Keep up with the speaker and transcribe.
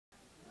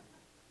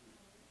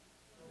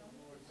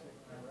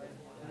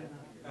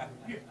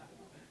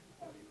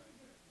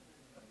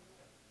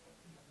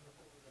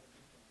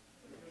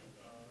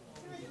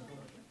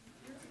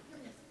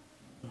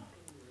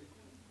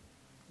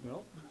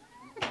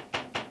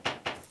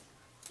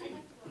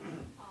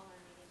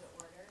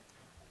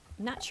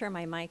not sure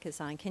my mic is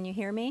on. Can you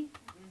hear me?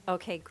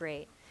 Okay,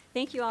 great.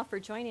 Thank you all for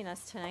joining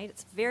us tonight.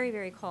 It's very,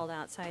 very cold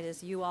outside,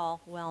 as you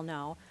all well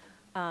know,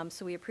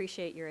 so we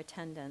appreciate your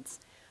attendance.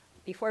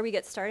 Before we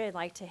get started, I'd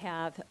like to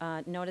have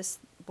notice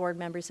board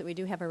members that we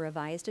do have a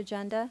revised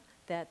agenda,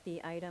 that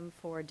the item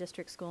for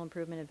District School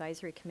Improvement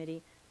Advisory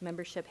Committee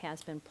membership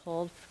has been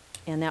pulled,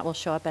 and that will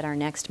show up at our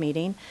next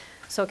meeting.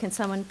 So can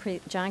someone,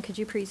 John, could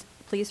you please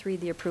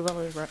read the approval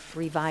of the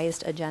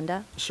revised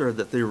agenda? Sure,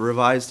 that the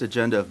revised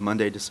agenda of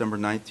Monday, December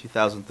 9th,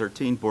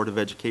 2013 Board of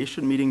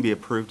Education meeting be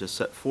approved as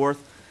set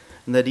forth,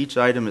 and that each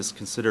item is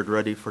considered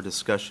ready for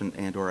discussion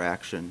and or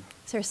action.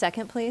 Is there a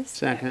second, please?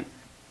 Second.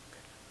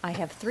 I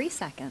have 3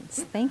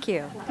 seconds. Thank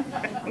you.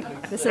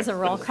 This is a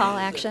roll call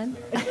action.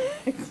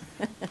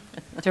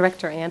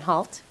 Director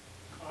Anhalt.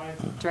 Aye.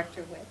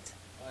 Director Witt.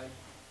 Aye.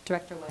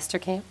 Director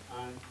Westerkamp.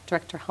 Aye.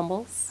 Director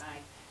Humbles. Aye.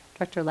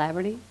 Director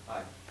Laverty.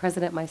 Aye.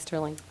 President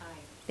Meisterling.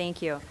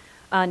 Thank you.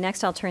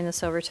 Next, I'll turn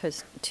this over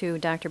to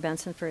Dr.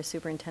 Benson for a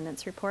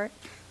superintendent's report.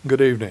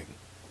 Good evening.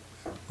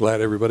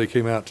 Glad everybody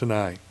came out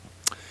tonight.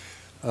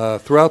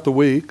 Throughout the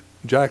week,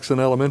 Jackson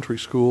Elementary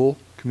School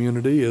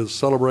community is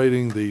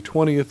celebrating the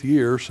 20th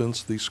year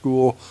since the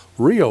school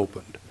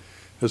reopened.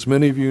 As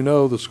many of you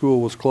know, the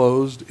school was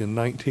closed in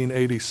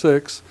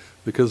 1986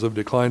 because of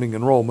declining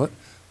enrollment,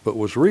 but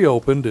was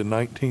reopened in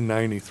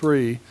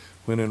 1993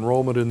 when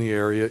enrollment in the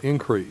area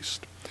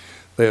increased.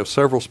 They have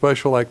several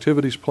special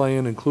activities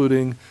planned,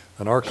 including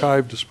an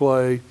archive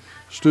display,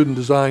 student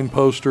design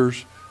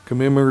posters,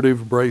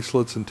 commemorative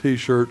bracelets and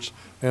t-shirts,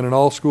 and an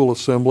all-school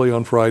assembly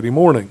on Friday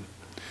morning.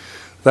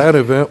 That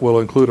event will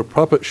include a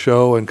puppet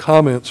show and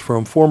comments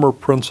from former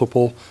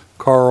principal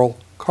Carl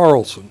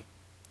Carlson,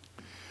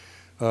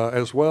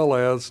 as well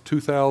as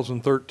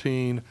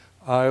 2013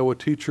 Iowa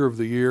Teacher of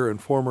the Year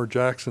and former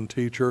Jackson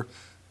teacher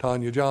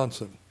Tanya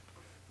Johnson.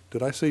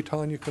 Did I see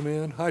Tanya come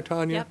in? Hi,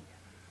 Tanya. Yep.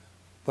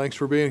 Thanks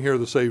for being here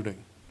this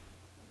evening.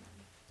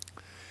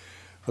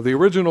 The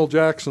original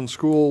Jackson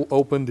School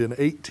opened in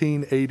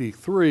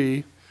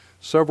 1883.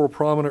 Several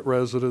prominent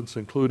residents,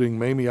 including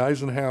Mamie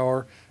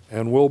Eisenhower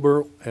and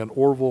Wilbur and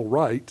Orville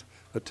Wright,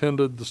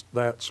 attended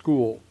that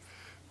school.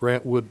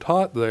 Grant Wood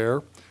taught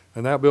there,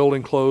 and that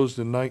building closed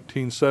in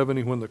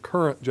 1970 when the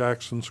current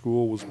Jackson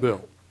School was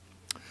built.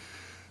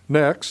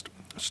 Next,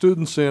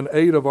 students in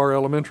 8 of our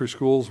elementary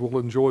schools will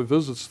enjoy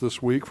visits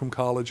this week from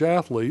college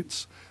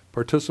athletes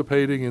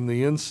participating in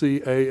the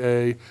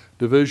NCAA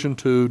Division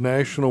II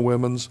National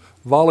Women's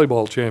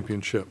Volleyball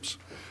Championships.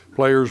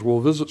 Players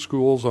will visit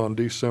schools on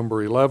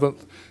December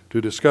 11th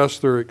to discuss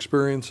their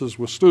experiences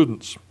with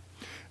students.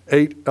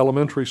 8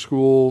 elementary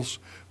schools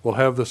will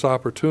have this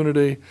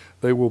opportunity.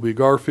 They will be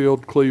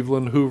Garfield,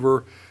 Cleveland,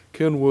 Hoover,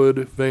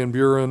 Kenwood, Van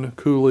Buren,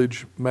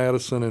 Coolidge,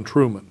 Madison, and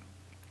Truman.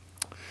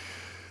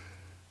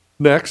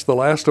 Next, the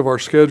last of our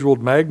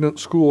scheduled magnet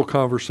school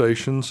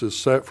conversations is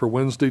set for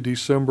Wednesday,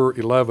 December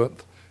 11th.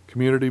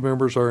 Community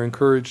members are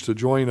encouraged to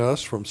join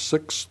us from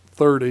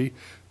 6:30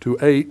 to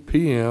 8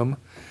 p.m.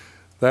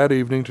 that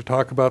evening to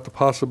talk about the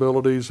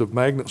possibilities of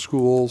magnet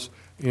schools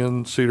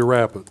in Cedar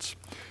Rapids.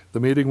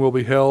 The meeting will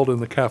be held in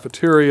the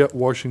cafeteria at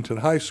Washington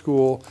High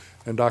School,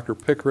 and Dr.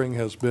 Pickering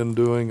has been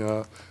doing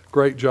a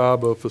great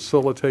job of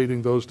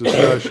facilitating those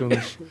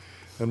discussions,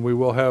 and we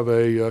will have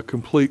a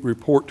complete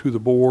report to the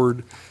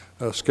board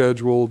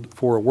scheduled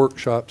for a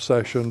workshop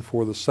session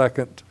for the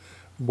second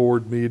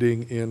board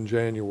meeting in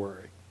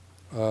January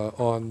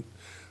on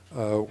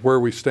where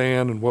we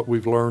stand and what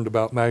we've learned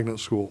about magnet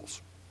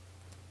schools.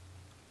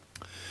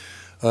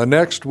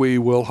 Next, we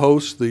will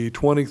host the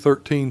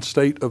 2013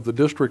 State of the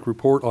District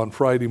Report on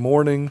Friday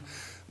morning,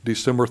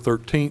 December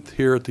 13th,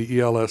 here at the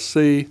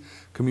ELSC.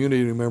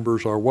 Community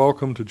members are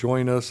welcome to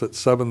join us at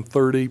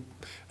 7:30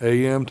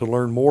 a.m. to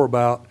learn more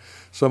about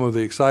some of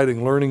the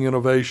exciting learning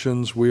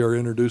innovations we are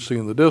introducing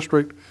in the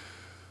district.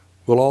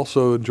 We'll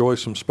also enjoy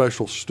some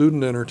special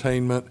student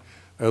entertainment,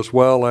 as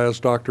well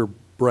as Dr.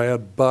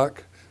 Brad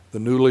Buck, the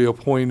newly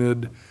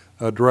appointed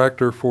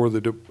director for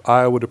the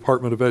Iowa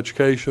Department of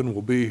Education,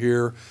 will be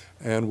here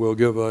and will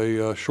give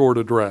a short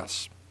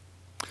address.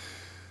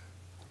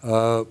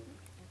 The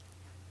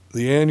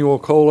annual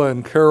Cola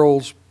and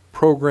Carols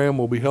program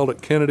will be held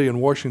at Kennedy and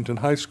Washington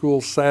High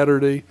School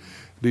Saturday,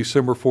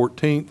 December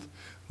 14th.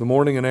 The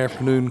morning and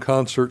afternoon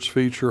concerts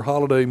feature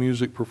holiday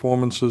music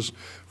performances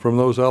from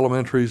those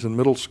elementaries and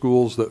middle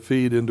schools that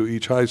feed into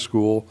each high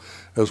school,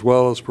 as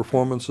well as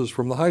performances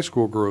from the high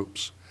school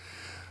groups.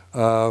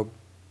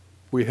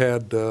 We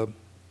had the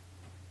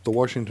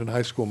Washington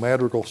High School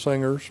Madrigal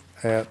Singers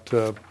at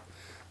a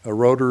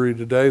Rotary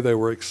today. They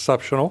were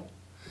exceptional.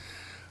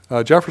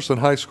 Jefferson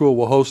High School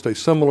will host a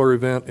similar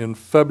event in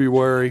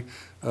February,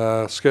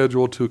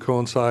 scheduled to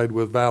coincide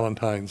with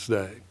Valentine's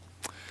Day.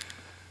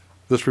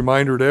 This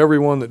reminder to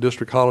everyone that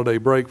district holiday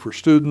break for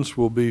students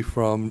will be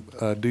from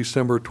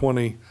December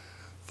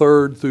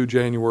 23rd through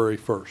January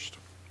 1st.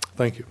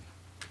 Thank you.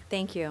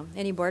 Thank you.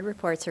 Any board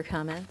reports or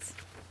comments?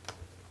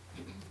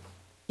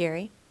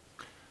 Gary?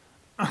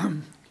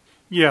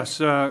 Yes,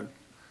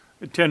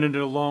 attended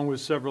along with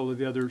several of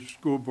the other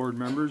school board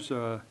members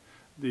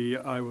the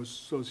Iowa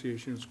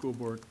Association of School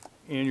Board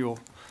Annual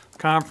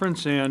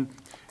Conference, and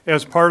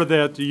as part of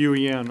that, the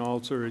UEN,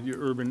 also the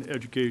Urban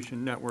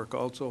Education Network,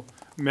 also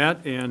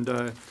met, and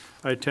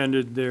I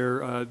attended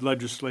their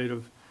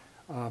legislative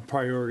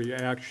priority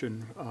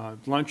action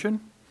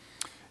luncheon.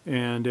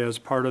 And as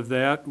part of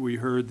that, we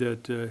heard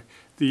that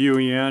the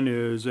UEN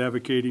is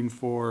advocating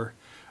for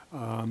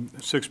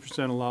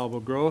 6% allowable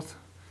growth.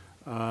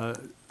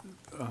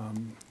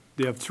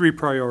 They have three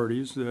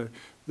priorities: the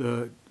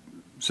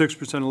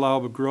 6%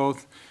 allowable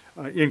growth,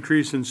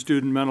 increase in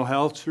student mental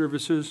health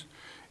services,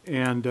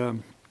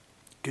 and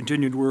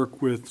continued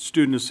work with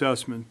student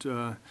assessment,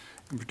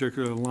 in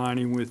particular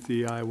aligning with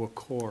the Iowa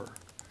Core.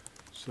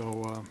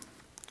 So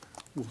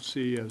we'll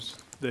see as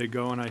they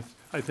go. And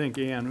I think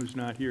Ann, who's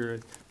not here,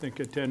 I think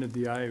attended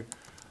the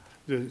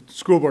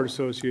School Board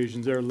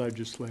Association's, their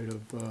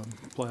legislative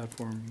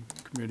platform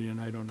committee, and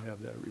I don't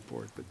have that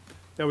report, but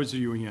that was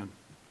the UEN.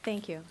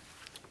 Thank you.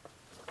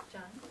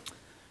 John?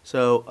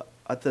 So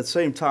at the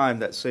same time,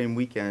 that same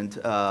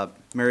weekend,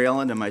 Mary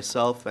Ellen and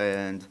myself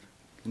and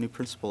the new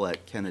principal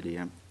at Kennedy,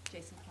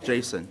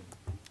 Jason,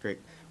 great.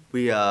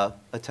 We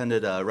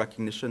attended a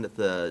recognition at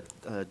the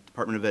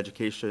Department of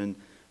Education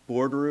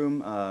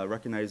boardroom,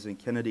 recognizing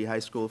Kennedy High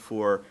School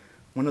for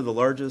one of the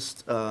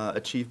largest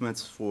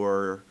achievements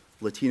for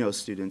Latino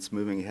students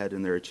moving ahead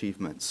in their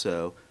achievements.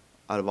 So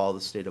out of all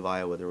the state of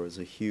Iowa, there was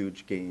a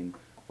huge gain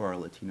for our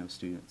Latino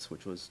students,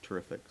 which was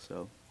terrific.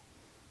 So,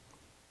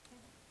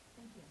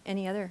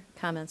 Any other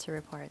comments or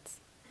reports?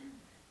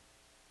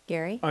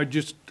 Gary? I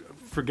just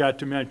forgot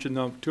to mention,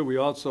 though, too, we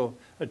also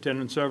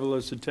attended, several of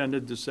us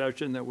attended the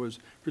session that was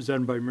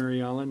presented by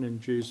Mary Ellen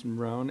and Jason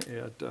Brown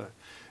at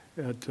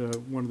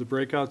one of the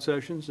breakout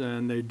sessions,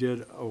 and they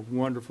did a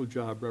wonderful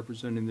job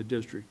representing the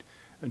district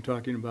and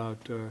talking about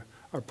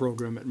our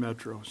program at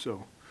Metro.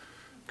 So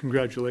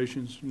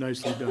congratulations,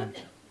 nicely done.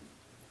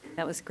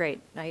 That was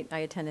great. I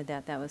attended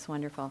that. That was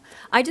wonderful.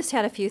 I just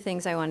had a few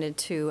things I wanted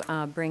to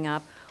bring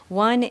up.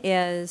 One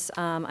is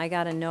I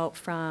got a note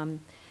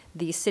from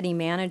the city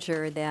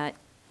manager that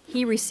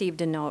he received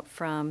a note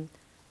from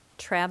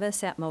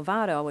Travis at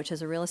Movado, which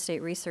is a real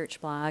estate research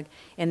blog,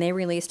 and they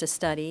released a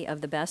study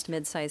of the best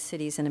mid-sized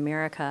cities in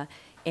America,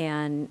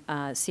 and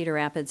Cedar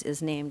Rapids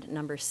is named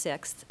number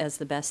 6 as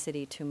the best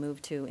city to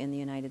move to in the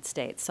United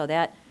States. So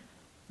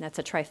that's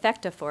a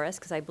trifecta for us,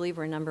 because I believe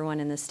we're number 1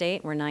 in the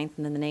state, we're 9th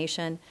in the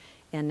nation,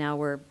 and now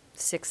we're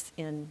 6th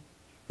in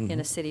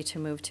a city to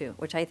move to,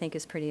 which I think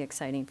is pretty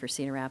exciting for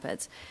Cedar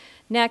Rapids.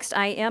 Next,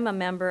 I am a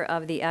member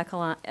of the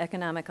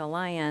Economic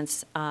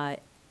Alliance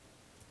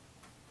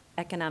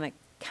Economic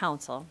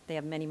Council. They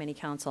have many, many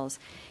councils.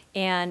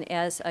 And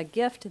as a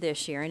gift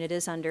this year, and it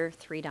is under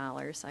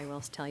 $3, I will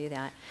tell you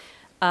that,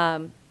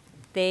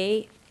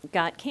 they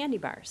got candy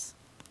bars.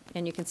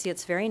 And you can see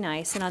it's very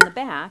nice. And on the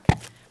back,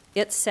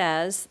 it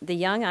says, the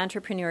young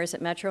entrepreneurs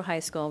at Metro High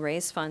School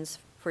raise funds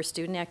for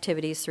student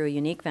activities through a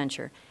unique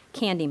venture,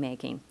 candy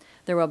making.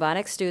 The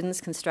robotics students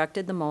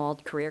constructed the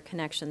mold, career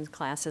connections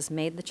classes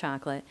made the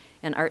chocolate,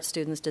 and art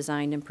students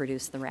designed and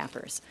produced the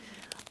wrappers.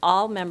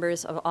 All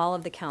members of all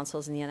of the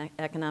councils in the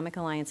Economic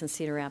Alliance in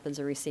Cedar Rapids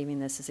are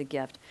receiving this as a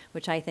gift,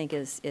 which I think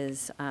is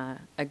just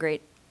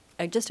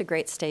a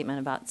great statement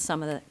about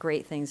some of the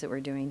great things that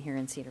we're doing here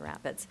in Cedar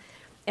Rapids.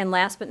 And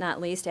last but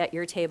not least, at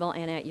your table,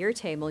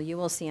 you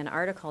will see an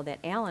article that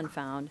Alan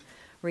found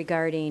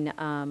regarding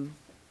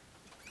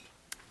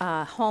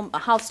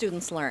how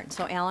students learn.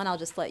 So Alan, I'll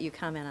just let you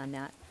comment on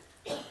that.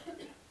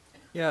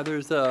 Yeah,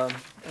 there's an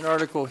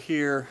article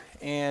here,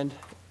 and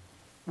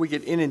we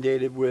get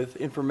inundated with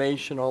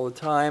information all the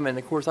time. And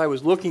of course, I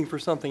was looking for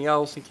something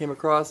else and came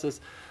across this.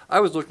 I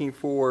was looking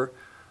for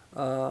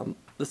the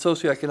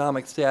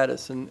socioeconomic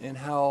status and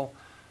how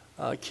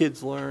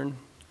kids learn.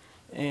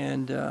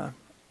 And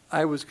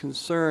I was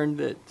concerned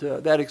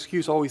that that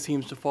excuse always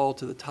seems to fall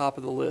to the top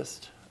of the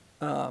list.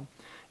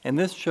 And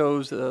this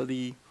shows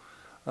the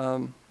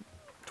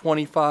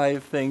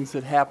 25 things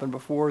that happen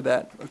before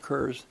that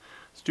occurs.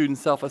 Student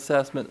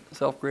self-assessment,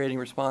 self-grading,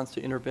 response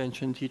to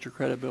intervention, teacher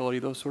credibility,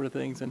 those sort of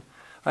things. And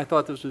I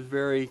thought this was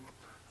very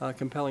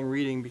compelling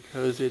reading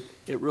because it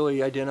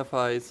really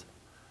identifies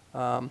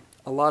a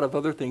lot of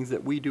other things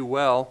that we do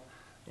well,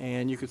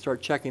 and you could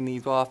start checking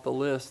these off the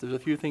list. There's a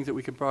few things that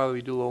we could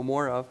probably do a little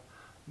more of,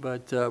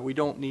 but we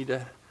don't need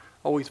to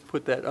always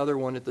put that other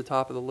one at the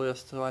top of the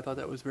list, so I thought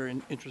that was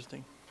very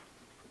interesting.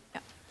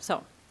 Yeah.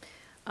 So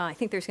I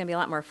think there's going to be a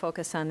lot more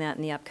focus on that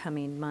in the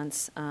upcoming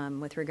months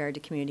with regard to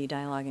community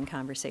dialogue and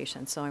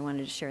conversation, so I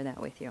wanted to share that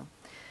with you.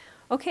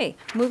 Okay,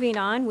 moving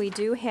on, we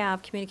do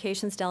have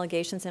communications,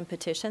 delegations, and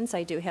petitions.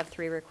 I do have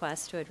 3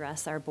 requests to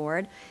address our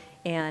board,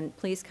 and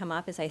please come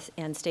up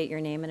and state your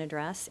name and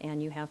address,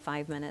 and you have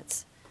 5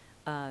 minutes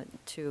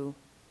to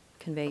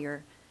convey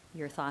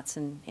your thoughts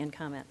and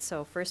comments.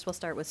 So first we'll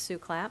start with Sue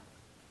Clapp.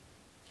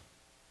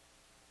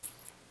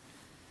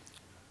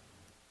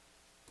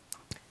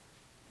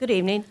 Good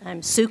evening.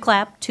 I'm Sue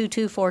Clapp,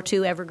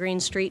 2242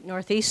 Evergreen Street,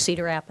 Northeast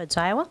Cedar Rapids,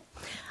 Iowa.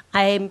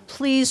 I'm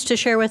pleased to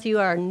share with you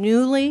our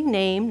newly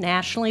named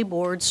nationally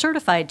board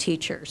certified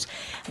teachers.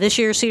 This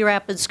year, Cedar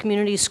Rapids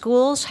Community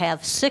Schools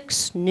have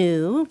 6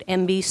 new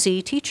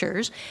MBC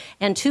teachers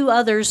and 2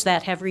 others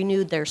that have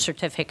renewed their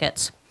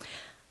certificates.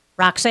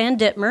 Roxanne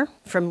Dittmer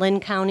from Lynn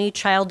County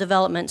Child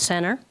Development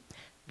Center,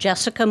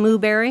 Jessica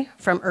Mooberry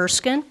from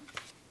Erskine,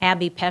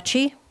 Abby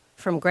Pecci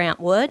from Grant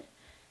Wood,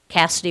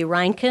 Cassidy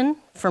Reinken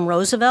from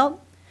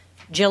Roosevelt,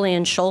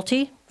 Jillian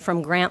Schulte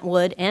from Grant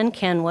Wood and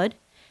Kenwood,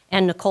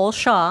 and Nicole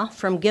Shaw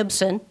from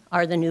Gibson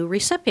are the new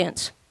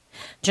recipients.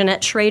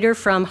 Jeanette Schrader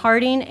from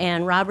Harding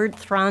and Robert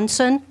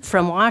Thronson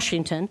from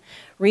Washington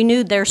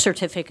renewed their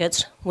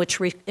certificates, which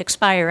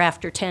expire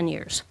after 10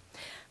 years.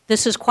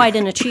 This is quite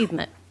an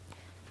achievement.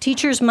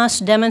 Teachers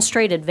must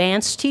demonstrate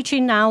advanced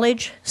teaching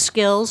knowledge,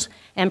 skills,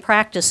 and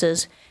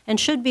practices, and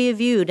should be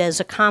viewed as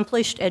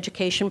accomplished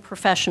education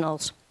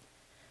professionals.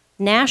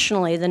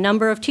 Nationally, the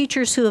number of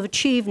teachers who have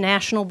achieved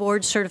national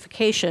board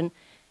certification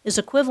is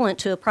equivalent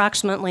to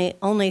approximately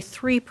only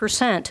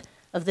 3%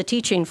 of the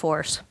teaching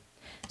force.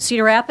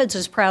 Cedar Rapids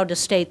is proud to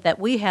state that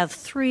we have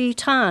 3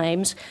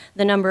 times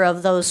the number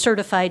of those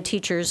certified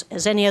teachers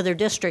as any other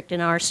district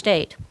in our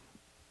state.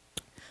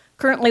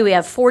 Currently, we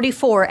have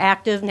 44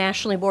 active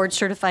nationally board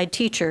certified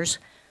teachers,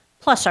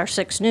 plus our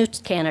 6 new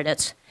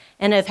candidates,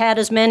 and have had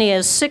as many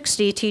as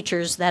 60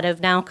 teachers that have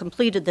now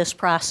completed this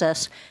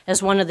process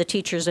as one of the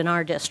teachers in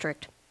our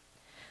district.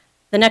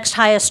 The next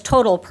highest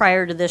total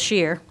prior to this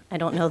year, I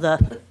don't know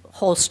the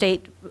whole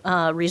state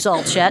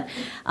results yet,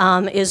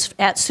 is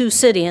at Sioux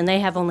City, and they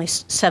have only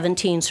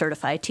 17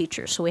 certified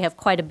teachers. So we have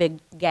quite a big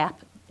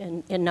gap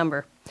in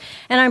number.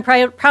 And I'm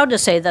proud to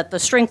say that the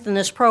strength in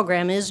this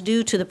program is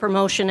due to the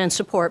promotion and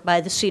support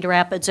by the Cedar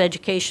Rapids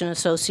Education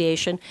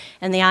Association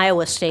and the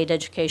Iowa State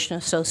Education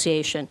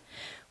Association.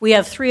 We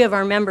have 3 of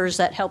our members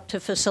that help to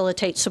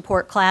facilitate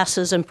support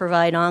classes and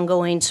provide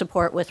ongoing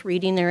support with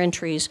reading their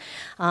entries.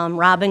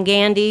 Robin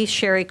Gandy,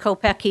 Sherry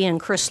Kopecki, and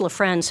Chris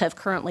LaFrenz have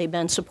currently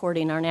been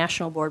supporting our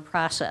national board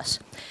process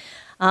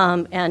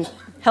and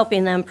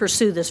helping them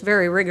pursue this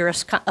very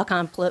rigorous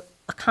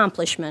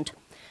accomplishment.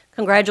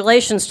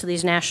 Congratulations to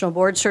these national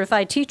board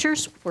certified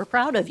teachers. We're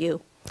proud of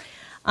you.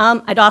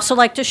 I'd also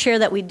like to share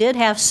that we did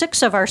have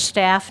 6 of our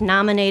staff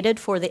nominated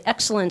for the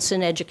Excellence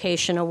in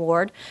Education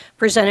Award,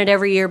 presented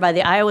every year by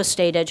the Iowa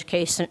State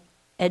Education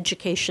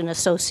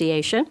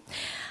Association.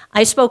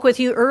 I spoke with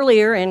you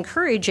earlier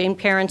encouraging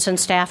parents and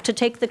staff to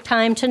take the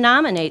time to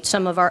nominate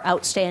some of our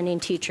outstanding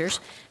teachers,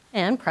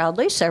 and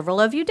proudly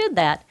several of you did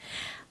that.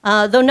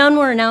 Though none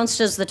were announced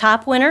as the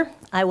top winner,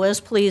 I was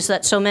pleased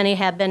that so many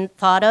have been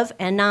thought of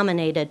and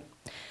nominated.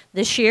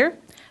 This year,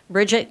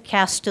 Bridget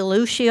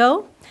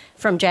Castelluccio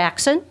from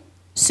Jackson,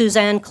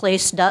 Suzanne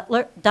Clace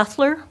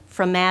Duthler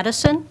from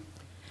Madison,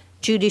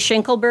 Judy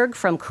Schinkelberg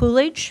from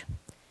Coolidge,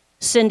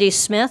 Cindy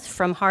Smith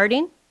from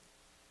Harding,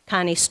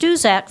 Connie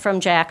Stuzak from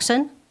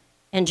Jackson,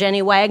 and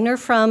Jenny Wagner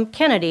from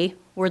Kennedy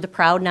were the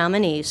proud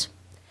nominees.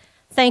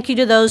 Thank you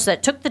to those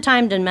that took the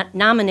time to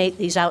nominate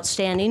these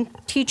outstanding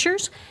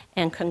teachers,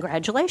 and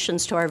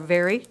congratulations to our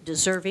very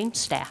deserving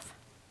staff.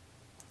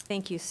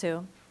 Thank you,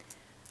 Sue.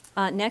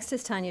 Next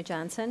is Tanya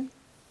Johnson.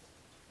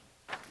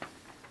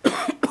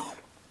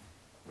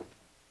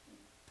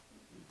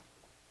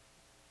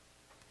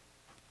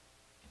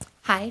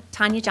 Hi,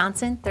 Tanya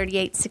Johnson,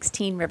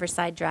 3816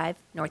 Riverside Drive,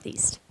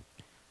 Northeast.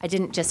 I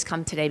didn't just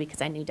come today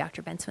because I knew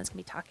Dr. Benson was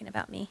going to be talking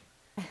about me.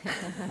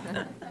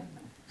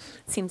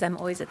 Seems I'm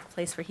always at the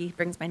place where he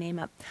brings my name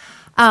up.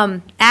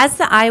 As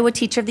the Iowa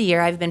Teacher of the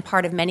Year, I've been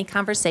part of many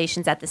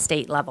conversations at the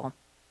state level.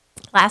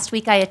 Last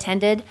week, I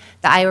attended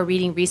the Iowa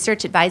Reading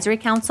Research Advisory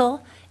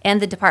Council and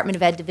the Department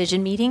of Ed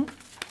Division meeting,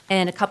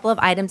 and a couple of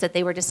items that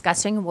they were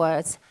discussing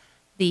was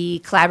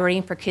the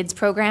Collaborating for Kids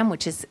program,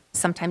 which is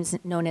sometimes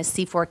known as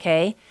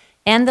C4K,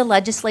 and the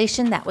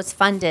legislation that was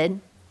funded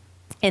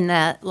in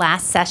the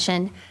last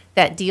session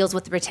that deals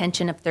with the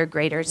retention of 3rd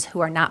graders who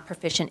are not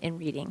proficient in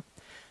reading.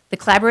 The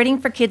Collaborating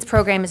for Kids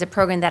program is a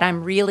program that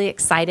I'm really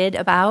excited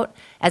about.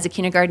 As a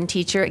kindergarten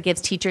teacher, it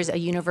gives teachers a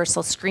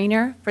universal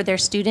screener for their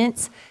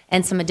students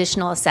and some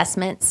additional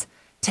assessments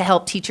to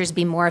help teachers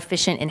be more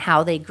efficient in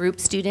how they group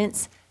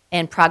students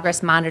and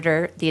progress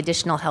monitor the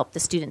additional help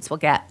the students will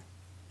get.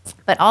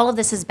 But all of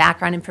this is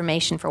background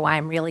information for why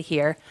I'm really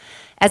here.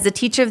 As the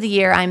Teacher of the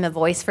Year, I'm a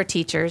voice for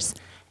teachers,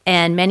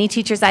 and many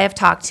teachers I have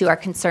talked to are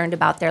concerned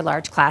about their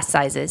large class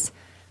sizes.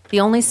 The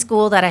only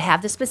school that I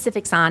have the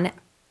specifics on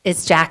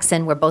is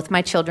Jackson, where both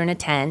my children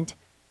attend,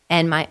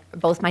 and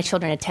both my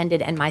children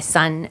attended, and my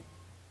son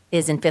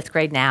is in 5th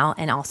grade now,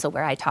 and also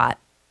where I taught.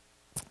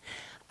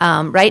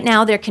 Right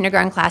now, their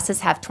kindergarten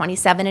classes have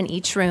 27 in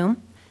each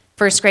room.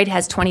 1st grade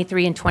has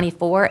 23 and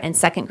 24, and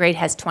 2nd grade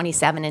has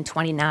 27 and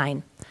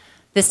 29.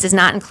 This does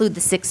not include the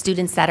 6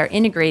 students that are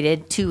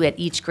integrated, 2 at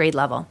each grade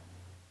level.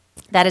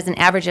 That is an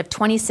average of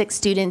 26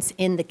 students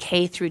in the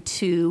K through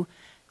 2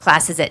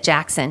 classes at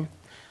Jackson.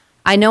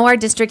 I know our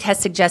district has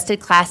suggested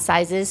class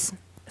sizes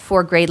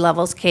for grade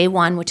levels,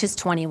 K1, which is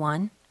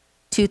 21,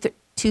 2nd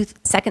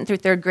through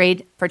 3rd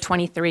grade for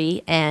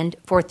 23, and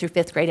 4th through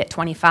 5th grade at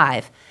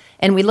 25.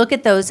 And we look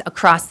at those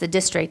across the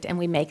district and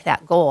we make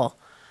that goal.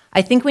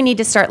 I think we need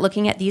to start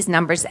looking at these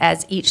numbers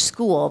as each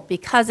school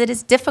because it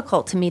is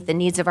difficult to meet the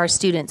needs of our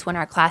students when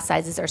our class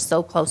sizes are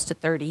so close to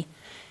 30.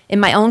 In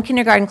my own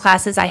kindergarten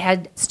classes, I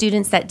had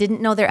students that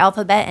didn't know their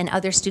alphabet and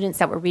other students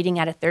that were reading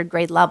at a third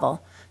grade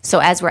level. So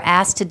as we're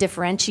asked to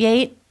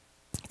differentiate,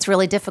 it's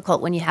really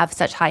difficult when you have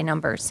such high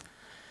numbers.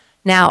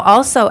 Now,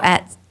 also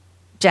at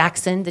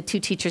Jackson, the 2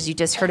 teachers you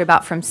just heard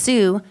about from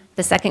Sue,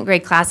 the second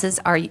grade classes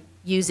are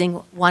using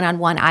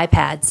one-on-one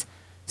iPads.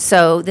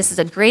 So this is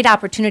a great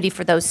opportunity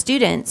for those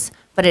students,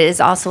 but it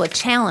is also a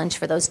challenge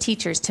for those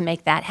teachers to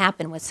make that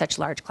happen with such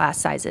large class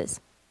sizes.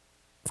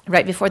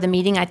 Right before the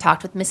meeting, I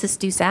talked with Mrs.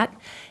 Stusak,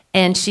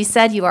 and she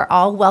said you are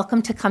all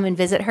welcome to come and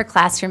visit her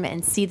classroom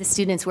and see the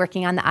students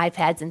working on the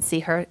iPads and see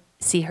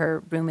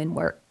her room and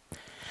work.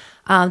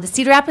 The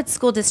Cedar Rapids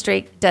School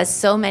District does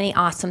so many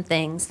awesome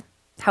things.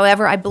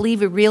 However, I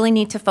believe we really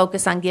need to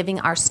focus on giving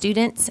our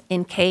students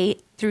in K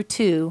through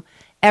 2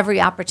 every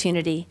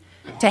opportunity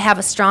to have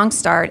a strong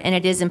start, and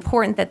it is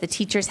important that the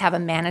teachers have a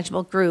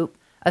manageable group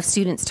of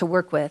students to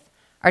work with.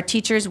 Our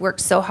teachers work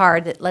so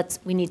hard that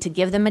we need to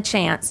give them a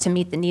chance to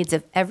meet the needs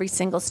of every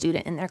single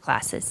student in their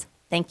classes.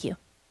 Thank you.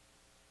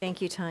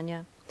 Thank you,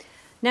 Tanya.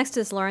 Next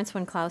is Lawrence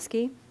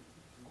Winklowski.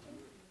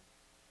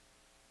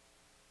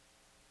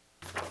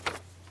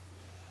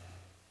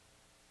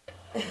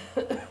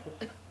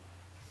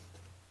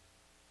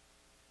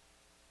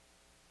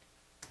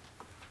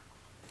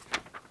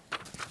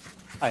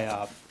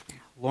 Hi,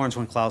 Lawrence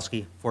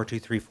Winklowski,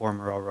 4234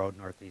 Morel Road,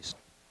 Northeast.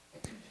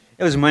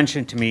 It was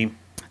mentioned to me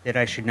that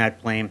I should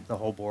not blame the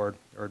whole board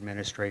or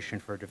administration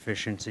for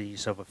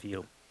deficiencies of a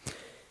few.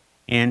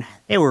 And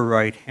they were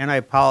right, and I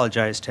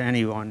apologize to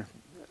anyone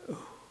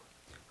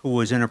who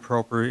was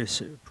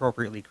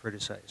inappropriately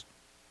criticized.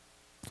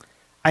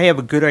 I have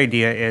a good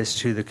idea as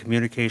to the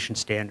communication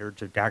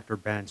standards that Dr.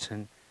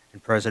 Benson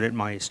and President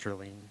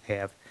Meisterling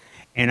have,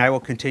 and I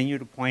will continue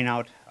to point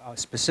out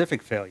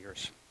specific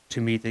failures to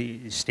meet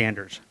these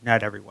standards,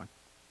 not everyone.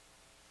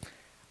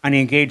 On the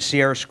Engaged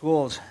Sierra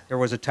Schools, there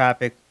was a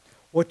topic,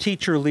 what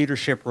teacher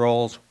leadership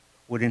roles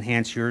would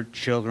enhance your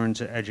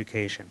children's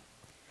education?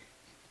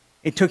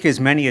 It took as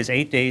many as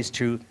 8 days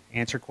to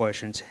answer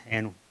questions,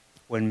 and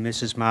when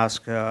Mrs.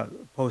 Mosk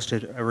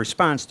posted a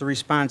response, the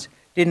response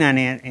did not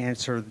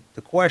answer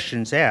the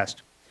questions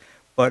asked,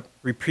 but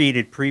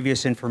repeated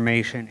previous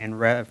information and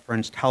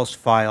referenced House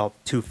File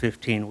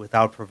 215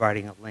 without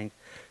providing a link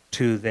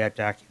to that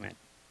document.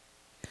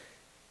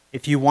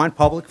 If you want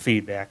public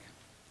feedback,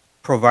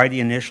 provide the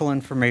initial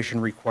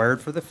information required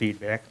for the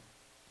feedback,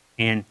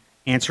 and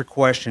answer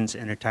questions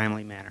in a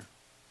timely manner.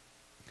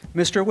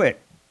 Mr.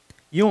 Witt,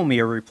 you owe me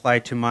a reply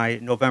to my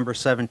November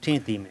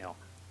 17th email.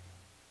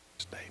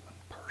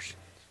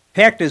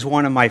 PACT is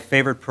one of my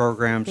favorite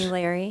programs. Hey,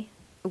 Larry,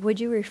 would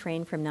you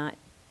refrain from not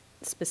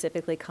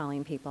specifically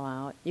calling people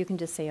out? You can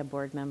just say a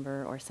board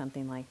member or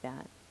something like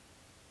that.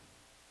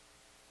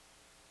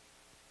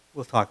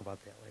 We'll talk about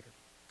that later.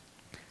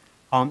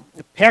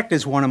 PACT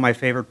is one of my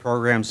favorite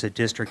programs the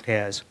district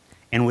has,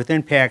 and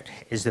within PACT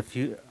is the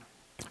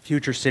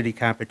Future City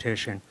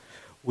Competition,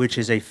 which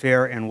is a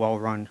fair and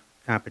well-run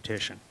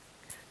competition.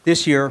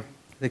 This year,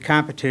 the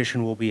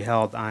competition will be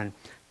held on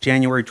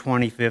January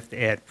 25th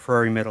at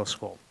Prairie Middle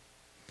School.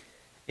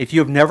 If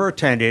you have never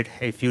attended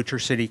a Future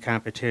City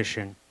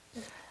competition,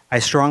 I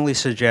strongly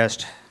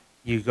suggest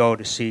you go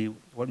to see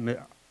what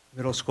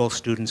middle school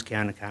students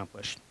can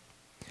accomplish.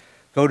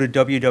 Go to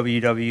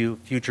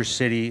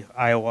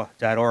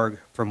www.futurecityoiowa.org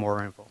for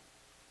more info.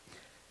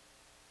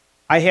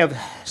 I have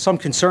some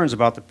concerns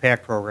about the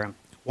PACT program.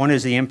 One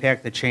is the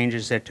impact the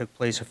changes that took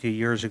place a few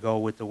years ago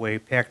with the way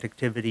PACT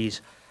activities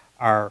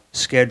are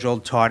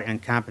scheduled, taught,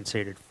 and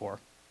compensated for.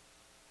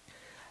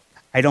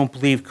 I don't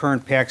believe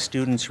current PACT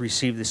students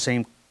receive the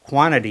same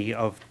quantity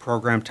of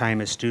program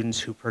time as students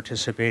who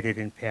participated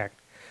in PACT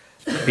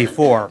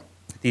before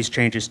these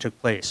changes took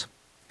place.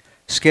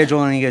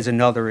 Scheduling is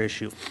another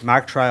issue.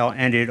 Mock trial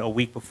ended a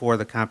week before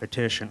the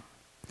competition,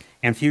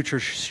 and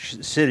Future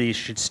Cities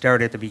should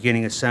start at the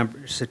beginning of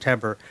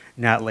September,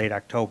 not late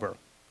October.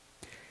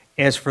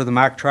 As for the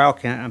mock trial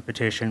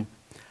competition,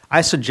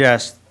 I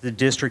suggest the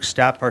district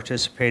stop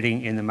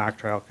participating in the mock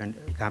trial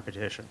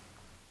competition.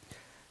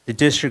 The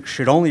district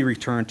should only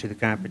return to the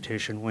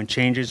competition when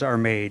changes are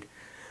made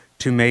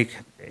to make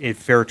it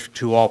fair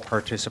to all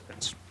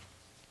participants.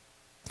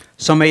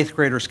 Some 8th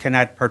graders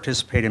cannot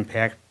participate in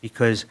PACT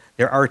because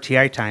their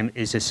RTI time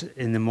is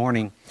in the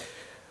morning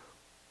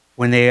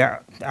when they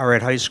are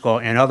at high school,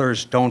 and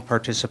others don't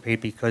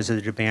participate because of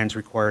the demands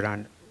required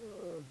on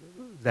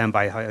them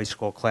by high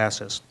school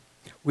classes.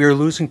 We are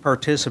losing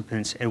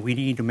participants, and we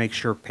need to make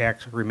sure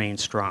PACT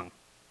remains strong.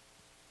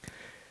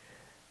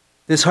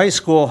 This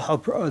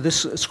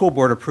school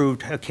board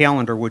approved a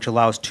calendar which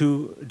allows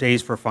 2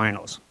 days for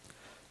finals.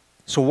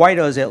 So why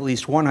does at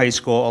least one high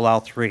school allow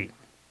 3?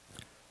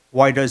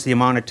 Why does the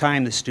amount of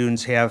time the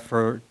students have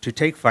to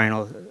take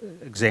final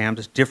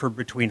exams differ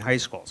between high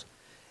schools?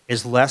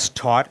 Is less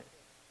taught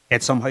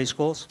at some high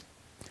schools?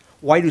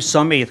 Why do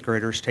some 8th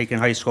graders taking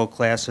high school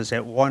classes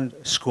at one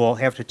school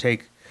have to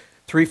take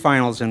 3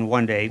 finals in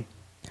one day,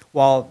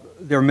 while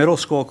their middle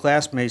school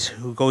classmates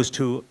who goes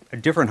to a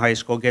different high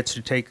school gets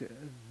to take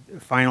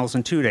finals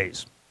in 2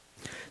 days?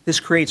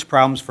 This creates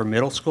problems for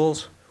middle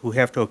schools who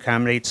have to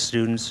accommodate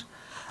students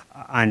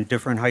on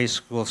different high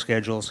school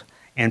schedules,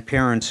 and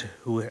parents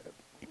who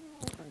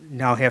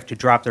now have to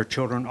drop their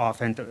children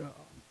off into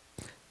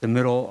the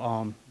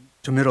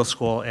middle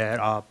school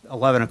at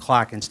 11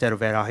 o'clock instead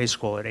of at a high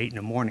school at 8 in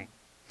the morning.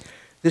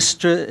 This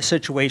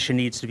situation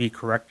needs to be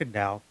corrected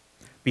now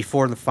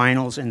before the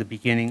finals in the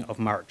beginning of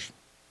March.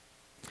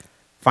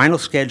 Final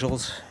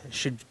schedules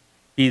should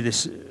be the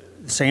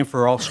same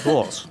for all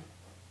schools.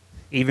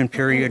 Even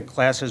period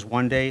classes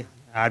one day,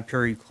 odd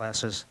period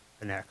classes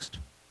the next.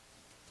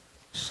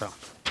 So,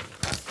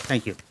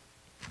 thank you.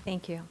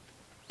 Thank you.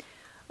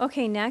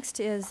 Okay, next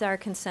is our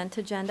consent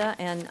agenda,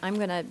 and I'm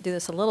going to do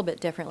this a little bit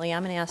differently.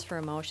 I'm going to ask for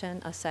a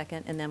motion, a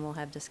second, and then we'll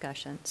have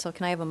discussion. So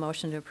can I have a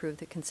motion to approve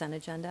the consent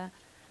agenda?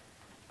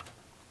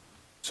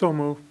 So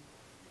move.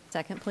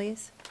 Second,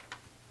 please.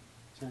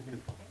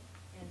 Second.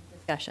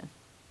 Discussion.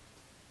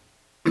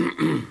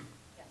 I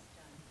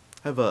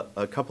have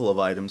a couple of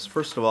items.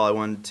 First of all, I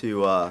wanted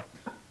to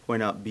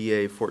point out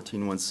BA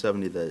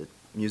 14170, the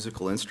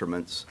musical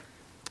instruments.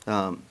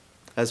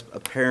 As a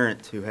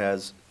parent who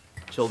has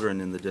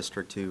children in the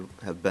district who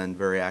have been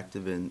very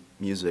active in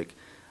music,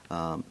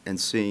 and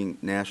seeing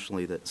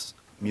nationally that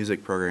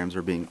music programs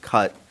are being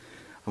cut,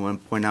 I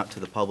want to point out to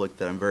the public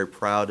that I'm very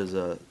proud as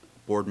a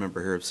board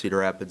member here of Cedar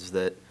Rapids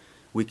that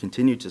we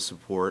continue to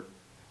support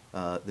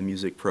the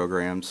music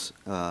programs.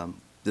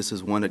 This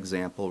is one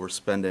example. We're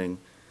spending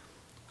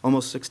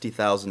almost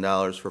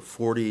 $60,000 for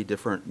 40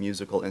 different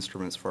musical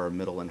instruments for our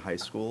middle and high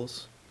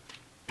schools.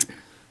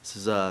 This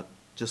is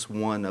just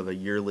one of a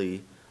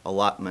yearly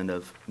allotment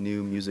of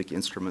new music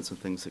instruments and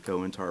things that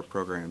go into our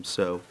programs.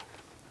 So,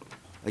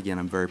 again,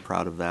 I'm very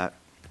proud of that.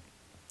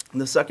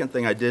 And the second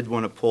thing, I did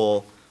want to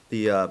pull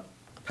the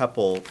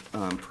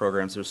PEPL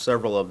programs. There's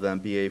several of them,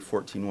 BA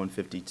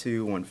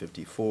 14152,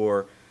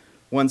 154,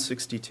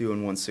 162,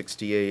 and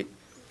 168.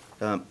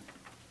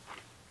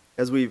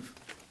 As we've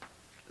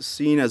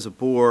seen as a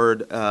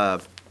board,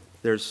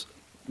 there's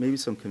maybe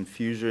some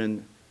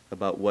confusion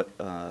about what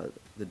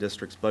the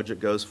district's budget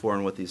goes for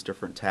and what these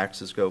different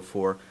taxes go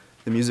for.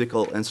 The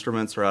musical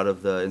instruments are out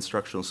of the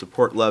instructional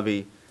support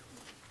levy.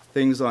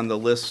 Things on the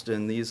list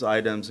in these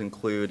items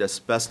include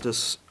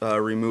asbestos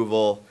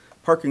removal,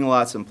 parking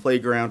lots and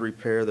playground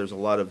repair, there's a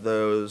lot of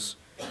those,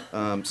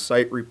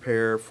 site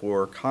repair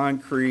for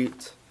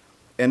concrete,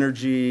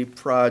 energy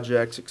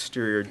projects,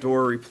 exterior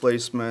door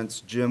replacements,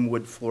 gym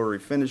wood floor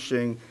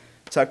refinishing,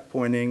 tuck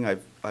pointing.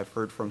 I've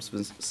heard from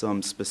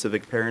some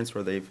specific parents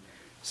where they've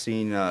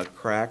seen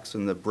cracks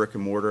in the brick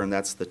and mortar, and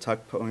that's the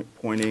tuck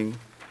pointing.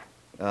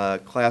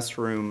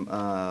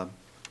 Classroom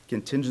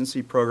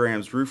contingency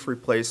programs, roof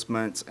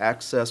replacements,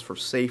 access for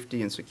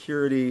safety and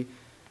security,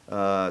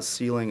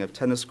 sealing of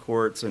tennis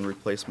courts and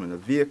replacement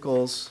of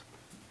vehicles.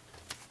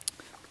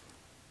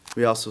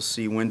 We also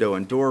see window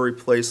and door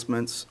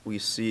replacements. We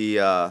see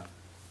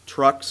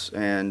trucks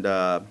and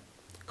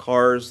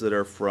cars that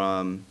are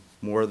from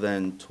more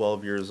than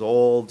 12 years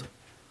old.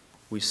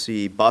 We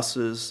see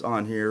buses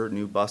on here,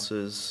 new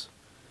buses.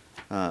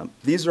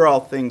 These are all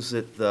things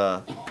that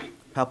the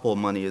PEPL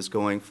money is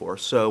going for.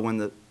 So when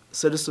the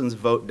citizens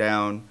vote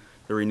down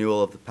the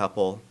renewal of the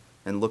PEPL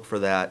and look for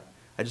that,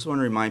 I just want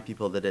to remind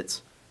people that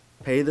it's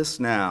pay this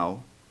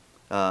now,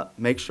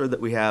 make sure that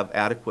we have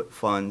adequate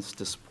funds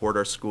to support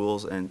our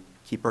schools and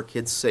keep our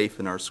kids safe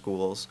in our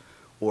schools,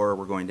 or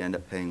we're going to end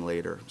up paying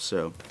later.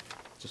 So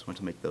just want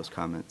to make those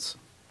comments.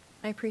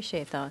 I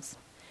appreciate those.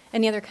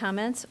 Any other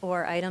comments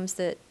or items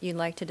that you'd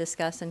like to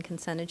discuss in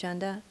consent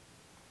agenda?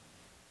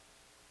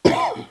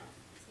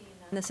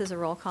 This is a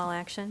roll call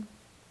action.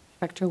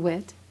 Director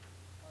Witt.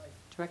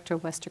 Director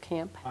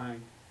Westerkamp. Aye.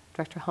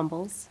 Director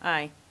Humbles.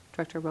 Aye.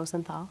 Director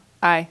Rosenthal.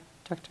 Aye.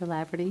 Director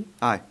Laverty.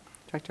 Aye.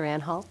 Director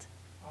Anhalt.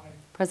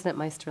 President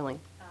Meisterling.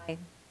 Aye.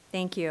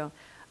 Thank you.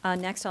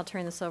 Next, I'll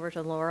turn this over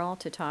to Laurel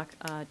to talk,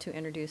 to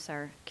introduce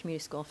our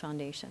Community School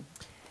Foundation.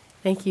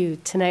 Thank you.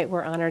 Tonight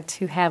we're honored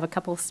to have a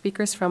couple of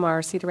speakers from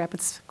our Cedar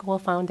Rapids School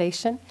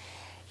Foundation.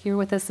 Here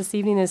with us this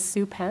evening is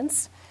Sue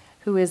Pence,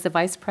 who is the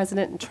Vice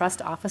President and Trust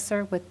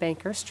Officer with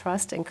Bankers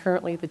Trust and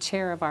currently the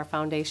chair of our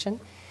foundation.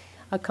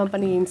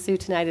 Accompanying Sue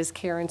tonight is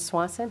Karen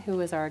Swanson,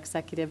 who is our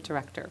Executive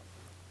Director.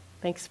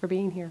 Thanks for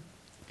being here.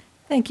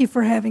 Thank you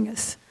for having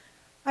us.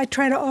 I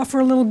try to offer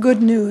a little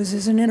good news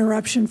as an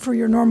interruption for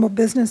your normal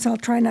business. I'll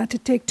try not to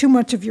take too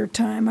much of your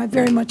time. I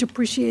very much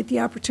appreciate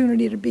the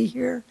opportunity to be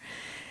here.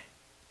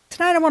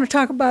 Tonight I want to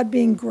talk about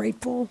being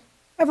grateful.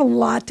 I have a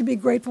lot to be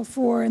grateful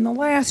for. In the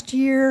last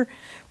year,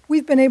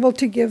 we've been able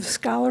to give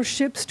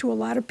scholarships to a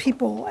lot of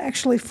people.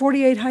 Actually,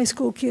 48 high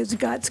school kids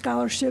got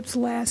scholarships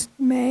last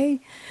May.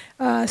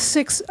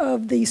 6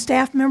 of the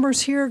staff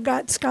members here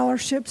got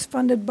scholarships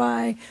funded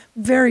by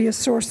various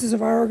sources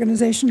of our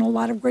organization. A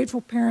lot of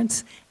grateful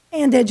parents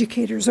and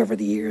educators over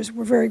the years.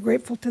 We're very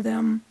grateful to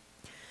them.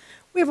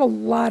 We have a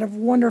lot of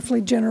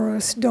wonderfully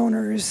generous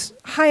donors.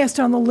 Highest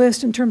on the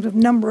list in terms of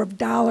number of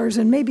dollars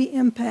and maybe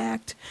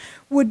impact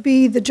would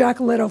be the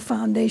Giacoletto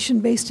Foundation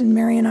based in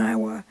Marion,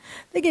 Iowa.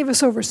 They gave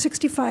us over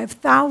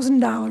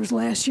 $65,000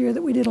 last year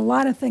that we did a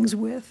lot of things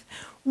with.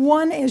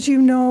 One, as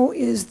you know,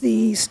 is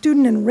the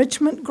Student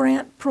Enrichment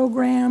Grant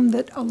Program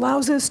that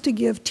allows us to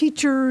give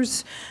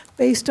teachers,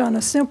 based on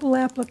a simple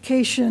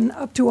application,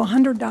 up to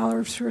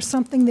 $100 for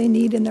something they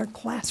need in their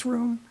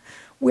classroom.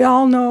 We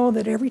all know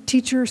that every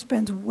teacher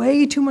spends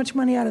way too much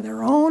money out of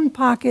their own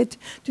pocket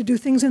to do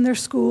things in their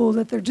school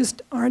that there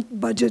just aren't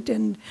budget,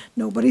 and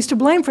nobody's to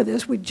blame for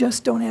this. We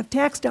just don't have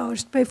tax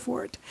dollars to pay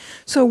for it.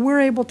 So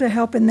we're able to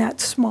help in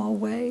that small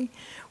way.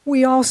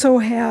 We also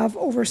have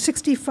over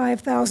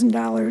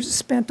 $65,000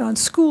 spent on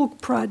school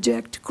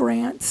project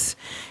grants.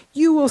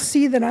 You will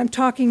see that I'm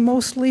talking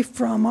mostly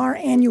from our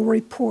annual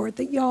report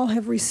that y'all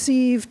have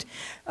received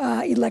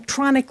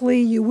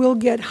electronically. You will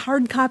get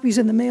hard copies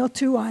in the mail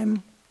too.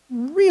 I'm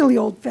really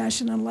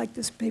old-fashioned, unlike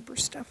this paper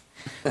stuff.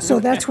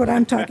 So that's what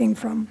I'm talking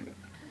from.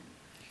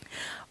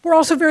 We're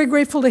also very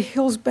grateful to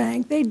Hills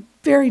Bank. They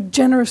very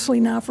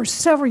generously now for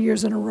several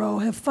years in a row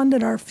have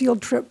funded our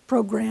field trip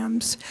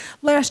programs.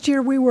 Last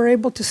year we were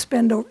able to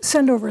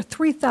send over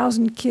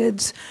 3,000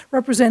 kids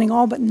representing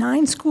all but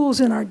 9 schools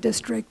in our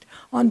district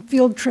on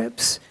field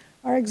trips.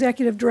 Our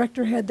executive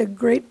director had the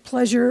great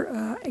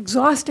pleasure,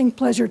 exhausting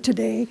pleasure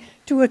today,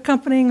 to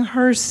accompanying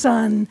her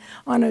son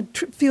on a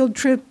field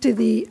trip to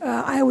the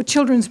Iowa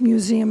Children's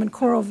Museum in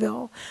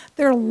Coralville.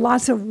 There are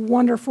lots of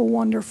wonderful,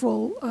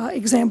 wonderful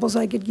examples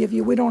I could give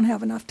you. We don't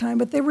have enough time,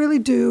 but they really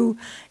do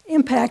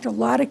impact a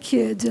lot of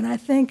kids. And I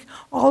think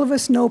all of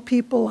us know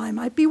people, I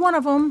might be one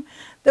of them,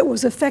 that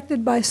was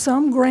affected by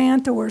some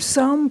grant or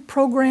some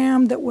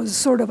program that was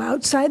sort of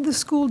outside the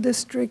school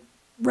district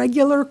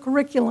regular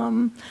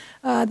curriculum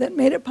that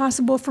made it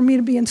possible for me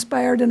to be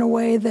inspired in a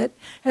way that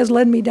has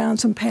led me down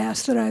some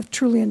paths that I've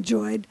truly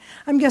enjoyed.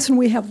 I'm guessing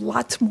we have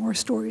lots more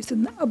stories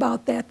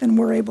about that than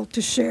we're able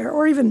to share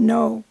or even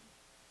know.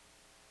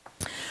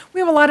 We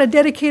have a lot of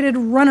dedicated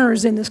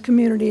runners in this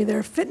community.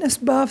 They're fitness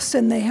buffs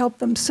and they help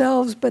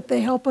themselves, but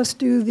they help us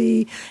do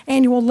the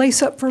annual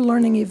Lace Up for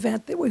Learning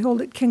event that we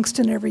hold at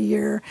Kingston every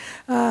year.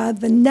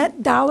 The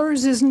net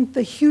dollars isn't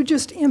the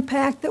hugest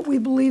impact that we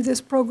believe this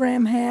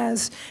program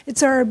has.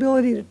 It's our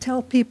ability to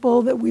tell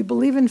people that we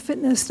believe in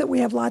fitness, that we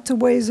have lots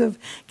of ways of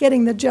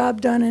getting the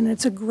job done, and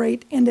it's a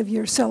great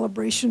end-of-year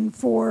celebration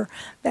for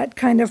that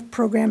kind of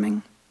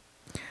programming.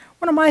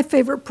 One of my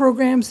favorite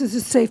programs is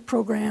the SAFE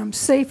program.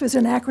 SAFE is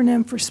an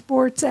acronym for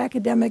Sports,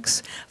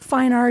 Academics,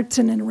 Fine Arts,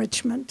 and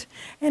Enrichment.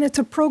 And it's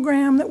a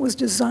program that was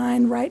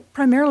designed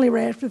primarily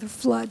right after the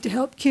flood to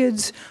help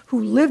kids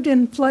who lived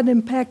in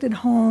flood-impacted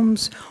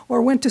homes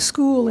or went to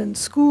school in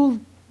school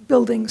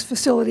buildings,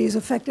 facilities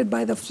affected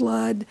by the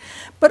flood,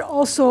 but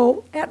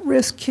also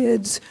at-risk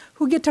kids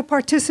who get to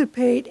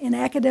participate in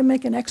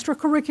academic and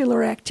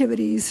extracurricular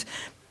activities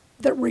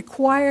that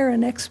require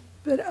an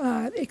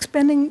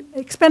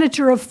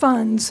expenditure of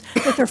funds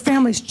that their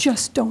families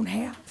just don't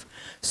have.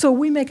 So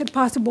we make it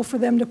possible for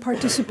them to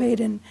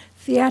participate in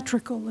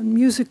theatrical and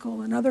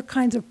musical and other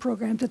kinds of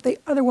programs that they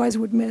otherwise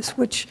would miss,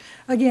 which,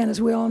 again, as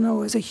we all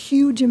know, is a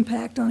huge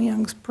impact on a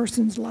young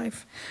person's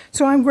life.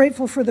 So I'm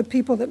grateful for the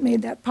people that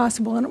made that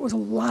possible, and it was a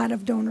lot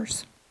of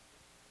donors.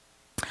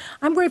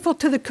 I'm grateful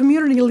to the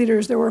community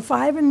leaders. There were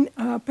 5 in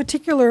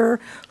particular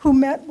who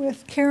met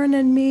with Karen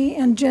and me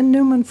and Jen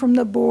Newman from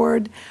the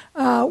board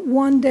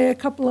one day a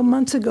couple of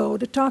months ago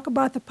to talk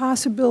about the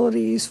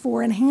possibilities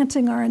for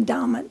enhancing our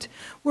endowment.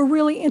 We're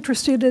really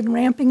interested in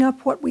ramping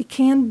up what we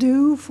can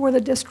do for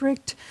the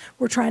district.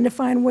 We're trying to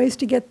find ways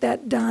to get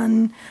that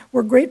done.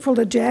 We're grateful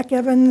to Jack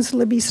Evans,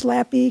 Libby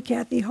Slappy,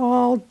 Kathy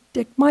Hall,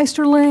 Dick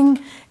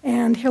Meisterling,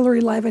 and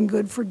Hillary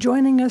Livengood for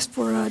joining us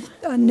for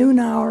a noon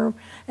hour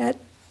at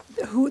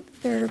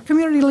they're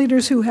community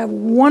leaders who have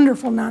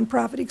wonderful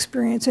nonprofit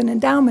experience and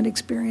endowment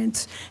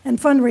experience and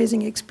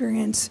fundraising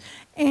experience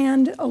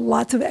and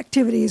lots of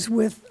activities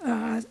with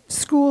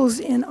schools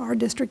in our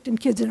district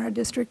and kids in our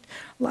district,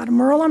 a lot of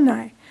Murr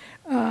alumni.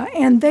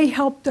 And they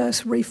helped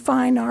us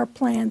refine our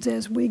plans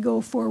as we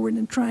go forward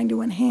in trying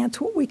to enhance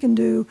what we can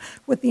do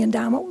with the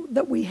endowment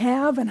that we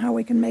have and how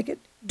we can make it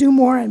do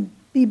more and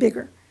be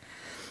bigger.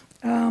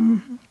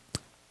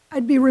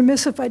 I'd be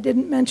remiss if I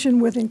didn't mention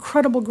with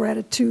incredible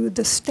gratitude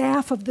the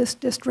staff of this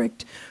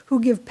district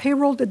who give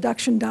payroll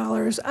deduction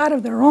dollars out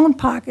of their own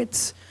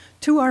pockets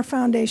to our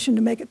foundation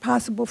to make it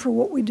possible for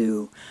what we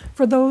do.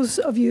 For those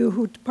of you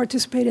who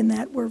participate in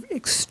that, we're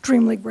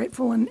extremely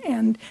grateful,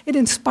 and it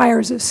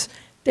inspires us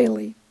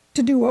daily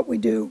to do what we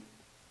do.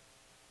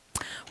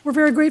 We're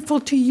very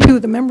grateful to you,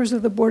 the members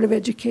of the Board of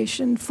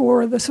Education,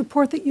 for the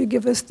support that you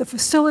give us, the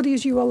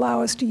facilities you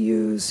allow us to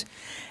use.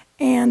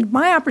 And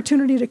my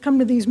opportunity to come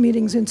to these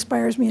meetings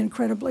inspires me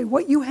incredibly.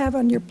 What you have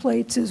on your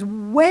plates is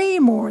way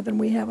more than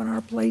we have on our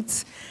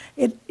plates.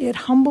 It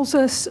humbles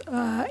us,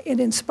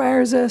 it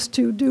inspires us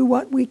to do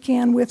what we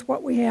can with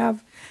what we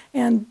have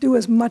and do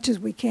as much as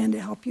we can to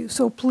help you.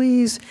 So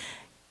please,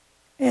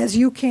 as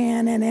you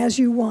can and as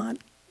you want,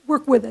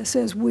 work with us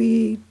as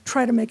we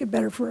try to make it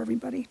better for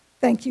everybody.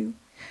 Thank you.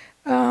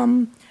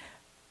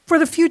 For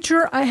the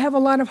future, I have a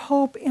lot of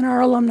hope in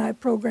our alumni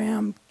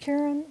program.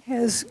 Karen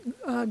has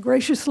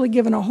graciously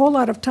given a whole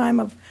lot of time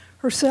of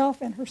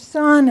herself and her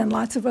son and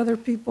lots of other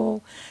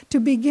people to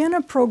begin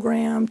a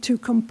program to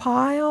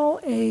compile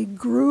a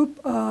group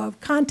of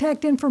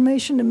contact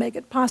information to make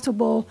it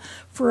possible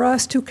for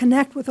us to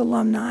connect with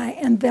alumni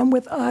and them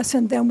with us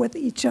and them with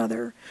each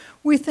other.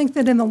 We think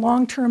that in the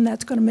long term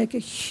that's going to make a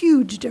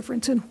huge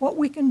difference in what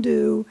we can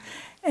do.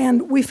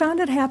 And we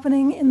found it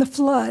happening in the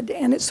flood,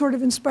 and it sort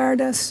of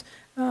inspired us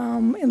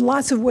in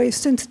lots of ways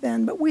since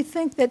then. But we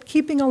think that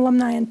keeping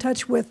alumni in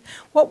touch with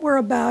what we're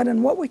about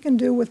and what we can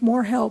do with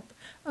more help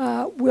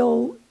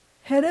will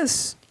head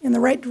us in the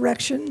right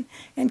direction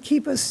and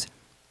keep us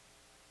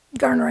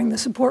garnering the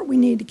support we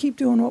need to keep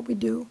doing what we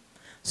do.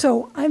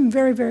 So I'm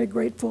very, very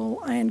grateful.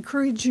 I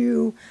encourage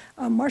you.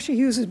 Marcia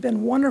Hughes has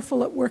been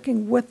wonderful at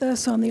working with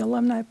us on the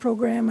alumni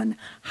program and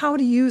how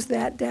to use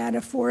that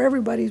data for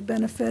everybody's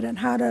benefit and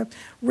how to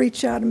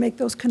reach out and make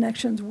those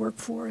connections work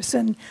for us.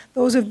 And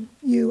those of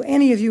you,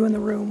 any of you in the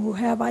room who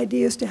have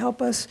ideas to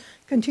help us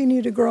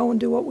continue to grow and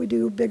do what we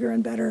do bigger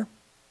and better,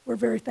 we're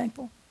very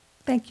thankful.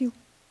 Thank you.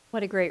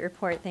 What a great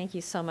report. Thank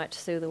you so much,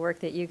 Sue. The work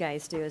that you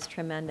guys do is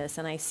tremendous.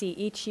 And I see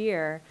each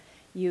year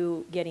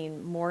you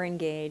getting more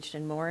engaged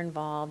and more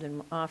involved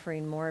and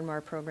offering more and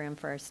more program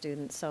for our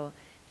students. So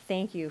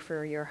thank you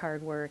for your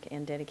hard work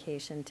and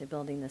dedication to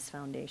building this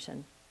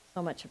foundation.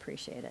 So much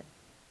appreciated.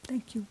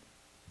 Thank you.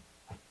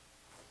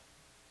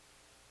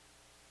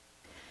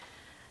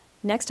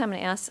 Next, I'm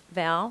going to ask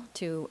Val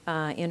to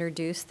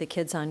introduce the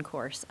Kids on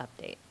Course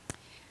update.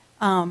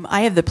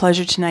 I have the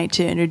pleasure tonight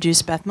to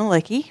introduce Beth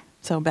Malicki.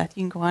 So Beth,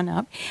 you can go on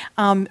up.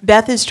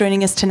 Beth is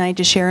joining us tonight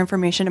to share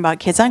information about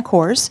Kids on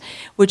Course,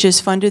 which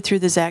is funded through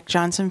the Zach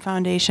Johnson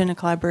Foundation, a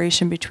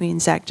collaboration between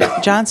Zach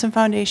Johnson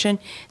Foundation,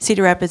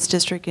 Cedar Rapids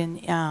District,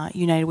 and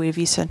United Way of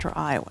East Central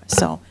Iowa.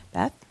 So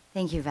Beth?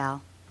 Thank you,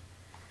 Val.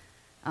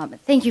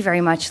 Thank you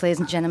very much,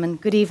 ladies and gentlemen.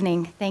 Good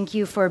evening. Thank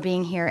you for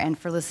being here and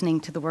for listening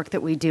to the work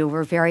that we do.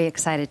 We're very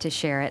excited to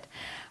share it.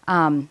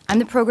 I'm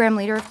the program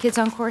leader of Kids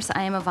on Course.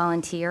 I am a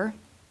volunteer.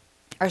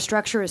 Our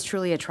structure is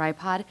truly a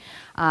tripod.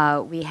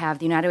 We have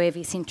the United Way of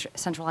East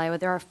Central Iowa.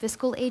 They're our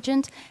fiscal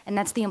agent, and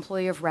that's the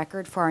employee of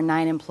record for our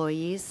 9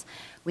 employees.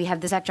 We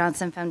have the Zach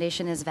Johnson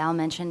Foundation, as Val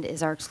mentioned,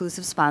 is our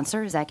exclusive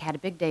sponsor. Zach had a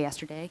big day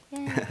yesterday.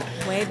 Yay.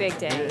 Way big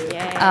day.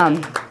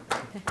 Yay.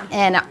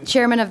 And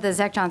chairman of the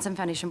Zach Johnson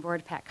Foundation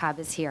Board, Pat Cobb,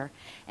 is here,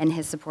 and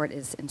his support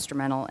is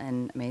instrumental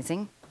and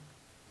amazing.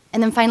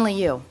 And then finally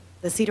you,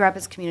 the Cedar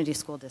Rapids Community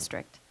School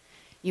District.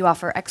 You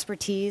offer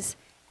expertise,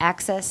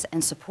 access,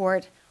 and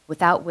support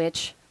without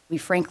which we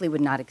frankly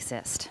would not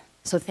exist.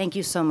 So thank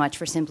you so much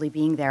for simply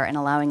being there and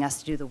allowing us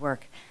to do the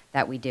work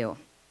that we do.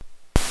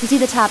 You see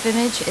the top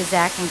image is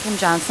Zach and Kim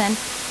Johnson,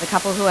 the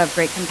couple who have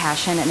great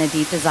compassion and a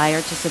deep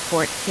desire to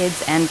support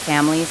kids and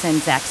families in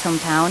Zach's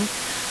hometown.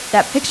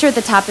 That picture at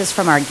the top is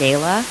from our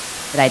gala.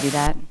 Did I do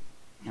that?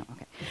 No,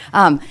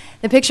 okay.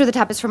 The picture at the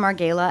top is from our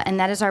gala, and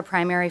that is our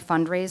primary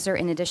fundraiser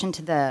in addition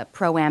to the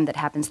pro-am that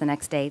happens the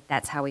next day.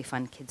 That's how we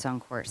fund Kids on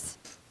Course.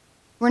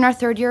 We're in our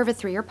 3rd year of a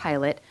 3-year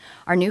pilot.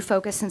 Our new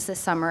focus since this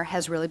summer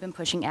has really been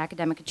pushing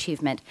academic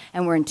achievement,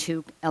 and we're in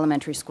 2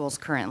 elementary schools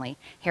currently,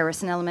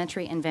 Harrison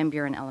Elementary and Van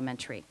Buren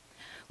Elementary.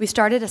 We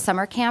started a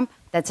summer camp.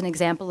 That's an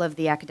example of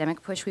the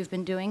academic push we've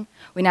been doing.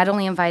 We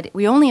only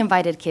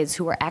invited kids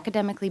who were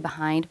academically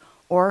behind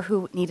or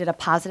who needed a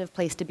positive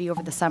place to be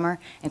over the summer,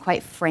 and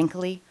quite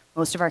frankly,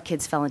 most of our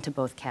kids fell into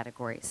both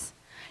categories.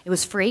 It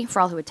was free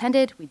for all who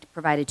attended. We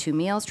provided 2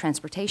 meals,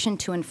 transportation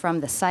to and from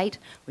the site,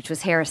 which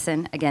was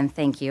Harrison. Again,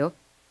 thank you.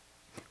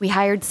 We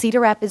hired Cedar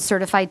Rapids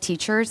certified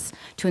teachers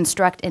to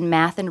instruct in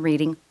math and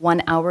reading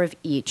 1 hour of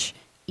each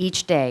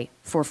day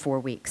for 4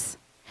 weeks.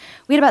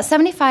 We had about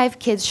 75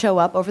 kids show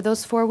up over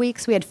those 4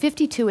 weeks. We had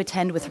 52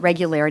 attend with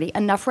regularity,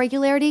 enough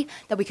regularity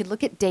that we could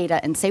look at data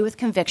and say with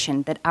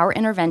conviction that our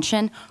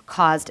intervention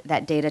caused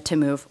that data to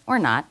move or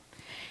not.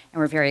 And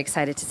we're very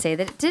excited to say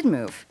that it did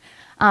move.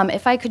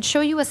 If I could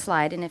show you a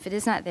slide, and if it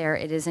is not there,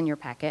 it is in your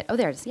packet. Oh,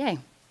 there it is, yay.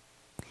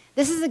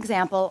 This is an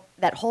example,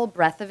 that whole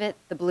breadth of it,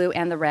 the blue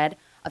and the red,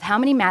 of how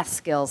many math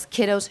skills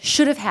kiddos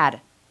should have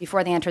had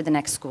before they entered the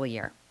next school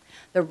year.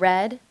 The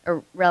red,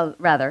 or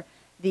rather,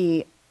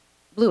 the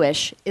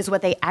bluish is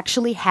what they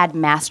actually had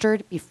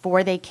mastered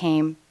before they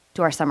came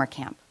to our summer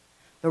camp.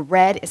 The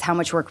red is how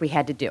much work we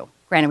had to do.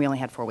 Granted, we only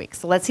had 4 weeks.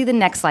 So let's see the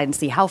next slide and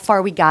see how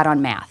far we got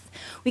on math.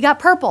 We got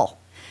purple.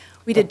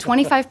 We did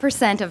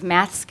 25% of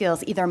math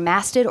skills, either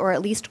mastered or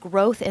at least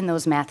growth in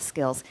those math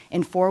skills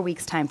in 4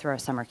 weeks' time through our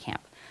summer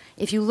camp.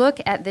 If you look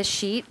at this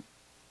sheet,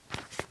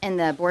 and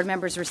the board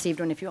members received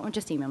one, if you want,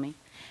 just email me.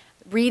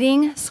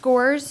 Reading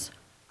scores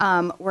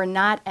were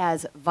not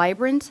as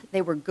vibrant.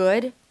 They were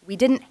good. We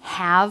didn't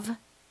have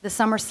the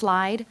summer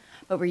slide,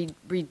 but we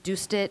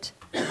reduced it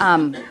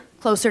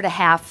closer to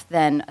half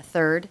than a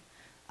third.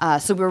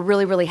 So we were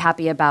really, really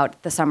happy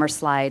about the summer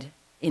slide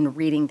in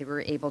reading that we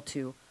were able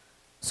to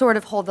sort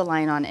of hold the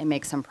line on and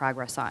make some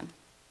progress on.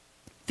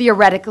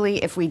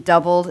 theoretically, if we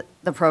doubled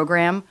the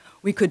program,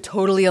 we could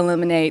totally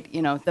eliminate,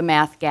 the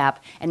math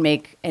gap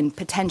and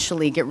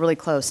potentially get really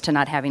close to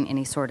not having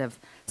any sort of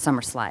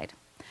summer slide.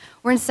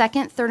 We're in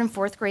 2nd, 3rd, and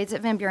 4th grades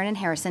at Van Buren and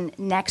Harrison.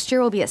 Next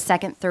year we'll be at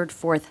 2nd, 3rd,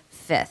 4th,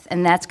 5th,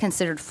 and that's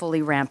considered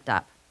fully ramped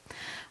up.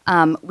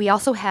 We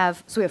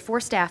have 4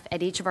 staff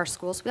at each of our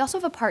schools. We also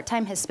have a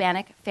part-time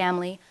Hispanic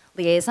family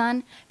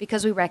liaison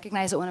because we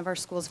recognize at one of our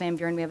schools, Van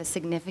Buren, we have a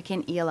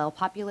significant ELL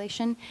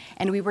population,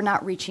 and we were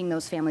not reaching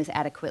those families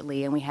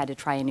adequately, and we had to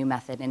try a new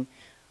method. And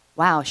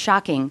wow,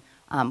 shocking,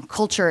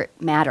 culture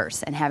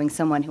matters, and having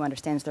someone who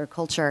understands their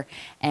culture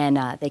and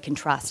they can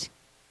trust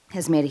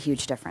has made a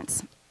huge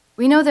difference.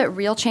 We know that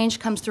real change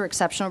comes through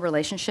exceptional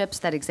relationships.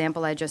 That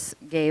example I just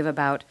gave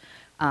about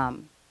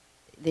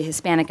the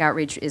Hispanic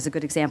outreach is a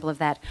good example of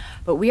that,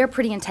 but we are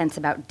pretty intense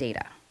about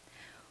data.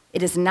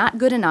 It is not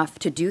good enough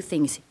to do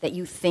things that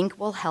you think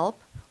will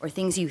help or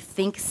things you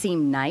think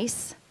seem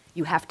nice.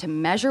 You have to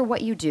measure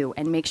what you do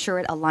and make sure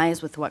it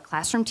aligns with what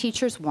classroom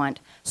teachers want,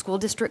 school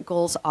district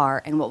goals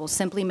are, and what will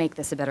simply make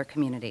this a better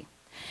community.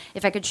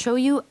 If I could show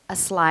you a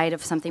slide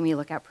of something we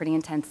look at pretty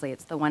intensely,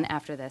 it's the one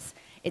after this.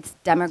 It's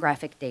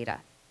demographic data.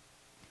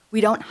 We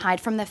don't hide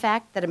from the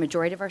fact that a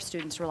majority of our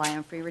students rely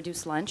on free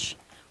reduced lunch.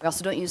 We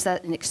also don't use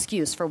that as an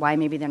excuse for why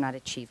maybe they're not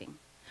achieving.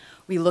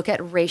 We look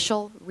at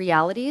racial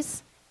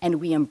realities and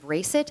we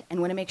embrace it and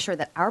want to make sure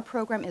that our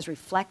program is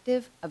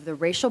reflective of the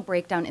racial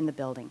breakdown in the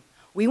building.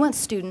 We want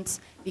students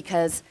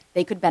because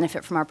they could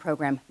benefit from our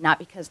program, not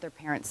because their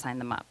parents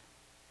signed them up.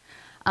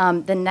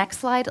 The next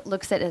slide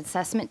looks at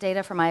assessment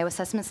data from Iowa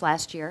assessments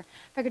last year.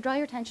 If I could draw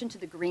your attention to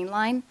the green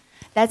line,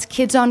 that's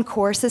kids on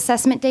course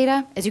assessment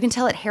data. As you can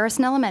tell at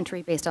Harrison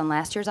Elementary, based on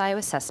last year's Iowa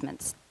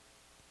assessments,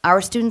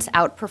 our students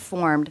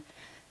outperformed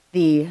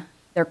the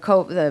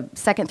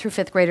 2nd through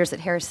 5th graders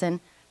at Harrison,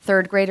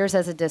 3rd graders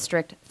as a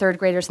district, 3rd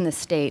graders in the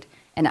state,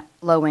 and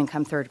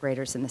low-income 3rd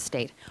graders in the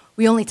state.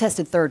 We only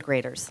tested 3rd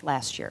graders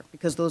last year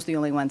because those are the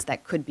only ones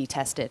that could be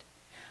tested.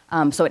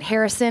 So at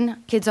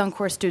Harrison, kids on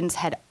course students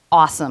had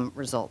awesome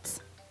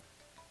results.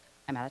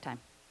 I'm out of time.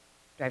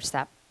 Do I have to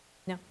stop?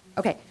 No.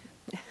 Okay.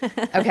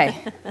 Okay.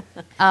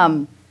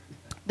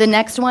 The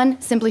next one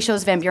simply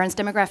shows Van Buren's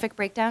demographic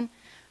breakdown.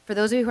 For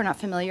those of you who are not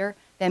familiar,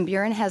 Van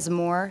Buren has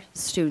more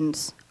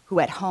students who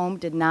at home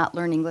did not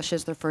learn English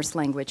as their first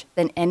language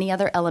than any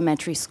other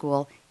elementary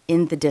school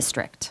in the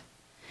district.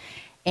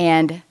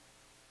 And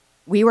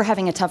we were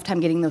having a tough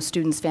time getting those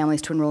students'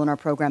 families to enroll in our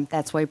program.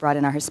 That's why we brought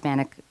in our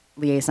Hispanic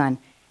liaison,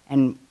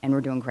 and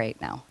we're doing great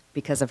now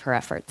because of her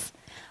efforts.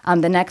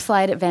 The next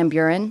slide at Van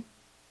Buren,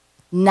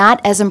 not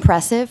as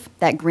impressive,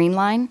 that green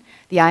line.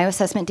 The Iowa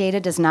assessment data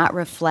does not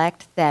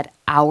reflect that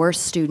our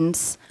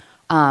students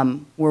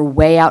were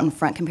way out in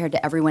front compared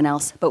to everyone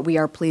else, but we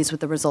are pleased with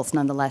the results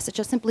nonetheless. It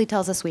just simply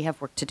tells us we have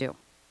work to do.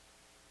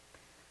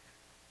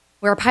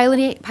 We're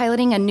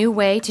piloting a new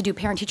way to do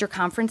parent-teacher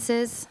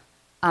conferences.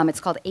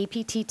 It's called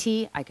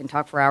APTT. I can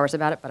talk for hours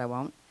about it, but I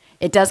won't.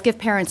 It does give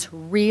parents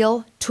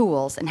real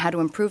tools in how to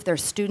improve their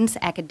students'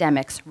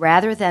 academics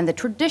rather than the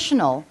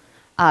traditional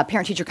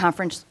parent-teacher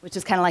conference, which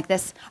is kind of like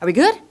this. Are we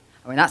good?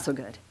 Are we not so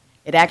good?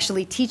 It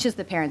actually teaches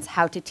the parents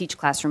how to teach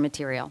classroom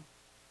material.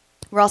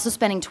 We're also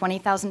spending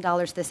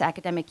 $20,000 this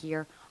academic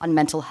year on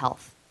mental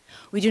health.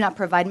 We do not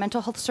provide mental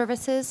health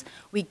services.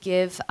 We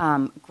give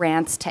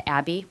grants to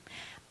Abbey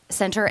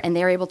Center, and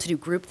they're able to do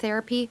group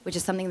therapy, which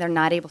is something they're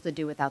not able to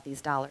do without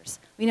these dollars.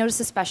 We noticed,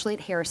 especially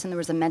at Harrison, there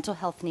was a mental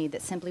health need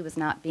that simply was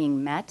not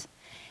being met,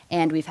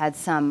 and we've had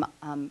some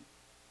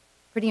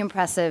pretty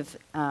impressive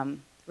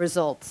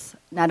results,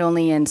 not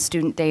only in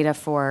student data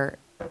for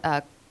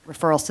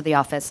referrals to the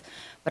office,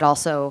 but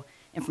also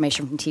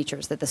information from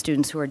teachers that the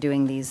students who are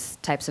doing these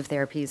types of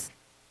therapies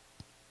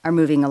are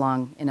moving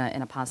along in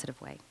a positive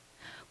way.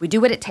 We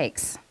do what it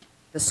takes.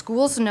 The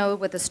schools know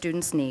what the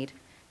students need.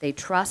 They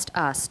trust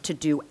us to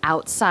do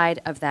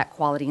outside of that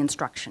quality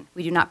instruction.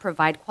 We do not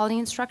provide quality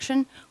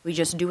instruction. We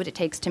just do what it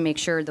takes to make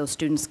sure those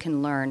students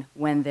can learn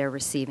when they're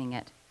receiving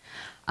it.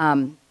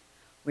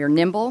 We're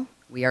nimble.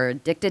 We are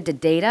addicted to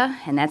data,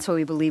 and that's why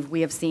we believe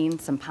we have seen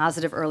some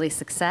positive early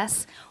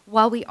success.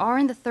 While we are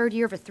in the 3rd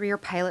year of a 3-year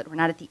pilot, we're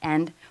not at the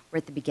end, we're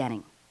at the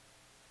beginning.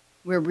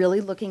 We're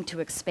really looking to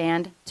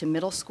expand to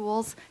middle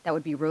schools. That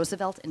would be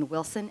Roosevelt and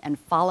Wilson, and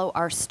follow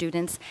our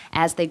students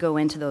as they go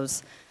into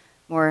those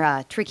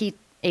more tricky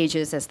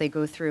ages as they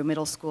go through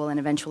middle school and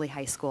eventually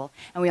high school.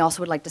 And we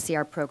also would like to see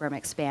our program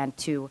expand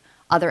to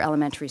other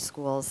elementary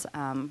schools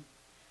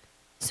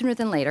sooner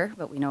than later,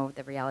 but we know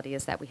the reality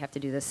is that we have to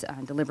do this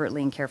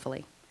deliberately and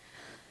carefully.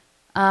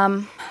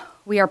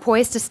 We are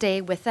poised to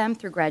stay with them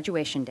through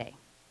graduation day.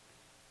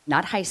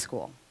 Not high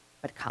school,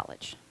 but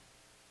college.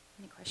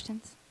 Any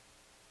questions?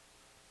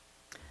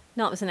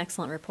 No, it was an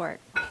excellent report.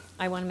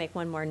 I want to make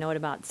one more note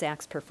about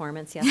Zach's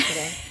performance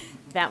yesterday.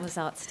 That was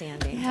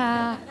outstanding.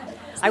 Yeah.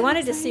 I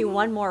wanted to see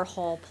one more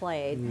hole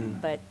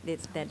played, but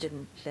that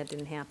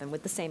didn't happen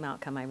with the same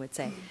outcome, I would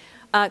say.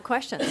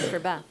 Questions for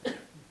Beth?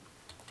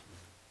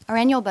 Our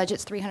annual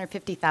budget's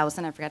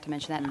 $350,000. I forgot to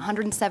mention that.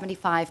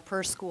 $175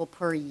 per school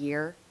per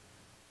year,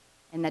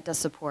 and that does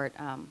support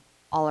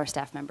all our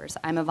staff members.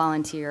 I'm a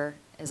volunteer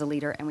as a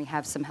leader, and we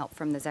have some help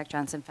from the Zach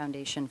Johnson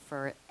Foundation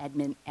for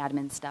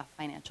admin stuff,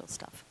 financial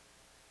stuff.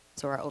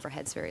 So our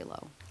overhead's very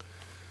low.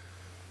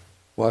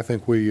 Well, I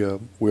think we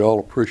all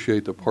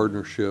appreciate the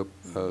partnership.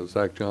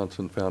 Zach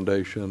Johnson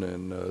Foundation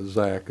and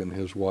Zach and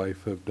his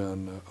wife have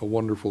done a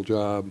wonderful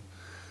job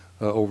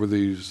over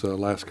these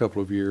last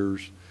couple of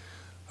years.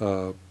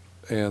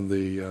 And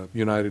the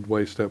United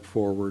Way stepped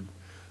forward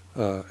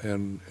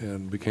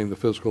and became the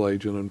fiscal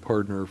agent and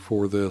partner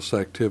for this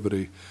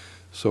activity.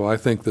 So I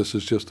think this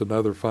is just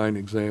another fine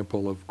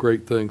example of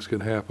great things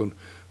can happen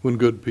when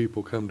good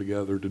people come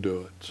together to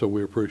do it. So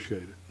we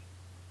appreciate it.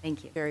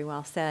 Thank you. Very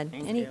well said.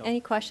 Thank Any you. any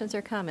questions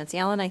or comments?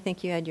 Alan, I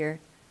think you had your...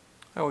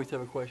 I always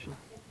have a question.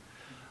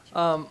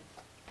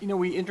 You know,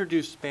 we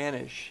introduced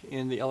Spanish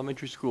in the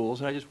elementary schools,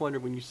 and I just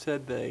wondered, when you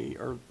said they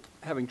are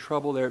having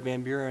trouble there at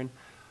Van Buren,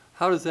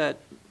 how does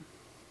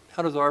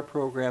our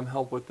program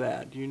help with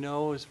that? Do you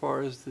know, as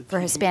far as the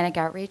For Hispanic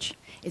outreach,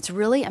 it's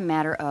really a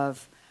matter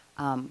of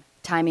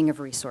timing of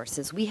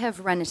resources. We have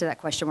run into that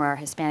question where our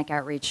Hispanic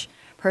outreach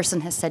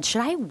person has said,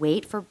 should I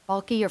wait for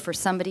Bulky or for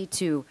somebody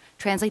to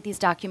translate these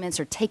documents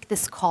or take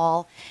this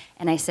call?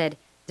 And I said,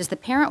 does the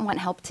parent want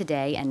help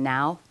today and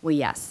now? Well,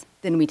 yes,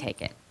 then we take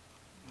it.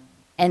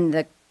 And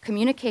the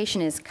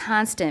communication is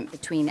constant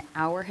between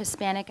our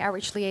Hispanic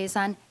outreach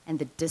liaison and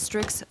the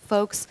district's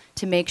folks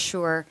to make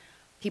sure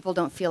people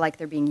don't feel like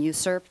they're being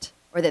usurped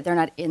or that they're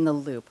not in the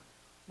loop.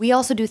 We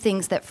also do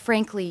things that,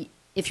 frankly,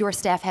 if your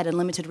staff had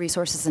unlimited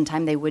resources and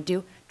time, they would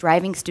do.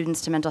 Driving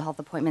students to mental health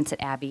appointments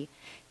at Abbey,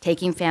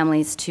 taking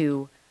families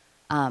to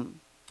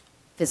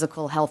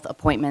physical health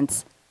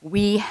appointments.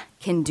 We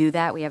can do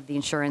that. We have the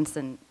insurance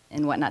and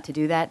whatnot to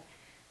do that.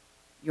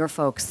 Your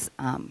folks,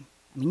 I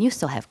mean, you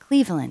still have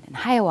Cleveland and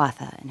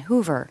Hiawatha and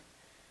Hoover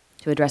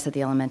to address at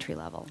the elementary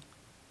level.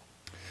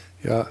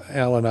 Yeah,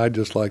 Alan, I'd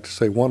just like to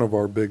say one of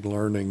our big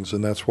learnings,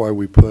 and that's why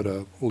we put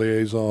a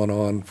liaison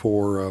on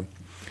for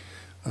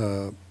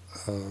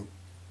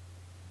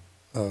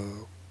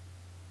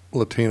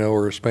Latino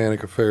or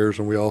Hispanic affairs,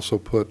 and we also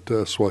put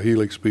a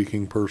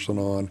Swahili-speaking person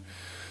on,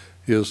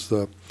 is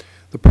the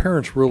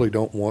parents really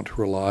don't want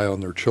to rely on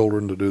their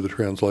children to do the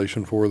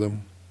translation for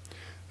them.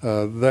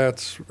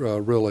 That's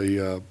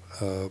really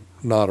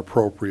not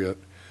appropriate.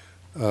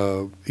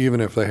 Even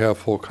if they have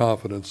full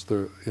confidence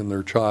in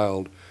their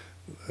child,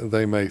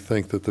 they may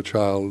think that the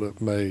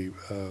child may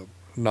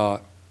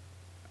not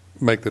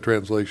make the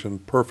translation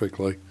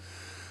perfectly.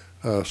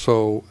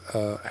 So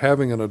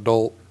having an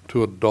adult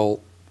to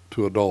adult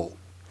to adult,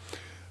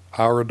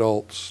 our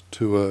adults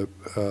to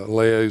a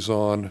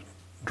liaison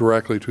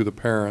directly to the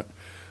parent,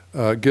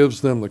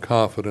 gives them the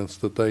confidence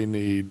that they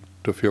need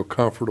to feel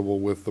comfortable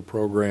with the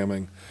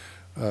programming.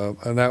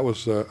 And that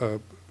was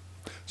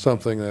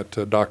something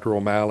that Dr.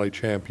 O'Malley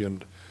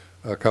championed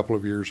a couple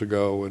of years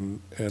ago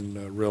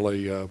and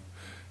really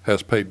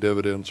has paid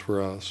dividends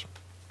for us.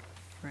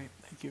 Great,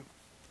 thank you.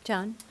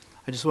 John?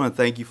 I just want to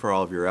thank you for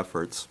all of your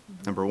efforts,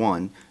 number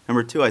one.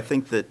 Number two, I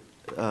think that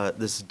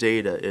this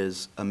data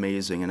is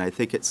amazing, and I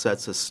think it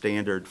sets a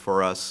standard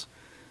for us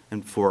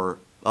and for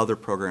other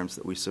programs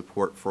that we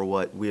support for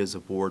what we as a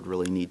board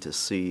really need to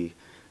see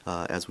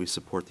as we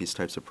support these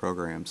types of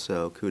programs.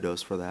 So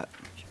kudos for that.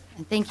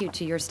 And thank you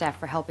to your staff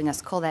for helping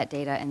us cull that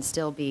data and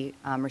still be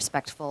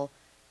respectful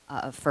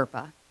of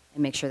FERPA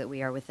and make sure that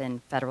we are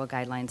within federal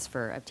guidelines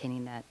for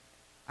obtaining that.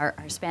 Our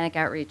Hispanic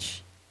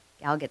outreach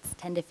gal gets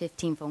 10 to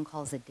 15 phone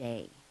calls a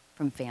day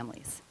from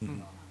families.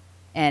 Mm-hmm.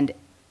 And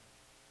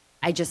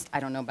I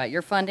don't know about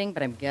your funding,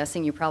 but I'm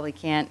guessing you probably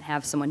can't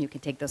have someone who can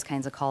take those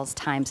kinds of calls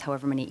times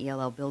however many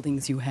ELL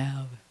buildings you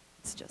have.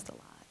 It's just a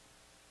lot.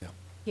 Yeah.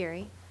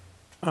 Gary?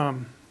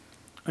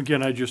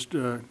 Again, I just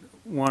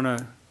want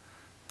to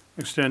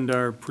extend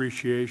our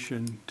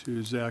appreciation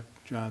to Zach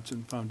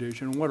Johnson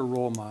Foundation and what a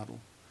role model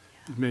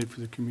he's made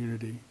for the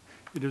community.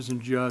 It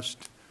isn't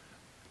just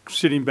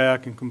sitting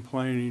back and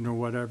complaining or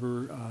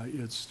whatever.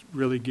 It's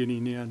really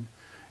getting in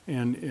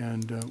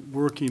and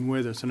working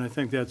with us. And I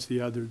think that's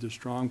the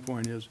strong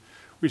point is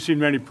we've seen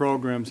many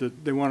programs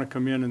that they want to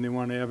come in and they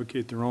want to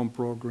advocate their own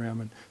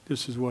program, and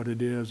this is what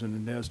it is,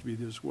 and it has to be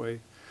this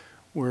way.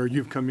 Where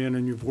you've come in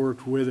and you've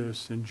worked with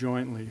us and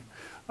jointly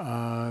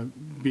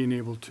being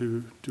able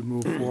to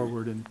move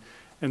forward,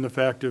 and the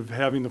fact of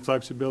having the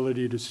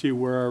flexibility to see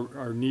where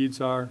our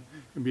needs are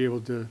and be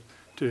able to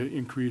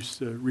increase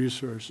the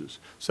resources,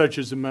 such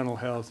as the mental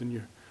health. And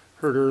you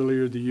heard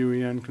earlier the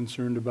UEN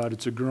concerned about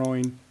it's a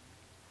growing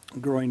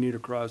need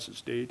across the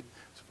state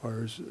as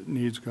far as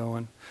needs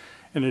going.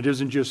 And it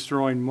isn't just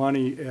throwing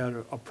money at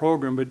a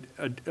program, but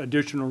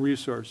additional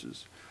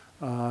resources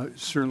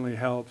certainly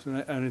helps.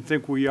 And I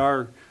think we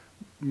are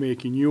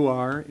making, you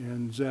are,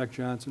 and Zach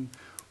Johnson,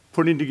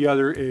 putting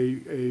together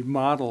a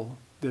model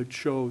that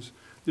shows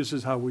this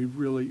is how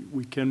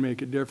we can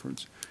make a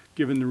difference,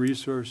 given the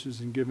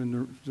resources and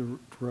given the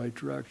right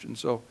direction.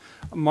 So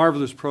a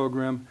marvelous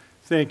program.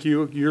 Thank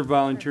you. You're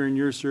volunteering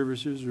your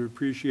services. We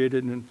appreciate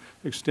it and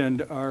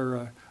extend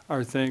our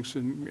thanks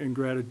and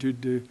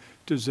gratitude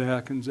to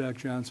Zach and Zach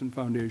Johnson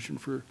Foundation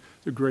for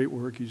the great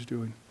work he's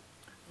doing.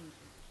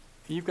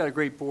 You've got a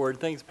great board.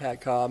 Thanks,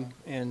 Pat Cobb,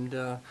 and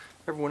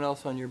everyone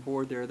else on your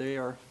board there. They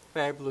are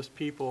fabulous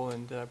people,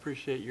 and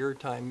appreciate your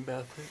time,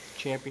 Beth,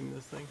 championing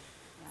this thing.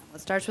 Yeah, well,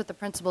 it starts with the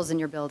principals in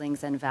your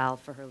buildings and Val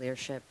for her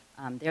leadership.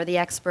 They're the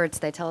experts.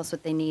 They tell us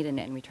what they need,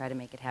 and we try to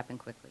make it happen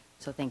quickly.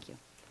 So thank you.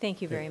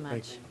 Thank you very much.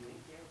 Thanks.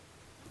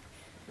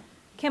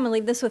 Okay, I'm going to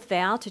leave this with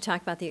Val to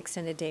talk about the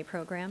extended day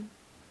program.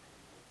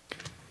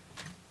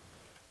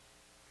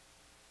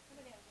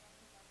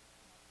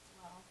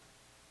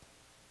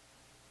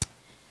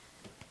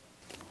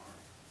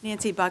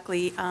 Nancy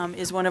Buckley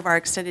is one of our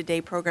extended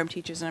day program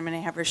teachers, and I'm going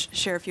to have her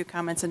share a few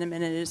comments in a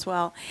minute as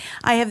well.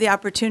 I have the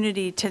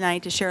opportunity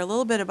tonight to share a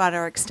little bit about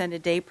our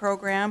extended day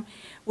program,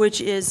 which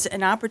is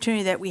an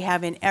opportunity that we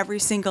have in every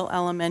single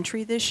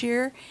elementary this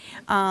year.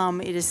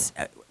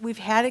 We've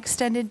had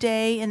extended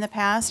day in the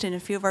past in a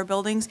few of our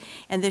buildings,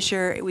 and this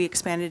year we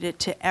expanded it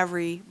to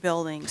every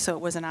building, so it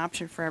was an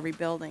option for every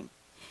building.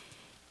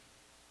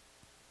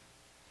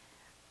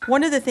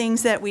 One of the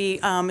things that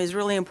is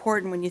really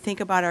important when you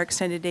think about our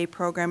extended day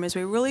program is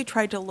we really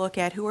tried to look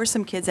at who are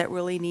some kids that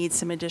really need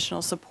some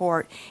additional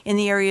support in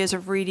the areas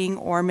of reading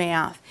or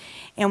math.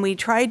 And we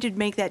tried to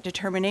make that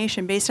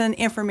determination based on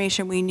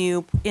information we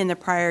knew in the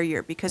prior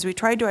year, because we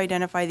tried to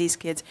identify these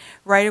kids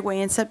right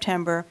away in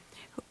September.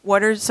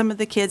 What are some of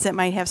the kids that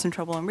might have some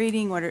trouble in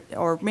reading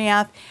or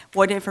math?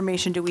 What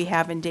information do we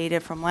have in data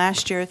from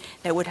last year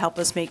that would help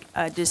us make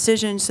a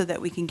decision so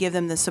that we can give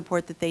them the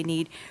support that they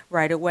need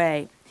right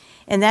away?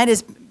 And that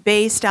is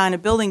based on a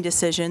building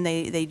decision.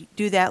 They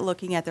do that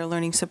looking at their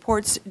learning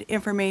supports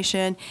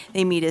information.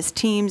 They meet as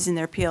teams in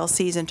their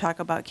PLCs and talk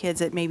about kids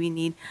that maybe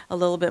need a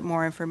little bit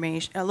more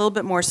information, a little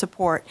bit more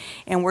support,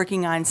 and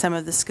working on some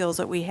of the skills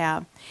that we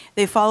have.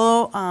 They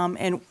follow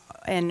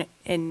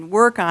and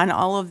work on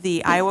all of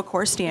the Iowa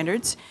core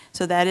standards.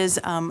 So that is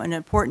an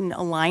important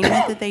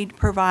alignment that they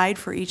provide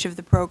for each of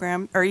the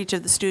program or each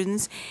of the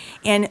students.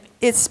 And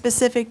it's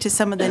specific to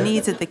some of the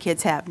needs that the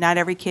kids have. Not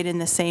every kid in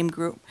the same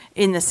group,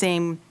 in the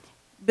same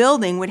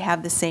building would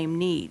have the same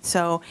need.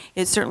 So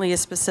it certainly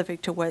is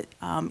specific to what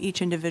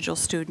each individual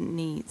student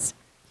needs.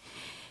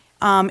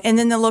 And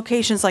then the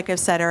locations, like I've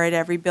said, are at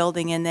every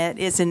building, and that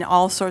is in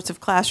all sorts of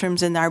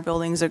classrooms in our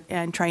buildings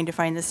and trying to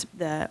find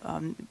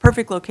the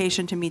perfect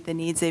location to meet the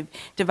needs. They've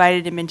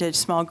divided them into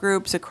small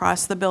groups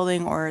across the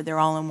building, or they're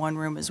all in one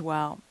room as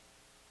well.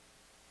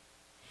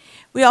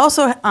 We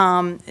also,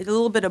 a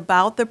little bit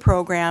about the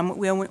program,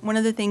 one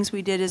of the things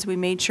we did is we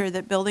made sure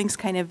that buildings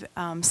kind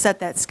of set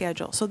that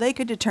schedule. So they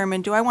could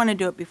determine, do I want to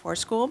do it before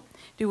school?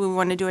 Do we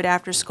want to do it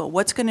after school?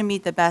 What's going to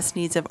meet the best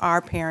needs of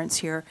our parents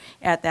here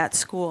at that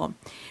school?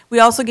 We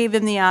also gave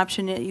them the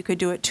option that you could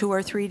do it 2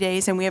 or 3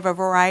 days, and we have a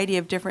variety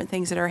of different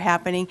things that are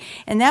happening.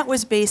 And that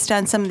was based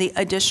on some of the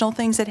additional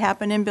things that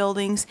happen in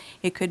buildings.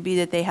 It could be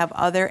that they have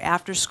other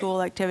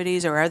after-school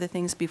activities or other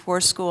things before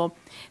school,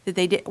 that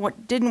they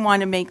didn't want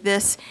to make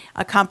this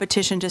a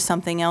competition to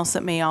something else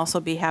that may also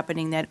be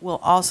happening that will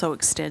also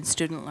extend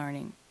student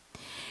learning.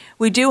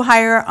 We do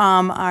hire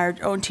our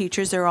own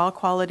teachers. They're all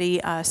quality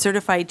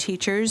certified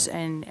teachers,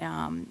 and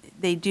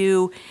they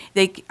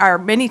are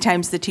many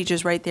times the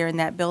teachers right there in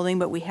that building,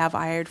 but we have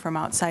hired from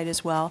outside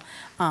as well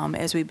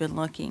as we've been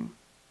looking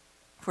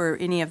for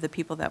any of the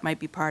people that might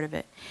be part of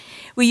it.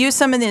 We use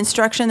some of the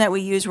instruction that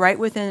we use right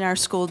within our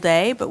school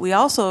day, but we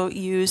also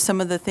use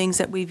some of the things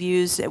that we've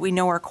used that we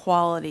know are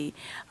quality.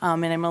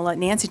 And I'm going to let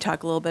Nancy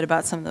talk a little bit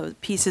about some of the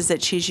pieces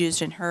that she's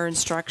used in her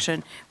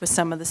instruction with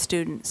some of the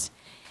students.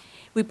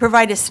 We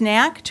provide a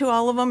snack to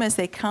all of them as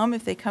they come.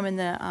 If they come in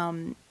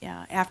the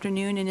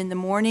afternoon and in the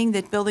morning,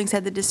 the buildings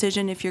had the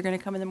decision, if you're going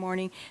to come in the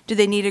morning, do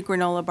they need a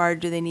granola bar,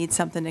 do they need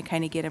something to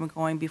kind of get them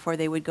going before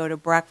they would go to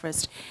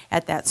breakfast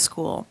at that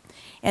school.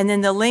 And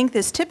then the length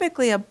is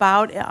typically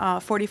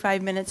about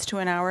 45 minutes to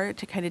an hour.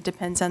 It kind of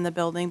depends on the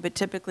building, but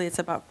typically it's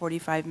about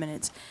 45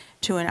 minutes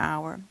to an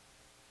hour.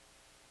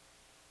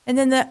 And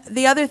then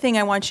the other thing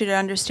I want you to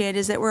understand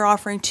is that we're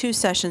offering 2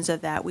 sessions of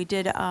that. We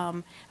did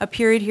a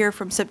period here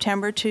from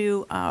September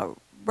to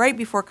right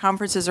before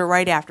conferences or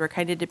right after. It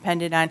kind of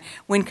depended on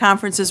when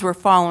conferences were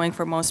following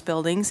for most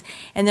buildings.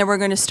 And then we're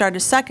going to start a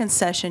second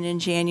session in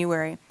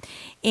January.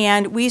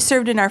 And we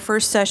served in our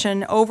first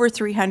session over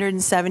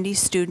 370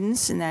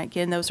 students, and that,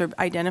 again, those are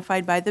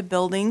identified by the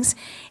buildings.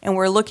 And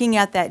we're looking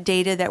at that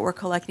data that we're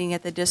collecting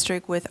at the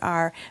district with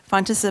our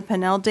Fontana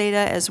Pinnell data,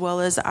 as well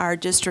as our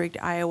district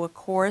Iowa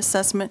core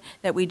assessment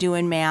that we do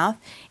in math.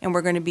 And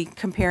we're going to be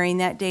comparing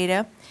that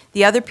data.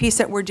 The other piece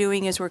that we're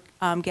doing is we're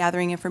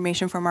gathering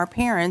information from our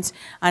parents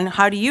on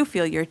how do you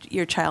feel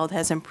your child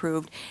has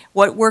improved,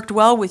 what worked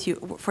well with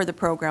you for the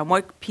program,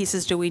 what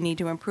pieces do we need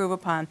to improve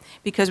upon,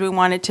 because we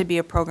want it to be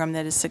a program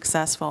that is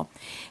successful.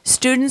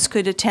 Students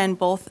could attend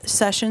both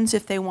sessions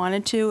if they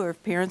wanted to, or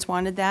if parents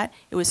wanted that.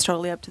 It was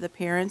totally up to the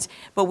parents.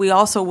 But we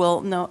also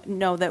will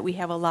know that we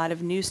have a lot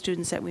of new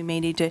students that we may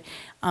need to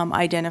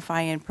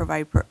identify and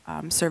provide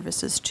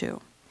services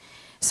to.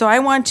 So I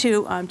want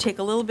to take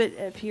a little bit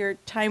of your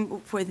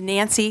time with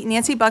Nancy.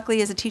 Nancy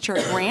Buckley is a teacher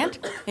at Grant,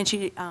 and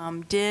she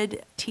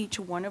did teach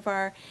one of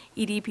our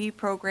EDP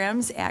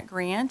programs at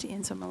Grant,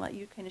 and so I'm going to let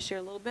you kind of share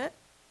a little bit.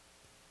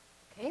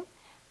 Okay.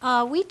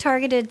 We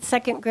targeted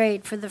second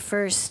grade for the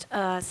first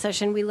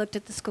session. We looked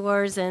at the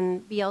scores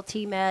and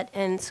BLT met,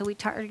 and so we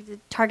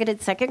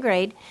targeted second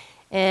grade.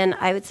 And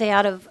I would say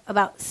out of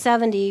about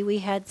 70, we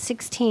had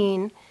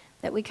 16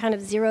 that we kind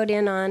of zeroed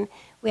in on.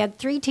 We had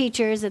 3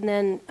 teachers, and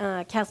then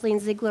Kathleen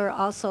Ziegler,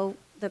 also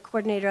the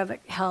coordinator of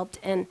it, helped.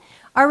 And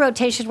our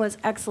rotation was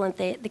excellent.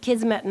 The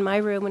kids met in my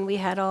room, and we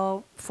had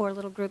all 4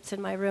 little groups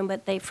in my room,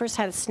 but they first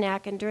had a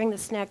snack, and during the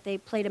snack, they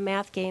played a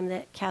math game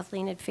that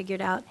Kathleen had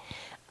figured out.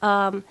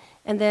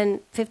 And then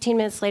 15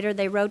 minutes later,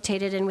 they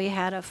rotated, and we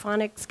had a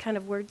phonics kind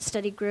of word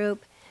study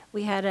group.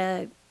 We had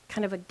a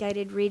kind of a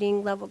guided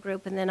reading level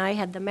group, and then I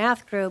had the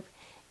math group.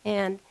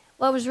 And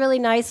what was really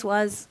nice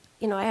was,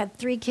 you know, I had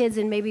 3 kids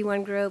in maybe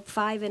one group,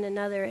 5 in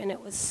another, and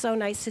it was so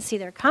nice to see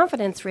their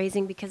confidence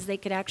raising because they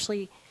could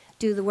actually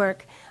do the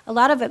work. A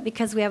lot of it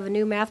because we have a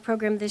new math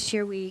program this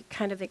year, we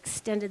kind of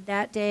extended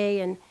that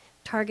day and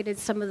targeted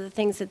some of the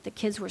things that the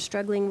kids were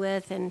struggling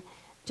with and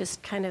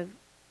just kind of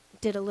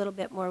did a little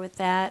bit more with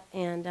that.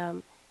 And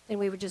then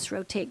we would just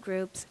rotate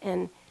groups.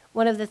 And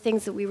one of the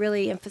things that we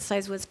really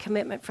emphasized was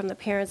commitment from the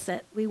parents,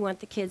 that we want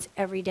the kids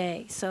every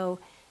day. So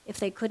if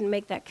they couldn't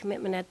make that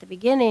commitment at the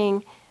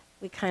beginning,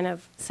 we kind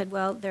of said,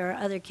 well, there are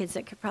other kids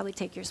that could probably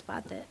take your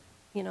spot that,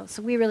 you know,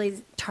 so we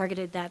really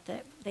targeted that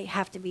they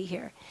have to be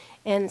here.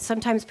 And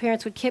sometimes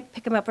parents would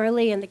pick them up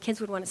early and the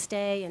kids would want to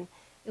stay, and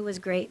it was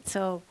great.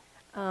 So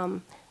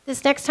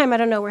this next time, I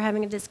don't know, we're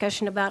having a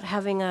discussion about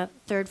having a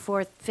 3rd,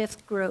 4th,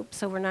 5th group,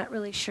 so we're not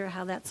really sure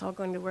how that's all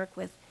going to work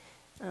with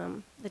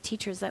the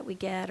teachers that we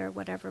get or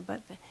whatever.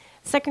 But the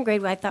second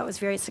grade, I thought was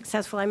very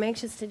successful. I'm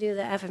anxious to do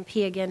the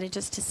F&P again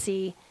just to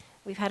see.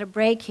 We've had a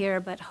break here,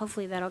 but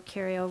hopefully that'll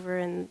carry over,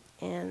 and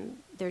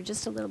they're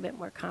just a little bit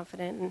more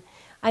confident. And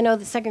I know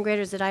the second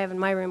graders that I have in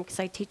my room, because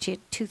I teach at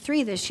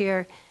 2-3 this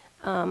year,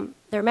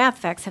 their math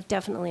facts have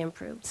definitely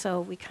improved. So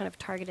we kind of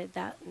targeted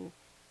that, and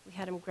we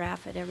had them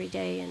graph it every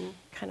day and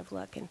kind of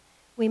look. And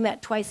we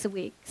met twice a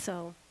week,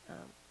 so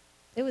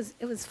it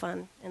was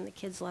fun, and the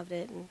kids loved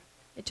it, and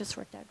it just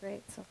worked out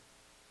great. So,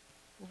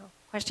 you know,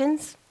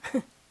 questions?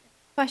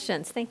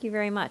 Questions. Thank you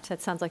very much.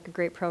 That sounds like a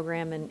great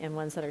program, and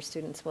ones that our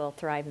students will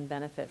thrive and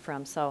benefit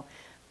from. So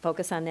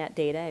focus on that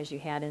data as you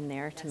had in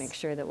there to make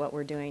sure that what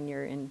we're doing,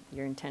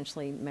 you're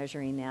intentionally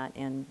measuring that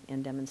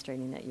and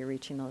demonstrating that you're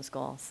reaching those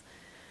goals.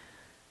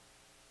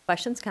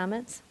 Questions,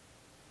 comments?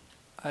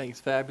 I think it's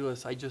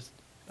fabulous. I just,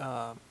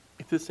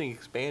 if this thing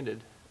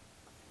expanded,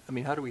 I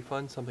mean, how do we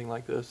fund something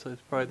like this?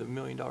 That's probably the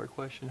million-dollar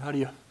question. How do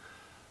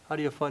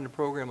you fund a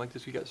program like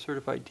this? We got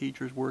certified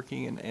teachers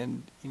working,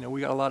 and you know,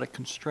 we got a lot of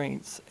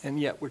constraints, and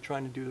yet we're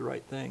trying to do the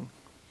right thing.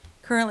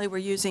 Currently, we're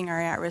using our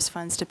at-risk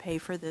funds to pay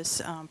for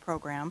this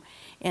program,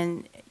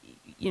 and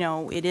you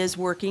know, it is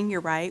working.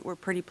 You're right. We're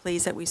pretty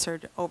pleased that we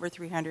served over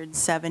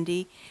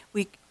 370.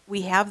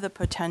 We have the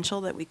potential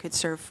that we could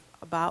serve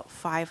about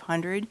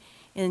 500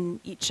 in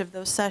each of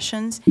those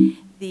sessions.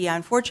 The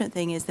unfortunate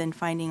thing is then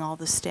finding all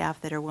the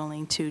staff that are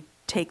willing to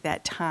take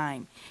that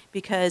time,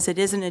 because it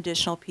is an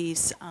additional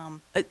piece.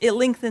 It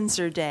lengthens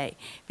their day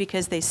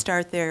because they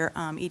start their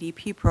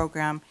EDP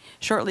program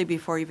shortly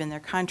before even their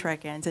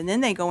contract ends, and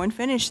then they go and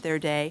finish their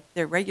day,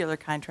 their regular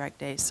contract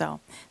day. So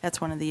that's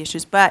one of the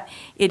issues. But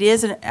it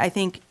is, I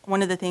think,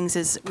 one of the things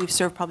is we've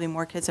served probably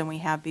more kids than we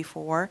have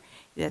before.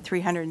 The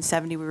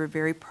 370 we were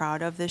very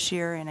proud of this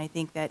year, and I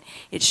think that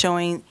it's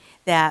showing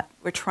that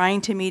we're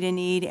trying to meet a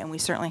need, and we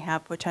certainly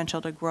have potential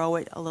to grow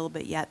it a little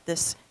bit yet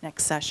this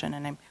next session,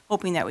 and I'm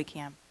hoping that we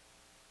can.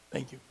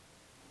 Thank you.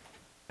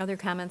 Other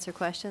comments or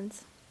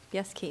questions?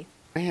 Yes, Keith.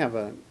 I have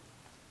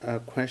a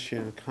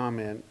question, a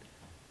comment.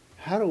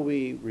 How do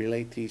we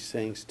relate these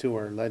things to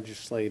our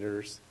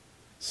legislators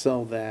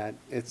so that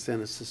it's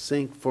in a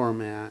succinct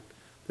format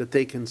that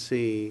they can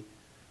see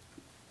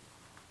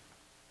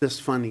this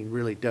funding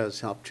really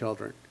does help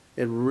children?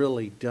 It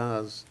really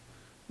does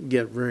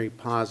get very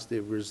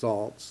positive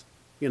results,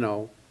 you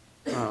know.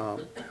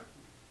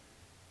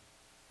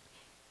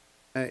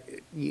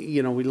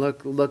 You know, we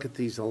look at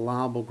these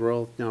allowable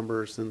growth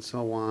numbers and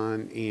so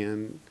on,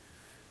 and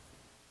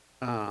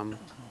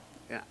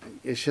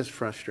it's just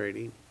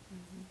frustrating.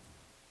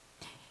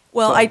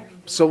 Well,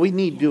 so we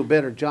need to do a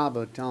better job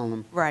of telling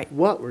them right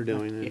what we're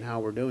doing and how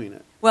we're doing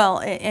it. Well,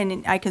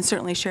 and I can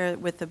certainly share it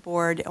with the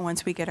board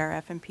once we get our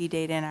F&P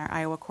data and our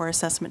Iowa Core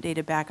Assessment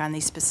data back on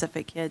these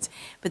specific kids.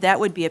 But that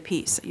would be a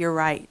piece. You're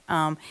right.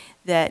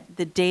 That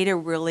the data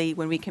really,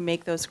 when we can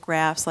make those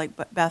graphs like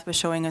Beth was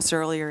showing us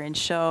earlier and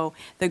show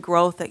the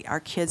growth that our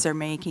kids are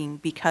making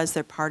because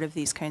they're part of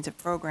these kinds of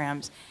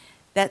programs,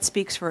 that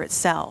speaks for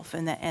itself,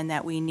 and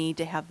that we need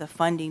to have the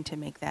funding to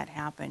make that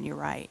happen. You're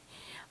right.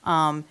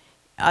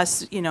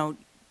 Us, you know,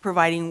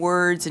 providing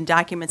words and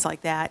documents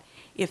like that,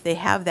 if they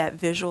have that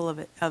visual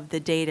of the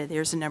data,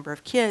 there's a number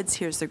of kids,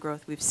 here's the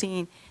growth we've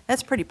seen,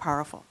 that's pretty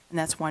powerful, and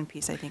that's one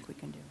piece I think we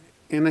can do.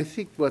 And I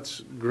think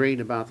what's great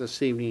about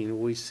this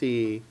evening, we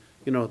see,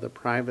 you know, the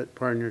private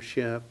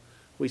partnership,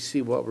 we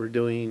see what we're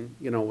doing,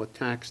 you know, with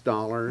tax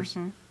dollars,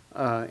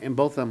 and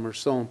both of them are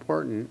so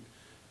important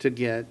to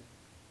get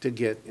to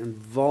get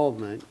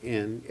involvement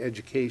in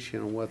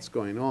education and what's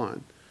going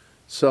on.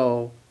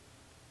 So,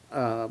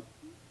 you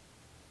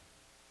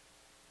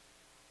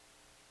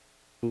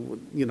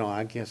know,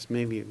 I guess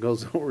maybe it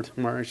goes over to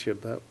Marcia,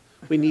 but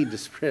we need to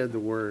spread the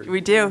word.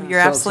 We do. You're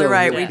absolutely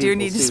right. We do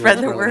need to spread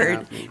the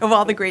word of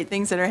all the great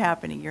things that are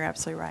happening. You're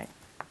absolutely right.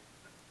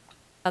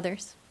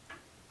 Others?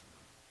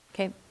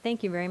 Okay,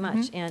 thank you very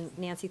much. And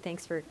Nancy,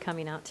 thanks for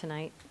coming out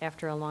tonight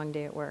after a long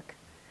day at work.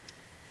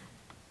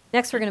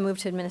 Next, we're going to move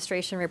to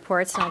administration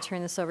reports, and I'll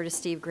turn this over to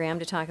Steve Graham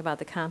to talk about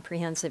the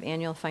comprehensive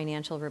annual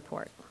financial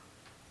report.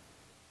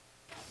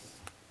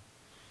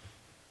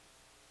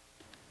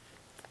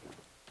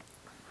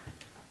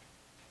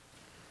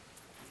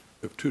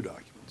 We have 2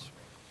 documents.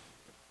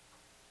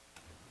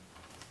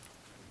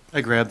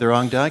 I grabbed the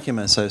wrong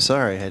document, so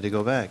sorry, I had to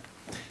go back.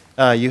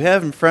 You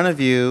have in front of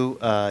you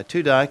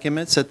 2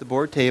 documents at the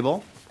board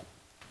table,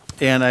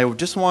 and I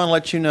just want to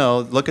let you know,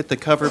 look at the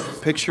cover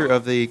picture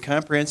of the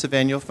comprehensive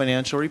annual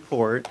financial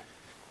report,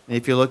 and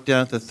if you look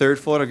down at the 3rd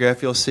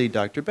photograph, you'll see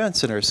Dr.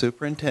 Benson, our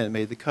superintendent,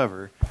 made the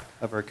cover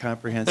of our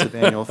comprehensive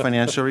annual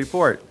financial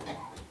report.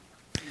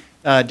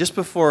 Just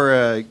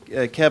before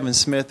Kevin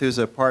Smith, who's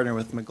a partner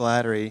with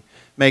McGladdery,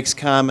 makes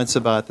comments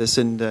about this,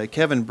 and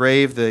Kevin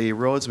braved the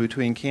roads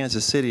between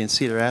Kansas City and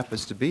Cedar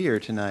Rapids to be here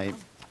tonight,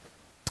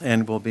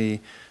 and will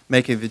be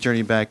making the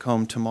journey back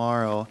home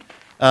tomorrow.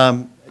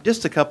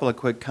 Just a couple of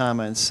quick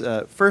comments.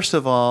 First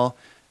of all,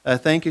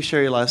 thank you,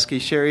 Sherry Lusky.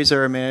 Sherry's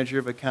our manager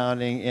of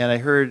accounting, and I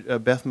heard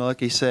Beth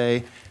Mielicki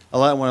say,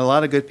 when a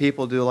lot of good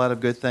people do a lot of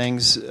good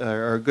things,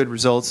 or good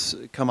results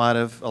come out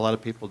of a lot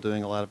of people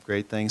doing a lot of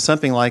great things.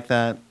 Something like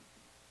that.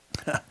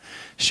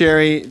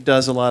 Sherry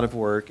does a lot of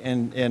work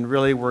and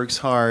really works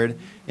hard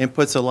and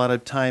puts a lot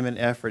of time and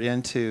effort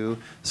into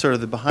sort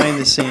of the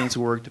behind-the-scenes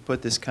work to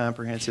put this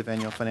comprehensive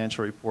annual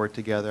financial report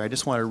together. I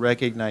just want to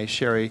recognize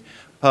Sherry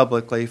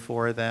publicly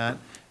for that.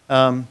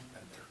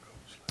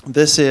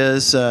 This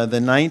is the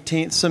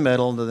 19th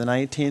submittal, the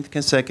 19th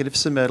consecutive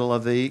submittal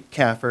of the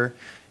CAFR,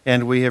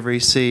 and we have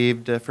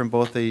received from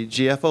both the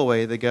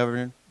GFOA,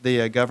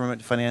 the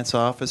Government Finance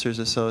Officers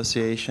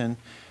Association,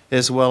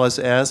 as well as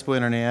ASBO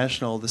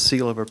International, the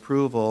seal of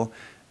approval,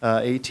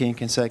 18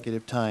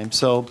 consecutive times.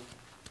 So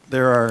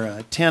there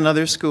are 10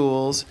 other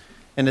schools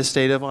in the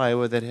state of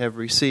Iowa that have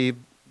received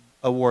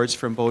awards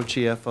from both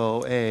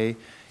GFOA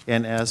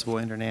and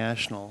ASBO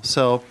International.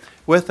 So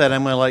with that,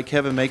 I'm going to let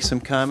Kevin make some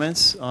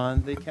comments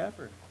on the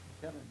CAFR.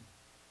 Kevin.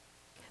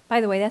 By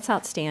the way, that's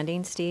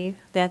outstanding, Steve.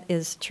 That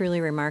is truly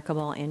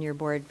remarkable, and your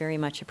board very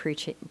much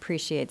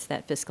appreciates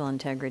that fiscal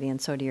integrity, and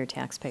so do your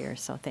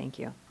taxpayers, so thank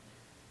you.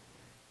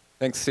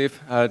 Thanks, Steve.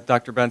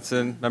 Dr.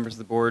 Benson, members of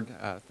the board,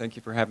 thank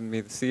you for having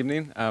me this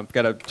evening. I've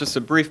got just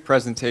a brief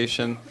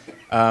presentation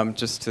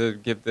just to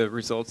give the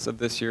results of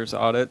this year's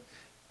audit.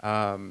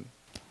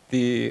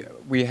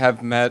 We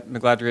have met,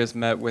 McGladdery has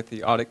met with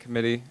the audit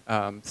committee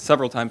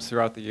several times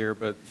throughout the year,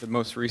 but the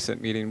most recent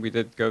meeting we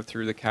did go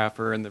through the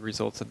CAFR and the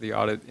results of the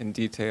audit in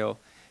detail.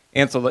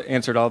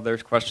 Answered all of their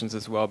questions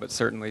as well, but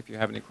certainly if you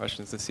have any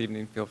questions this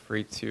evening, feel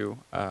free to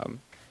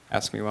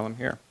ask me while I'm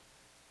here.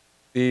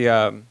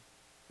 This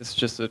is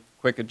just a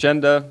quick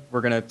agenda. We're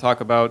going to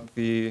talk about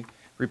the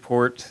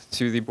report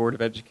to the Board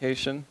of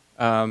Education.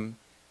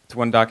 It's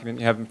one document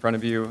you have in front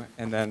of you,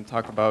 and then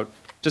talk about,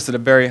 just at a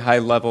very high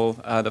level,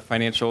 the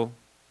financial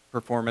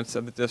performance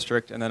of the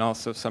district, and then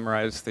also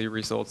summarize the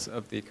results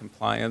of the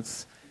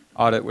compliance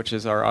audit, which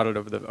is our audit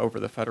over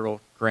the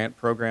federal grant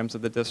programs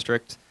of the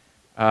district.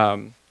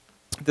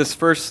 This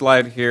first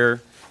slide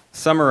here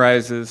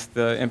summarizes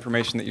the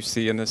information that you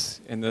see in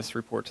this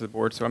report to the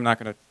board, so I'm not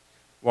going to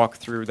walk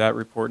through that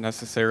report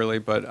necessarily,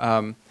 but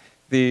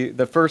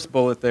the first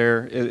bullet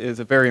there is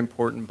a very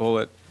important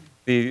bullet.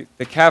 The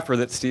CAFR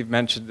that Steve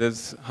mentioned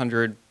is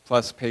 100+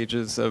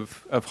 pages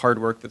of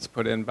hard work that's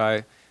put in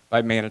by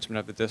management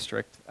of the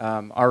district.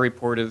 Our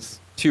report is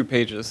 2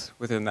 pages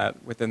within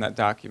that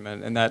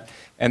document, and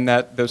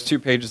that those 2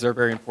 pages are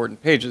very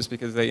important pages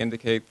because they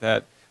indicate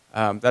that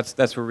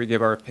that's where we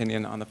give our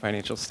opinion on the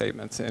financial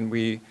statements, and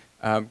we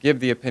give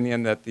the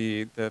opinion that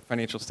the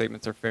financial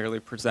statements are fairly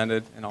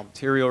presented in all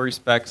material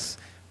respects,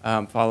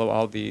 follow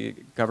all the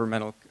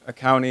governmental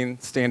accounting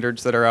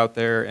standards that are out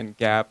there, and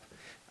GAAP.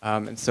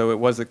 And so it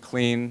was a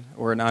clean,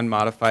 or an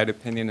unmodified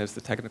opinion is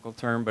the technical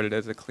term, but it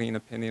is a clean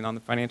opinion on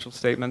the financial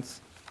statements.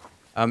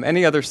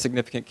 Any other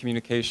significant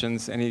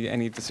communications,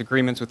 any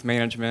disagreements with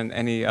management,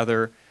 any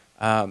other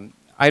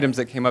items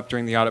that came up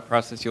during the audit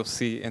process, you'll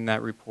see in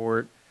that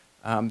report.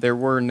 There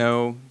were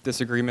no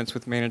disagreements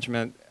with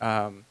management.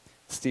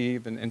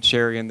 Steve and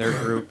Sherry and their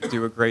group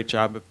do a great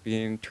job of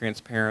being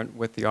transparent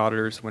with the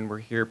auditors when we're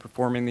here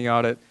performing the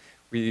audit.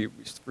 We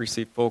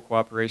receive full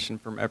cooperation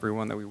from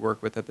everyone that we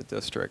work with at the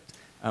district.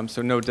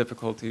 So no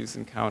difficulties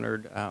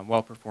encountered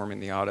while performing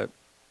the audit.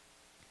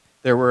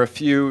 There were a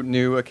few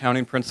new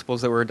accounting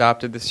principles that were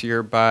adopted this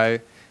year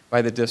by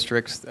the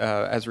districts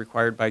as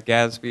required by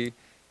GASB.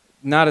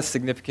 Not a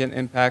significant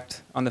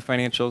impact on the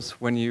financials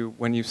when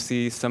you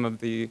see some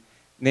of the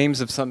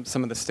names of some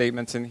of the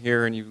statements in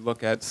here and you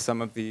look at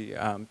some of the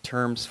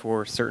terms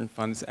for certain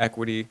funds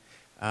equity,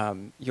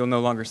 you'll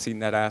no longer see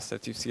net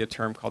assets. You see a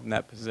term called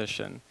net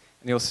position.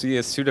 And you'll see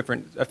a few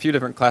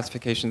different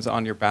classifications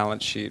on your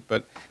balance sheet,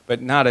 but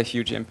not a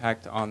huge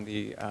impact on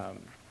the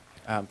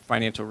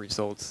financial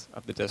results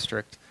of the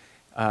district.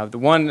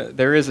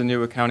 There is a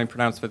new accounting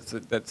pronouncement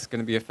that's going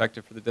to be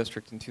effective for the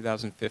district in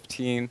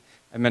 2015.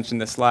 I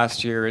mentioned this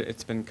last year.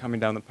 It's been coming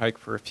down the pike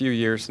for a few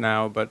years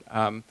now, but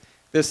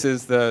this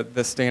is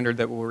the standard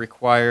that will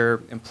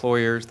require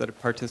employers that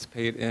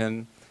participate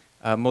in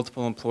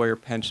multiple employer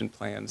pension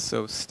plans,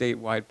 so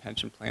statewide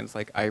pension plans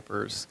like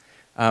IPERS.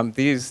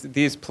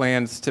 These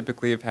plans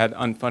typically have had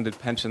unfunded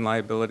pension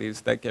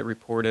liabilities that get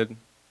reported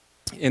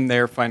in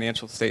their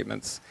financial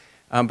statements.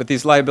 But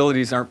these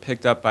liabilities aren't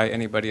picked up by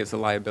anybody as a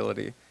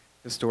liability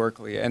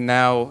historically. And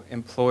now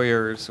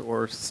employers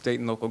or state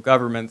and local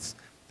governments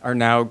are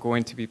now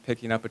going to be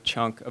picking up a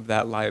chunk of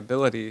that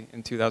liability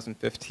in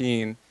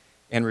 2015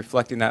 and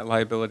reflecting that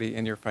liability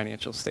in your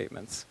financial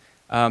statements.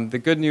 The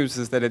good news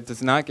is that it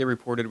does not get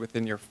reported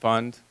within your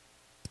fund,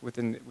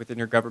 within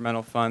your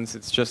governmental funds.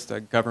 It's just a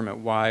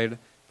government-wide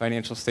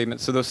financial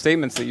statement. So those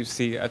statements that you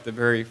see at the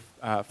very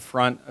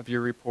front of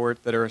your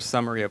report that are a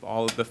summary of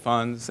all of the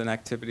funds and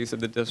activities of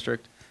the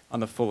district on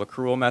the full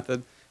accrual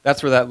method,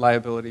 that's where that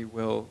liability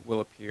will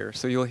appear.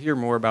 So you'll hear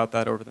more about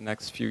that over the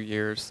next few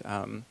years.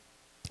 And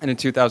in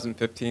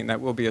 2015,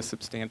 that will be a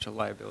substantial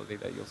liability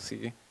that you'll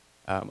see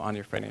on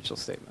your financial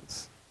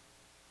statements.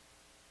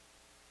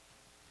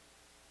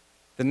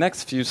 The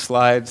next few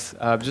slides,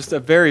 just a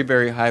very,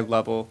 very high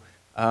level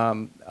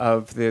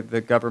of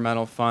the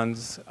governmental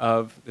funds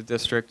of the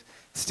district.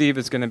 Steve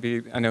is going to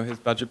be, I know his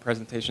budget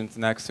presentation's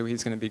next, so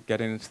he's going to be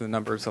getting into the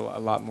numbers a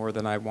lot more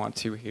than I want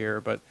to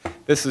here. But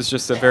this is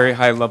just a very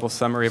high level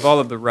summary of all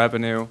of the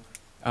revenue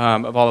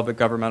of all of the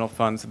governmental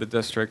funds of the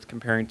district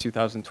comparing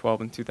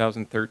 2012 and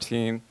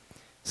 2013.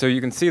 So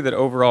you can see that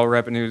overall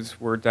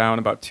revenues were down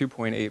about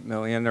 2.8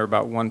 million, or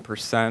about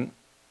 1%.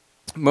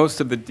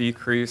 Most of the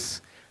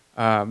decrease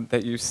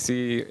that you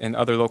see in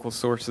other local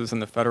sources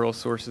and the federal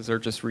sources are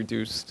just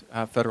reduced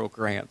federal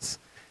grants.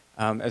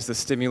 As the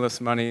stimulus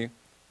money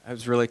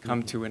has really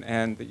come to an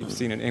end, that you've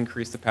seen an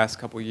increase the past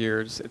couple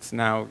years, it's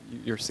now,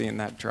 you're seeing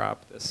that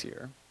drop this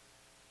year.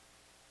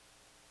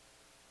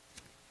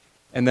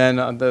 And then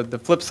on the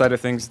flip side of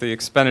things, the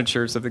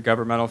expenditures of the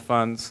governmental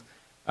funds,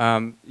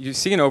 you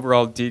see an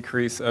overall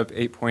decrease of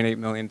 $8.8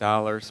 million,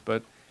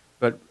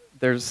 but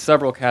there's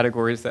several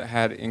categories that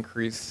had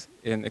increase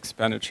in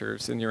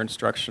expenditures in your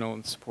instructional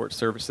and support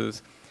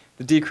services.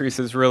 The decrease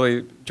is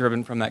really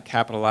driven from that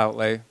capital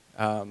outlay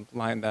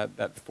line,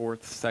 that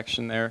fourth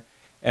section there.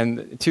 And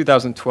in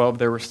 2012,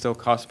 there were still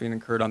costs being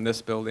incurred on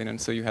this building, and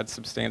so you had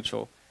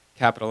substantial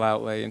capital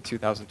outlay in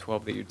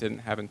 2012 that you didn't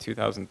have in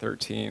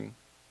 2013.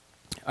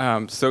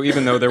 So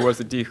even though there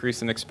was a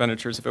decrease in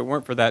expenditures, if it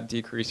weren't for that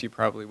decrease, you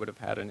probably would have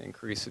had an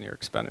increase in your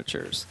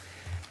expenditures.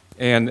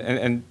 And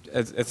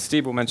as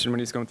Steve will mention when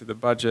he's going through the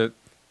budget,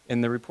 in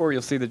the report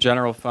you'll see the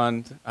general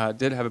fund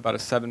did have about a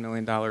 $7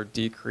 million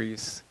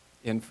decrease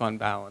in fund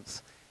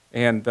balance.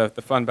 And the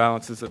fund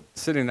balance is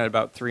sitting at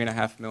about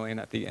 $3.5 million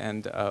at the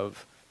end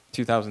of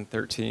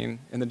 2013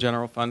 in the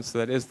general fund, so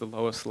that is the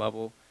lowest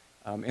level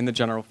in the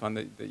general fund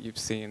that you've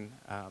seen,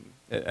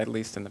 at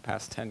least in the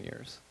past 10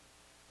 years.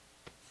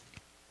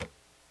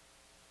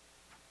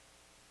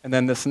 And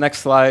then this next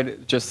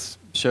slide just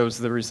shows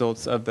the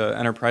results of the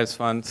enterprise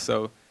fund.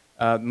 So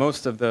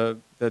most of the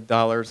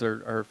dollars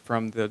are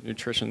from the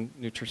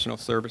nutritional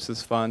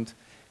services fund.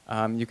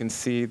 You can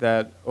see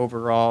that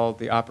overall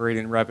the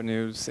operating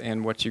revenues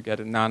and what you get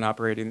in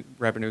non-operating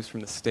revenues from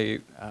the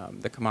state,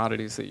 the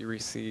commodities that you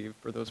receive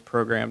for those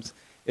programs,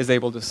 is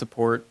able to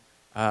support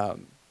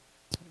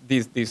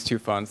these two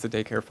funds, the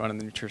daycare fund and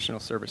the nutritional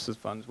services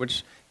fund,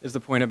 which is the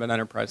point of an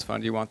enterprise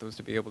fund. You want those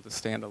to be able to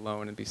stand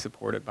alone and be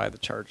supported by the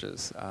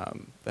charges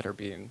that are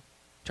being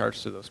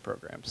charged to those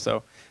programs.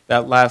 So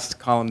that last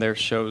column there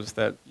shows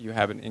that you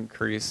have an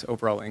increase,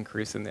 overall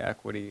increase in the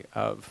equity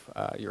of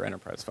your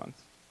enterprise funds.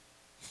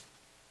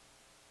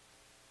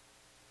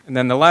 And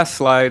then the last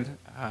slide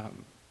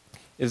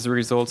is the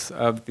results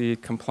of the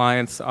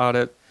compliance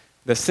audit.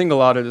 The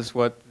single audit is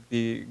what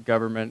the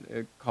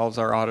government calls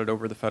our audit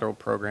over the federal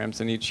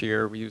programs, and each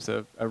year we use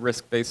a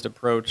risk-based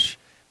approach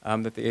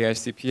that the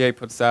AICPA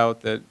puts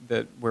out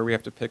that where we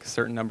have to pick a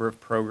certain number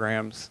of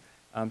programs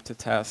to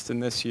test.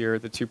 And this year,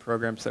 the two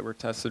programs that were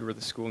tested were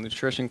the School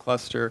Nutrition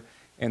Cluster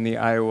and the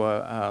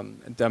Iowa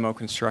Demo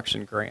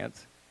Construction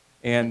Grant.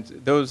 And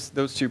those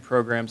two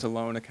programs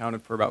alone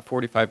accounted for about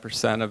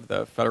 45% of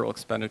the federal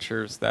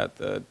expenditures that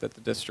the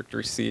district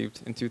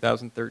received in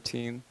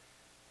 2013.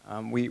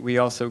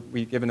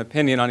 We give an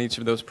opinion on each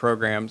of those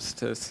programs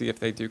to see if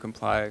they do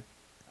comply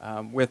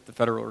with the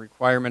federal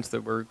requirements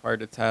that we're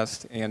required to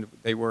test, and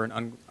they were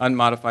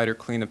unmodified or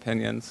clean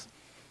opinions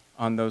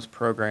on those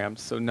programs.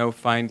 So no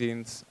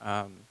findings,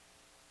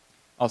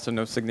 also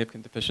no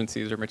significant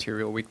deficiencies or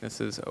material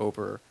weaknesses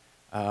over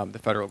the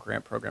federal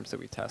grant programs that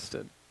we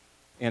tested.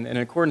 And in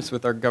accordance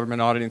with our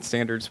government auditing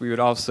standards, we would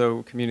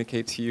also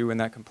communicate to you in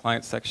that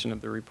compliance section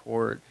of the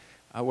report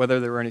whether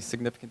there were any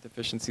significant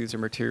deficiencies or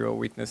material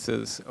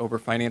weaknesses over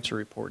financial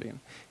reporting,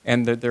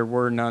 and that there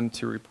were none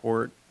to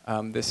report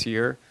this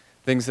year.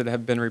 Things that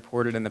have been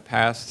reported in the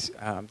past,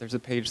 there's a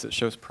page that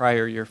shows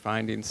prior year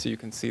findings, so you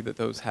can see that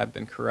those have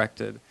been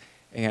corrected.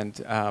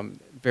 And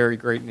very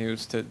great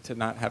news to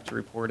not have to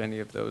report any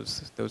of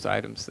those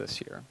items this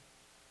year.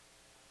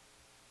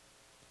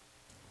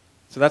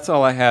 So that's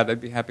all I had. I'd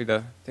be happy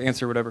to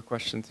answer whatever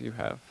questions you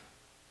have.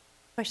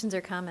 Questions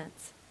or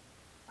comments?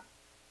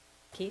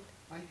 Keith?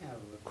 I have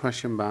a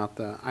question about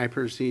the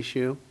IPERS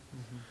issue.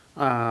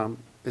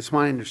 It's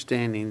my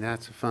understanding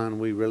that's a fund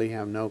we really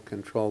have no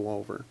control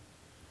over.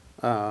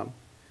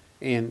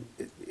 And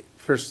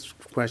first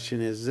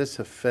question is this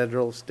a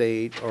federal,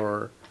 state,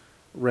 or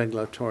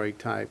regulatory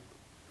type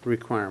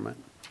requirement?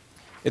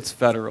 It's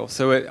federal,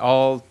 so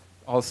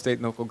all state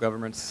and local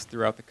governments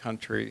throughout the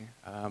country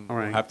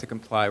will have to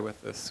comply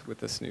with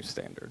this new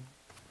standard.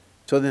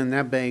 So then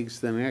that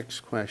begs the next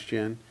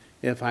question.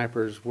 If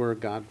IPERS were,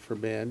 God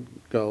forbid,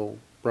 go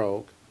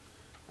broke,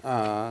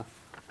 are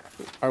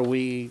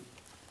we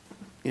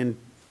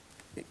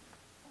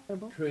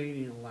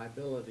creating a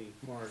liability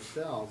for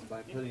ourselves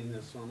by putting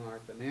this on our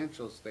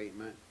financial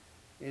statement?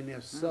 And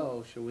if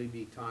so, should we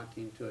be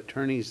talking to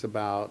attorneys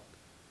about,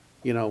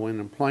 in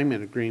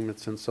employment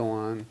agreements and so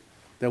on,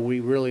 that we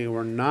really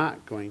were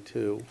not going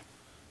to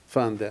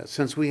fund this?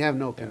 Since we have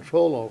no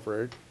control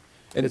over it,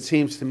 it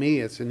seems to me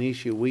it's an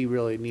issue we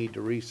really need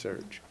to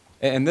research.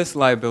 And this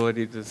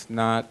liability does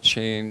not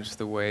change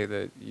the way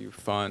that you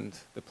fund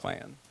the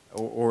plan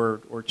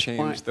or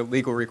change the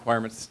legal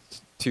requirements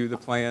to the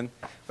plan.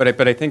 But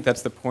I think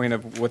that's the point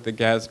of what the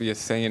GASB is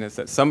saying, is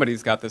that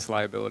somebody's got this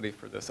liability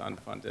for this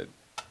unfunded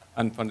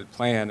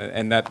plan,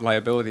 and that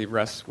liability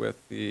rests with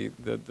the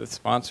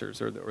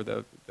sponsors or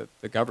the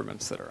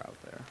governments that are out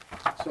there.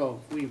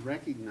 So if we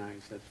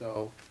recognize it,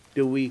 though,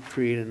 do we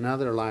create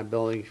another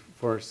liability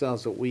for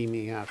ourselves that we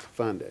may have to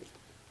fund it?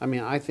 I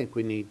mean, I think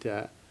we need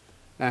to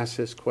ask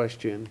this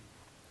question.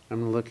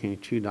 I'm looking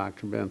at you,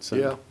 Dr. Benson.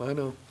 Yeah, I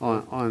know.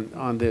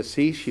 On this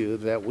issue,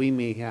 that we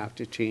may have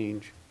to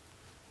change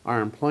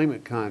our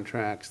employment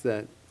contracts,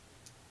 that,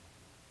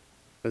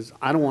 because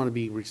I don't want to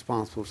be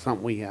responsible for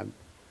something we have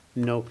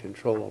no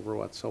control over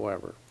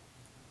whatsoever.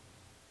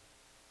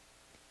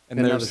 And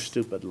another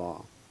stupid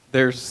law.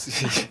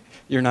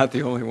 You're not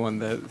the only one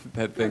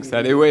that thinks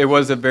that. It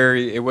was a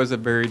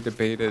very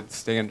debated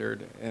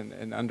standard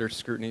and under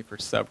scrutiny for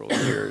several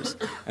years.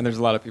 And there's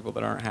a lot of people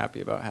that aren't happy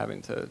about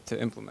having to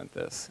implement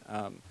this.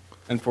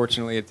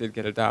 Unfortunately, it did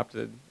get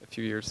adopted a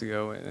few years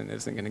ago and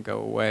isn't going to go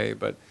away.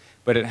 But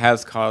it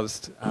has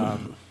caused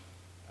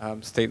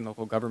state and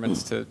local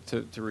governments to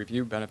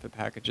review benefit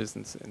packages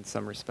in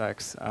some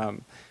respects.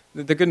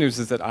 The good news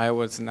is that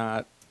Iowa's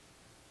not,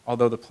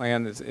 although the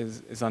plan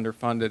is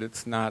underfunded,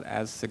 it's not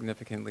as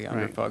significantly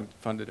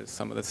underfunded as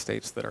some of the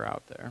states that are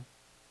out there.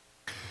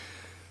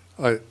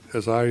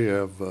 As I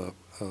have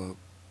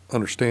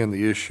understand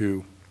the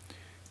issue,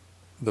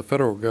 the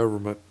federal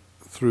government,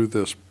 through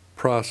this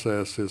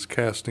process, is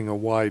casting a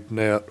wide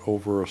net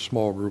over a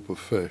small group of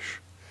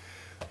fish.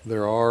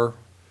 There are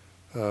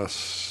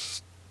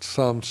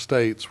some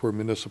states where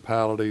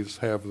municipalities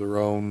have their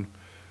own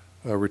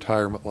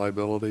retirement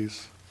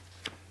liabilities.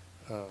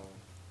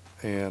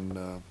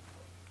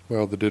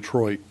 Well, the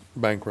Detroit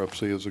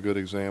bankruptcy is a good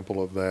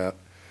example of that,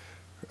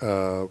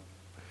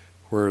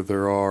 where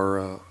there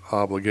are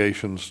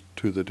obligations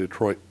to the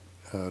Detroit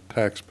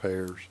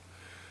taxpayers.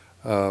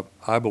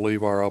 I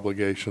believe our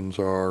obligations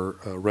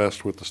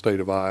rest with the state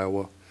of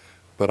Iowa,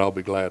 but I'll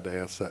be glad to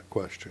ask that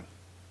question,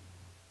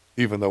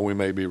 even though we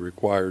may be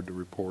required to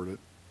report it.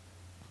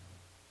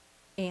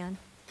 Ann?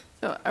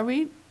 So are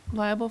we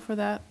liable for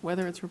that,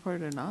 whether it's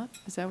reported or not?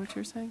 Is that what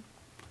you're saying?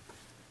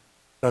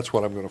 That's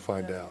what I'm going to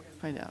find out.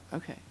 Find out,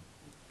 okay.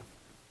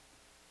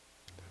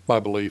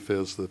 My belief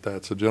is that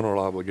that's a general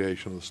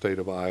obligation of the state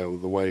of Iowa,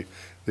 the way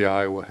the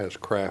Iowa has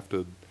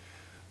crafted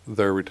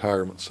their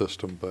retirement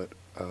system, but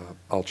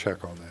I'll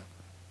check on that.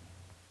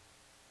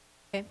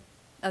 Okay.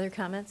 Other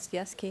comments?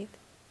 Yes, Keith?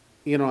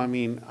 I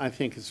mean, I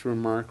think it's a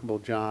remarkable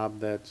job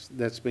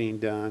that's being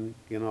done.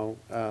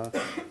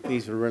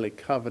 These are really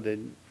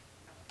coveted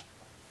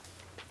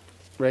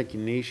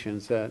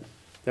recognitions that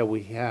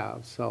we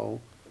have.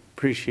 So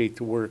appreciate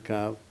the work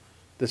of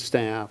the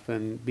staff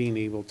and being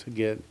able to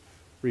get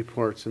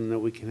reports, and that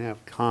we can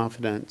have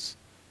confidence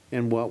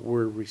in what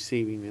we're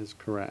receiving is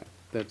correct.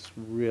 That's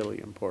really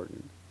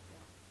important.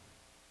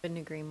 Couldn't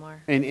agree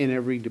more. And in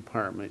every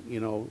department,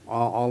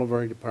 all of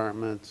our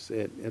departments,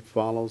 it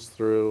follows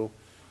through.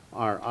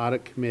 Our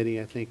audit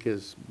committee, I think,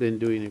 has been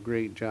doing a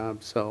great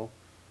job, so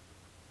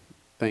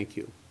thank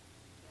you.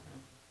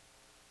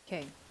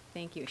 Okay,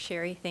 thank you.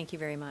 Sherry, thank you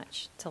very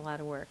much. It's a lot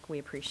of work. We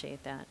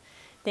appreciate that.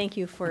 Thank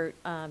you for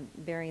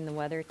bearing the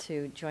weather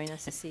to join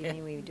us this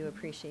evening. We do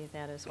appreciate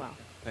that as well.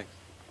 Thanks.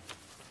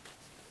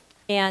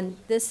 And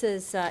this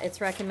is, it's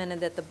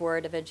recommended that the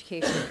Board of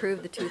Education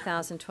approve the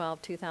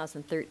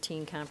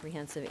 2012-2013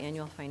 Comprehensive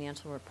Annual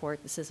Financial Report.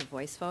 This is a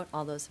voice vote.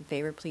 All those in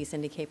favor, please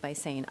indicate by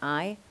saying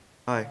aye.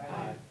 Aye.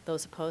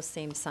 Those opposed,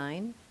 same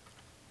sign.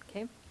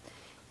 Okay.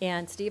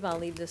 And Steve, I'll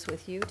leave this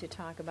with you to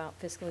talk about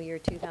fiscal year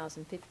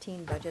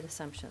 2015 budget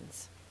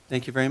assumptions.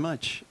 Thank you very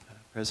much,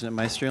 President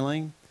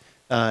Meisterling.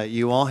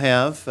 You all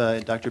have,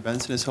 Dr.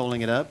 Benson is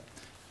holding it up,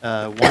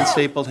 one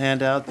stapled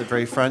handout. The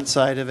very front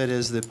side of it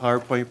is the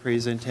PowerPoint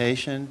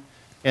presentation,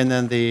 and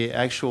then the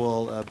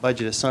actual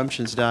budget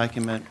assumptions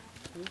document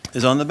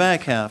is on the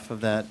back half of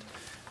that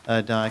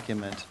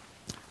document.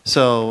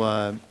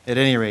 So at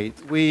any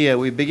rate,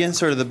 we begin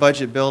sort of the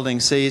budget building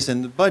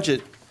season. The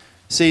budget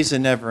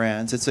season never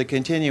ends. It's a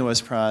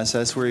continuous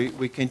process where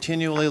we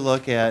continually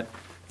look at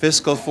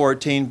fiscal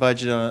 14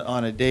 budget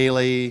on a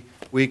daily,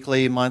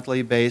 weekly,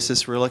 monthly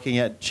basis. We're looking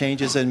at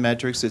changes in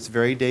metrics. It's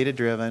very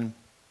data-driven.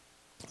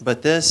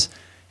 But this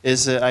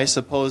is, I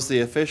suppose,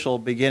 the official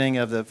beginning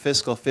of the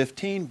fiscal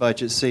 15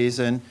 budget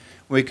season.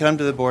 We come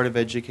to the Board of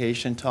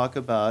Education, talk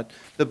about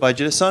the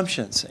budget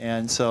assumptions.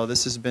 And so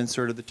this has been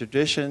sort of the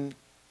tradition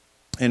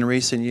in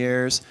recent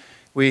years.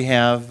 We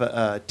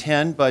have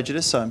 10 budget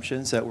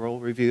assumptions that we'll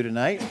review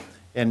tonight,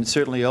 and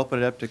certainly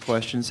open it up to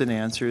questions and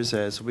answers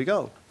as we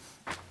go.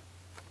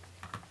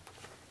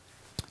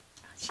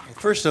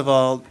 First of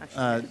all,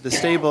 the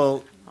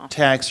stable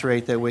tax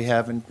rate that we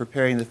have in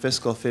preparing the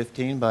fiscal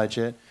 15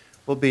 budget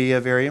will be a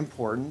very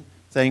important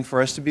thing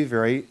for us to be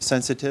very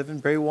sensitive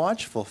and very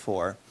watchful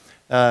for.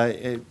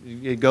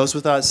 It goes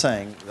without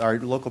saying, our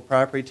local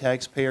property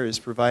taxpayer is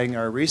providing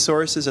our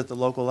resources at the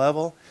local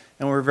level,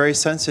 and we're very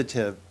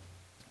sensitive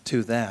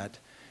to that.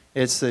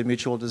 It's the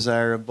mutual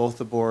desire of both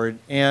the board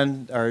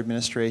and our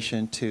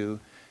administration to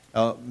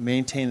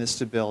maintain the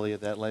stability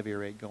of that levy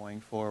rate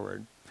going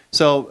forward.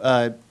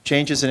 So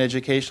changes in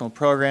educational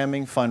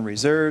programming, fund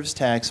reserves,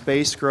 tax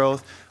base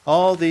growth,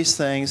 all these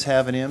things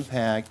have an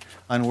impact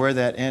on where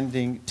that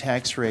ending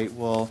tax rate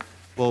will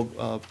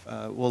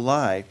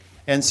lie.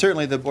 And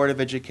certainly the Board of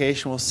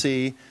Education will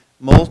see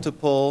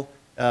multiple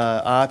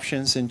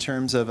options in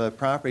terms of a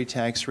property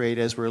tax rate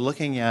as we're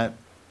looking at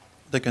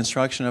the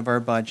construction of our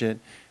budget,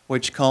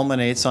 which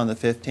culminates on the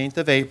 15th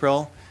of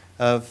April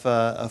of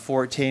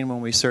 14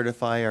 when we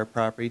certify our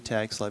property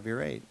tax levy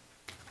rate.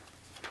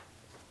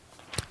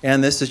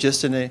 And this is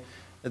just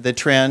the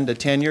trend, a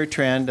 10-year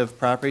trend of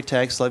property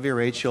tax levy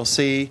rates. You'll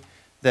see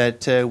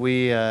that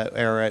we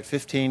are at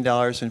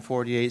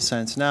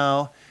 $15.48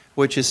 now,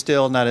 which is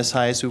still not as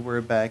high as we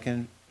were back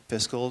in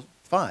fiscal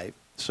 5.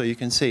 So you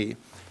can see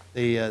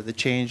the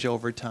change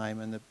over time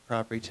in the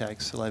property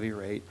tax levy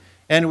rate.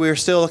 And we're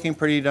still looking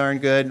pretty darn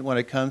good when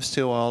it comes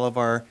to all of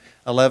our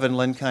 11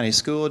 Linn County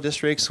school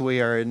districts. We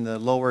are in the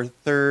lower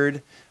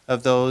third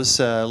of those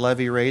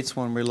levy rates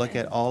when we look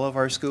at all of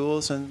our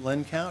schools in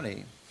Linn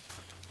County.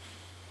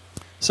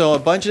 So a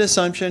budget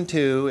assumption,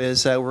 too,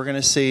 is that we're going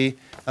to see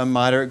a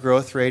moderate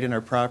growth rate in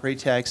our property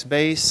tax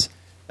base.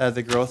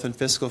 The growth in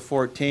fiscal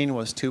 14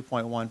 was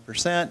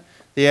 2.1%.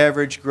 The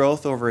average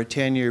growth over a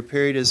 10-year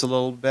period is a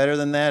little better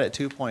than that at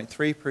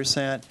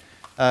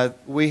 2.3%.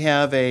 We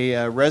have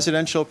a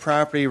residential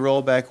property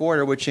rollback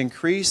order, which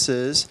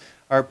increases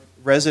our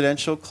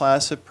residential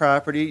class of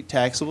property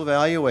taxable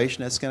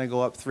valuation. That's going to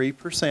go up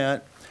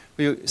 3%.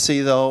 We see,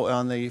 though,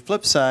 on the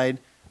flip side,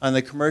 on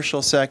the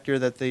commercial sector,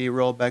 that the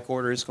rollback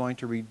order is going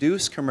to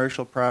reduce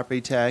commercial property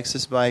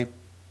taxes by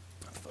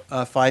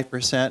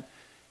 5%.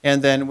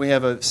 And then we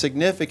have a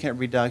significant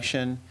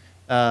reduction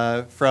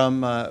for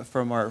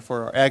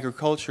our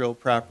agricultural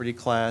property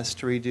class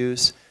to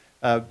reduce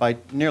by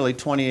nearly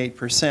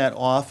 28%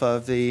 off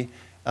of the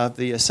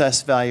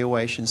assessed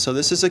valuation. So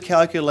this is a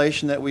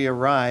calculation that we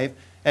arrive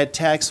at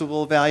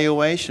taxable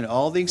valuation.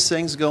 All these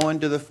things go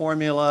into the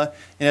formula,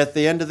 and at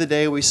the end of the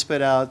day, we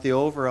spit out the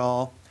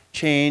overall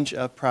change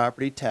of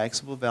property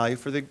taxable value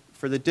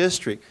for the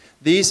district.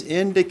 These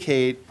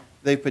indicate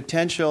the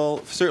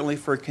potential, certainly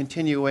for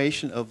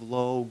continuation of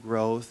low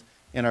growth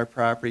in our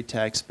property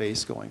tax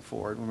base going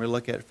forward when we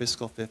look at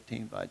fiscal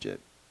 15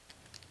 budget.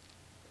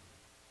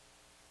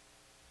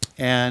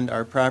 And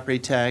our property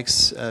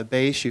tax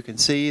base, you can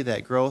see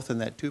that growth in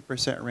that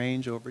 2%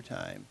 range over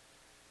time.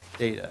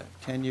 Data,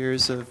 10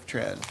 years of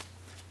trend.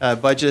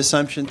 Budget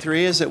assumption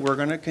 3 is that we're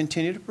going to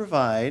continue to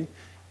provide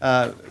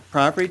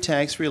property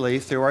tax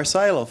relief through our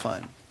silo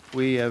fund.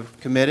 We have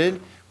committed,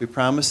 we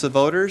promised the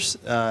voters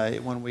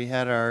when we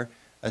had our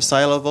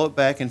silo vote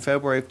back in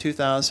February of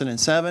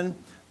 2007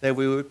 that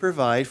we would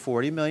provide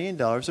 $40 million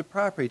of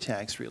property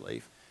tax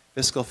relief.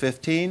 Fiscal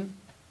 15,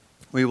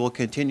 we will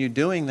continue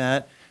doing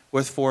that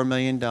with $4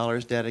 million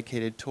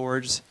dedicated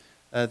towards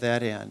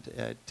that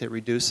end. It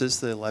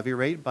reduces the levy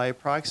rate by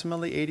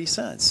approximately 80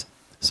 cents.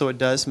 So it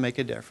does make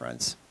a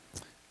difference.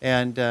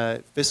 And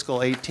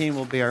fiscal 18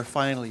 will be our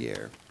final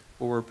year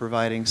where we're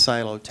providing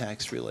silo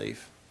tax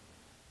relief.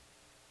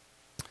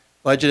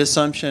 Budget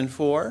assumption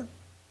 4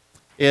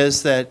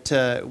 is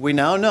that we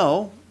now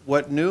know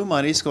what new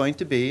money is going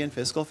to be in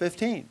fiscal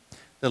 15.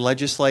 The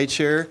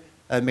legislature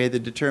made the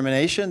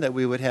determination that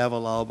we would have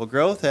allowable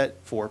growth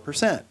at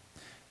 4%.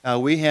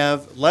 We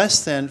have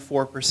less than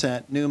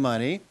 4% new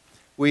money.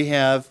 We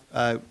have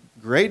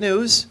great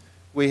news.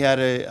 We had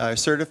a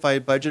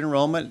certified budget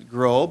enrollment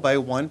grow by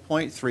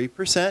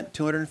 1.3%,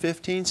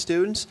 215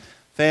 students.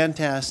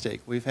 Fantastic.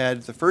 We've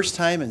had the first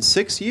time in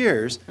 6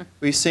 years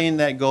we've seen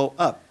that go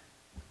up,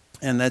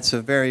 and that's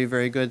a very,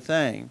 very good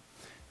thing.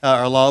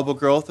 Our allowable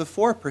growth of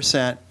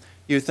 4%,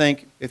 you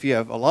think if you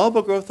have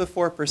allowable growth of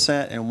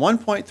 4% and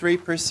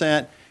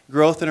 1.3%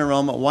 growth in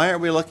enrollment, why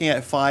aren't we looking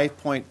at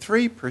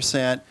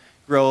 5.3%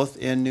 growth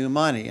in new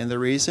money? And the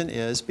reason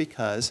is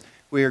because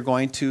we are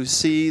going to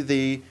see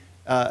the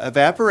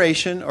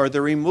evaporation or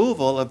the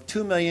removal of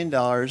 $2 million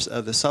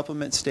of the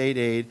supplement state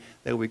aid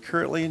that we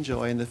currently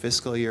enjoy in the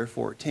fiscal year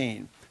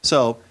 14.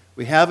 So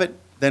we have it,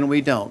 then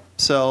we don't.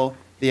 So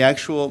the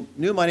actual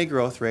new money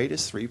growth rate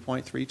is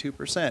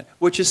 3.32%,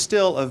 which is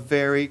still a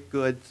very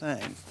good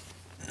thing.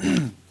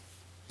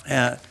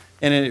 And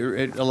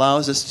it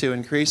allows us to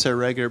increase our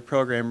regular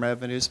program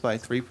revenues by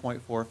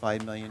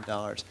 $3.45 million.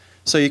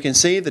 So you can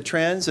see the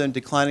trends in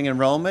declining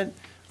enrollment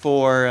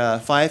for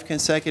 5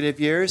 consecutive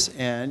years,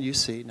 and you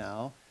see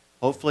now,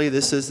 hopefully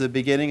this is the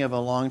beginning of a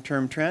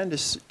long-term trend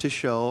to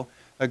show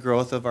a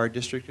growth of our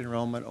district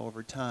enrollment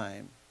over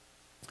time.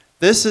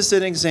 This is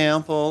an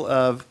example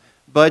of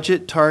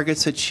budget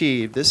targets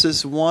achieved. This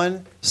is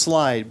one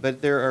slide,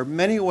 but there are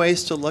many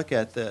ways to look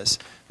at this.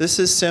 This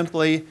is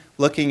simply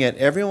looking at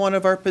every one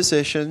of our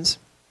positions,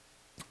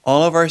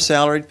 all of our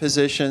salaried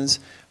positions,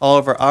 all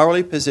of our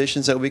hourly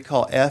positions that we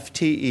call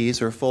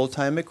FTEs, or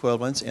full-time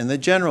equivalents, in the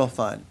general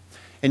fund.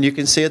 And you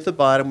can see at the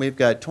bottom we've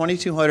got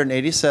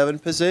 2,287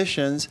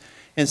 positions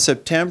in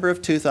September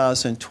of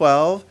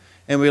 2012,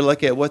 and we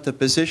look at what the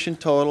position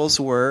totals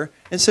were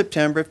in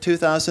September of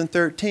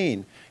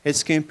 2013.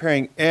 It's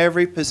comparing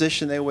every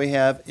position that we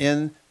have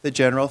in the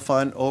general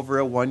fund over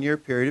a 1-year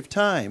period of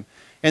time.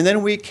 And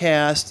then we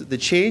cast the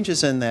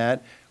changes in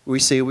that. We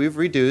see we've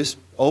reduced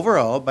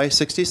overall by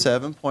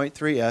 67.3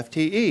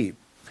 FTE.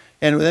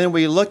 And then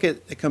we look at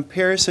a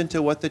comparison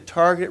to what the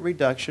target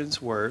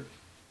reductions were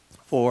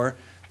for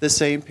the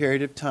same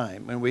period of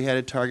time, when we had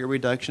a target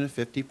reduction of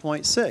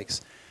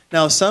 50.6.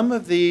 Now, some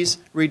of these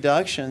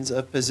reductions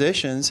of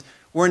positions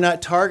were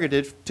not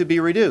targeted to be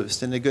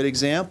reduced. And a good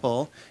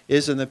example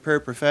is in the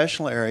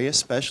paraprofessional area.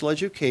 Special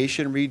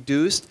education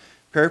reduced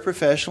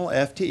paraprofessional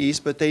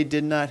FTEs, but they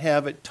did not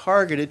have it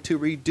targeted to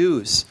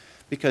reduce,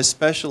 because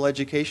special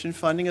education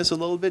funding is a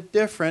little bit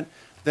different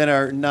than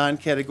our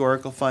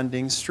non-categorical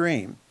funding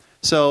stream.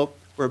 So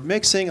we're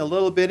mixing a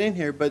little bit in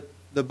here, but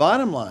the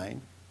bottom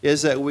line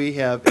is that we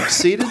have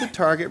exceeded the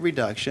target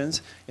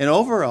reductions, and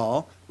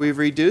overall, we've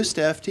reduced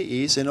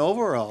FTEs, and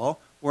overall,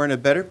 we're in a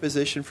better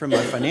position from a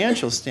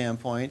financial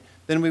standpoint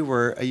than we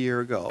were a year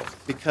ago,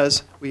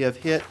 because we have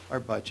hit our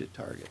budget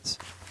targets.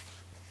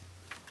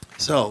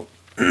 So,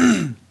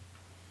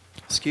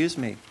 excuse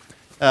me,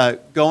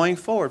 going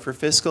forward for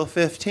fiscal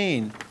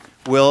 15,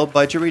 will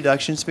budget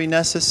reductions be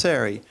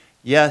necessary?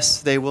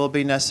 Yes, they will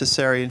be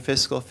necessary in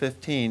fiscal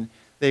 15.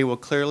 They will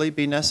clearly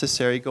be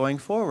necessary going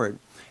forward.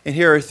 And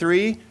here are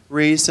 3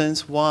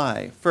 reasons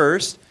why.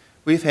 First,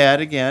 we've had,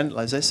 again,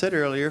 as I said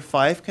earlier,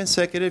 5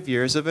 consecutive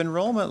years of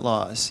enrollment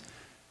loss.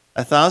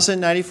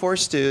 1,094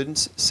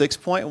 students,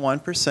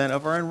 6.1%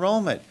 of our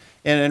enrollment.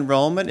 And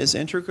enrollment is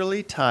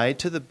integrally tied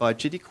to the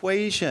budget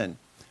equation.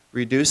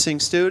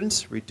 Reducing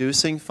students,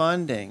 reducing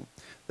funding.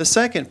 The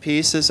second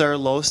piece is our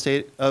low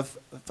state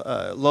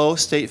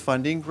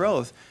funding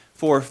growth.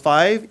 For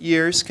 5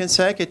 years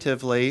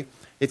consecutively,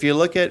 if you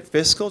look at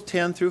fiscal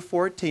 10 through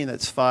 14,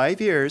 that's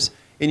 5 years,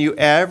 and you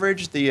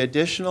average the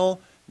additional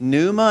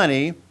new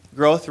money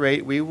growth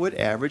rate, we would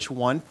average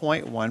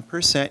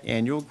 1.1%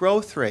 annual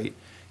growth rate.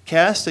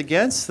 Cast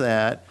against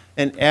that,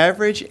 an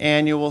average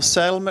annual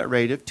settlement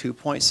rate of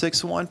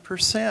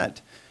 2.61%.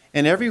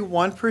 And every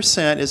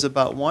 1% is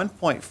about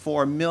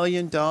 $1.4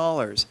 million.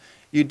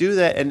 You do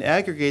that and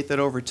aggregate that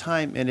over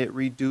time, and it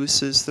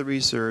reduces the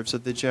reserves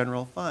of the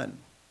general fund.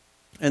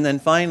 And then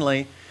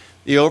finally,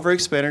 the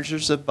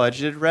over-expenditures of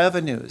budgeted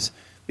revenues.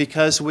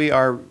 Because we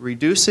are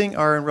reducing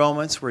our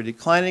enrollments, we're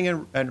declining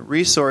in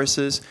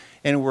resources,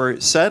 and we're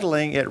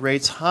settling at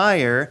rates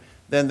higher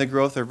than the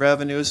growth of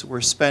revenues,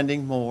 we're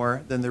spending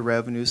more than the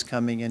revenues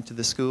coming into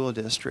the school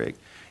district.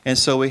 And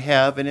so we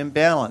have an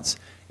imbalance.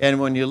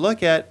 And when you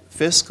look at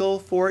fiscal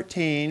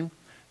 14,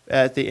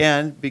 at the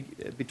end,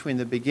 between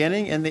the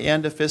beginning and the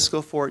end of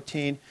fiscal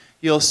 14,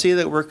 you'll see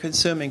that we're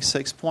consuming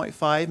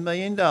 $6.5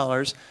 million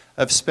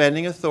of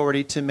spending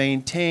authority to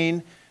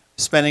maintain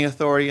spending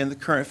authority in the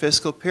current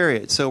fiscal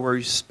period. So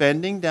we're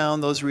spending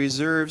down those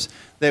reserves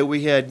that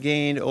we had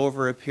gained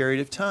over a period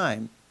of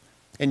time.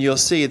 And you'll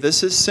see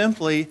this is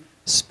simply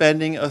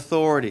spending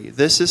authority.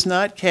 This is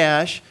not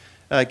cash.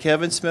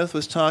 Kevin Smith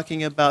was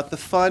talking about the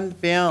fund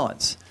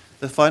balance.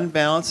 The fund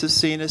balance is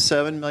seen as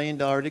 $7 million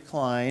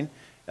decline,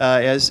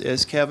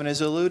 as Kevin has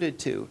alluded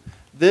to.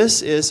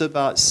 This is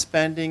about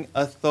spending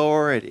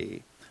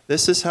authority.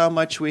 This is how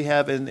much we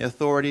have in the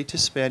authority to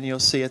spend. You'll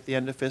see at the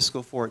end of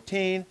fiscal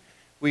 14,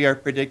 we are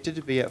predicted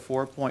to be at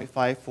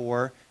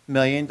 $4.54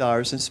 million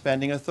in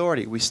spending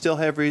authority. We still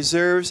have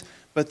reserves,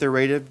 but the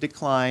rate of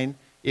decline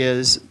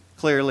is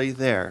clearly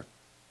there.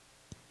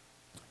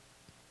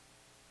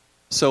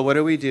 So what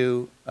do we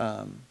do?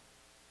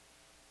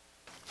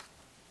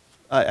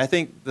 I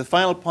think the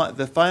final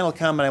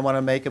comment I want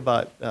to make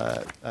about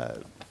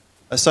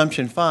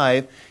Assumption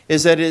 5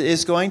 is that it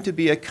is going to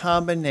be a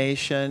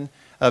combination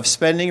of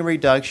spending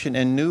reduction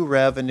and new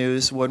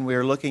revenues when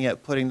we're looking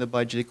at putting the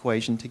budget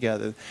equation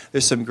together.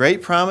 There's some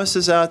great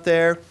promises out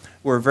there.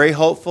 We're very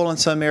hopeful in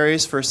some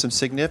areas for some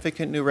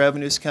significant new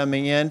revenues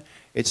coming in.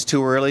 It's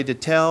too early to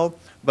tell,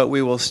 but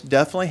we will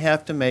definitely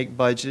have to make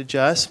budget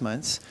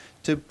adjustments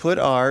to put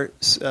our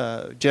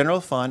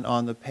general fund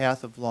on the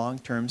path of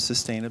long-term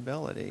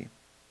sustainability.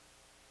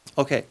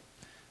 Okay.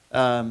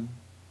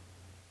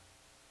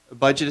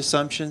 Budget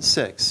assumption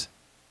 6.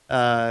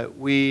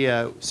 We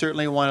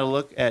certainly want to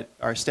look at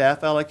our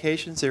staff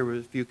allocations. There were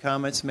a few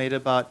comments made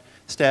about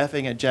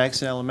staffing at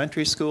Jackson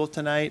Elementary School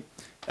tonight,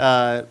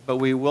 but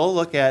we will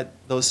look at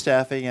those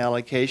staffing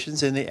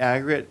allocations in the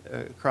aggregate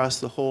across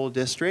the whole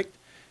district,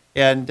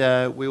 and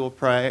we will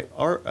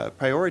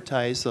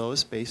prioritize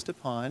those based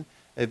upon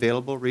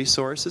available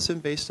resources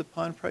and based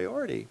upon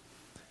priority.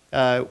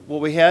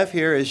 What we have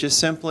here is just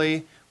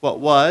simply what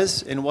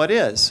was and what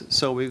is.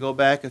 So we go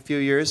back a few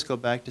years, go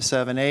back to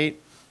 7-8,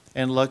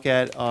 and look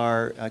at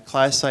our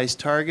class size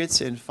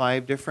targets in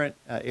 5 different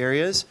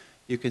areas.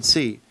 You can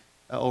see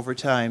over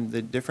time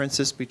the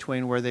differences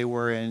between where they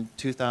were in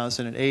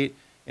 2008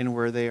 and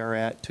where they are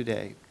at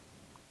today.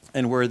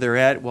 And where they're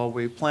at while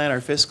we plan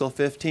our fiscal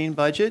 15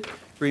 budget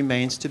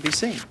remains to be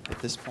seen at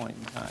this point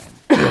in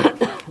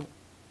time.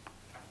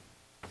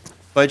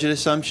 Budget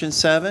assumption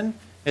 7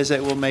 is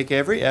that we'll make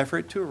every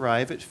effort to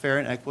arrive at fair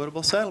and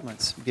equitable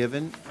settlements,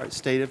 given our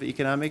state of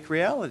economic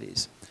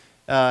realities.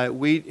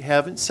 We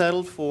haven't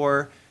settled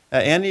for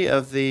any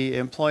of the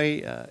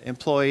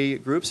employee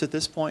groups at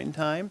this point in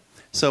time,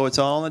 so it's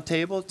all on the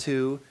table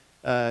to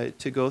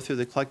go through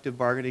the collective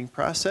bargaining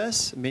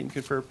process, meet and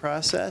confer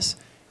process,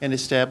 and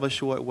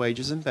establish what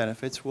wages and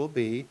benefits will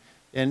be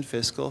in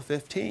fiscal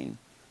 15.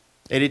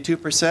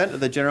 82% of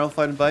the general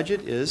fund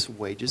budget is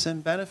wages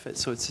and benefits,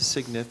 so it's a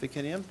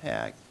significant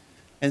impact.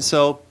 And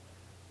so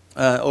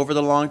over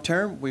the long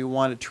term, we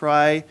want to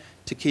try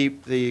to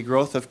keep the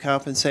growth of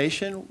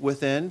compensation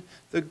within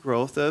the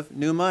growth of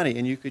new money.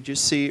 And you could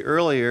just see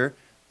earlier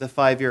the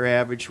 5-year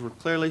average were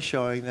clearly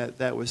showing that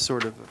that was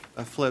sort of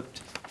a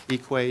flipped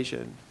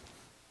equation.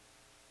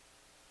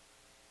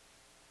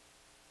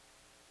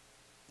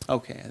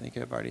 Okay, I think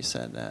I've already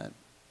said that.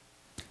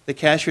 The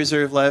cash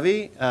reserve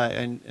levy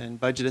and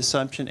budget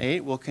assumption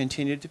 8 will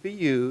continue to be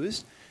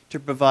used to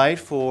provide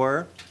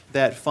for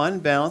that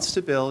fund balance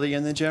stability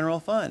in the general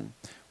fund.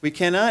 We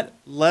cannot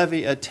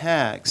levy a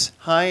tax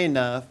high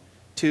enough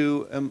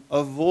to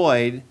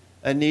avoid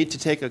a need to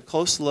take a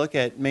close look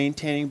at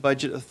maintaining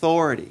budget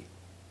authority.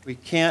 We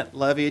can't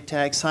levy a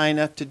tax high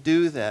enough to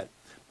do that.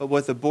 But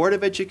what the Board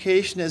of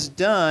Education has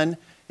done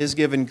is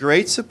given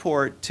great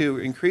support to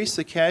increase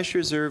the cash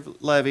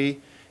reserve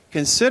levy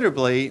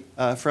considerably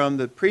from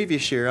the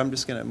previous year. I'm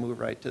just going to move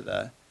right to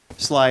the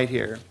slide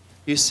here.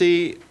 You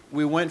see,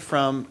 we went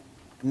from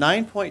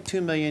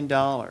 $9.2 million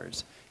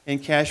in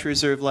cash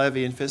reserve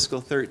levy in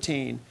fiscal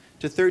 13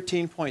 to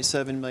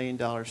 $13.7 million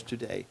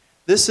today.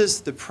 This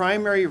is the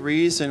primary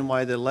reason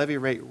why the levy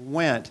rate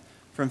went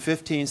from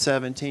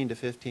 1517 to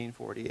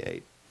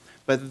 1548.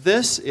 But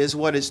this is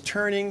what is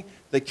turning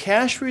the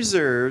cash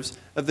reserves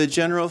of the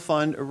general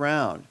fund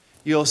around.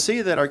 You'll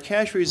see that our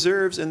cash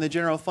reserves in the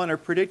general fund are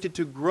predicted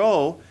to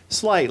grow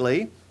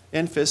slightly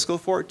in fiscal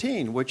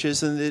 14, which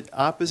is in the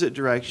opposite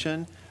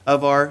direction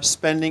of our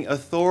spending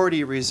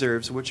authority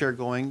reserves, which are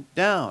going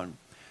down.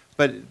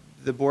 But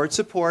the board's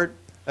support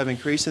of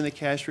increasing the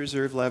cash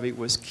reserve levy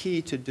was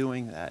key to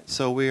doing that.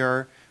 So we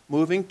are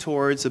moving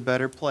towards a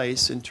better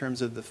place in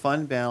terms of the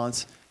fund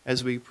balance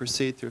as we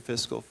proceed through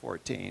fiscal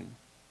 14.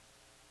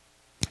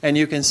 And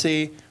you can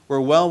see we're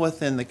well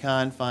within the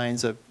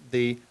confines of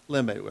the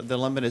limit. The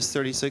limit is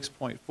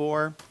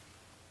 $36.4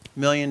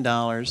 million,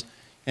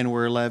 and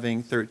we're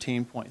levying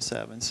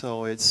 13.7.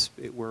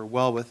 So we're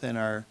well within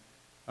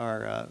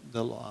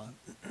the law.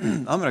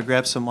 I'm going to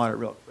grab some water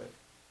real quick.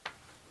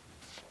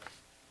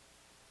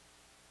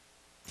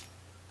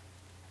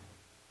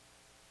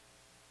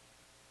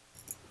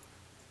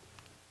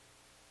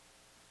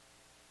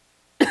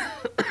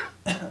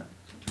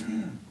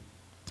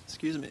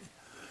 Excuse me.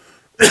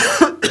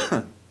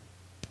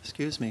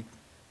 Excuse me.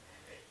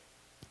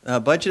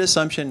 Budget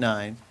assumption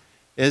 9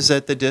 is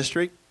that the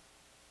district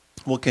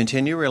will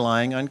continue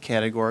relying on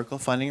categorical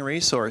funding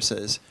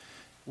resources.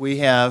 We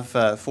have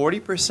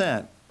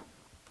 40%.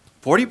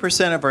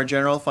 40% of our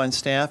general fund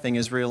staffing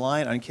is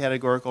reliant on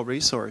categorical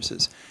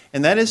resources,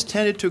 and that has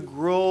tended to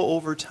grow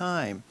over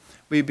time.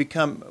 We're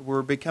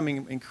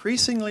becoming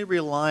increasingly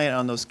reliant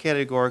on those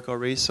categorical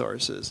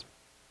resources.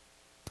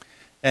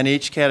 And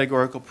each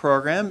categorical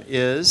program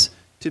is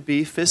to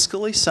be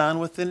fiscally sound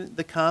within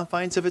the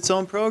confines of its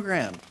own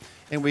program.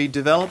 and we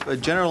develop a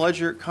general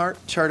ledger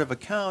chart of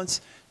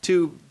accounts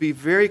to be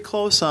very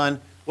close on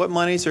what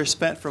monies are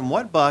spent from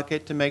what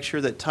bucket to make sure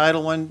that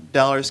Title I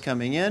dollars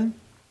coming in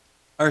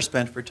are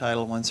spent for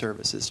Title I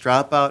services,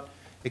 dropout,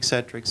 et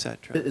cetera, et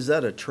cetera. Is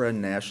that a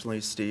trend nationally,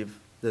 Steve,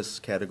 this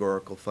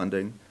categorical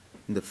funding?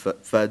 And the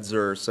feds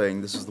are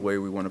saying this is the way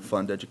we want to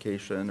fund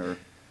education, or?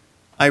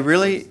 I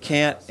really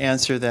can't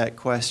answer that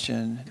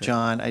question,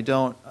 John. I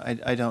don't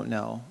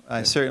know.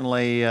 I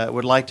certainly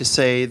would like to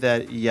say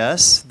that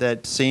yes,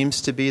 that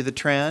seems to be the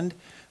trend,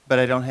 but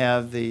I don't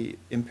have the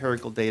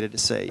empirical data to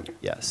say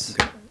yes.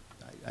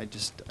 I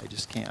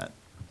just can't.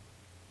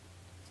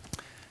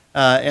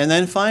 And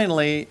then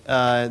finally,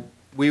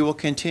 we will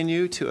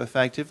continue to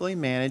effectively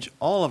manage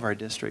all of our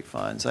district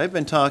funds. I've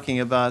been talking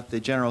about the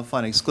general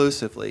fund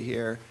exclusively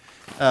here,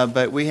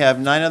 but we have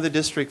 9 other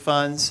district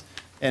funds,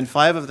 and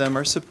 5 of them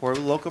are supported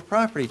with local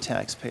property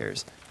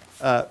taxpayers.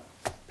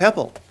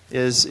 PEPL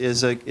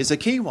is a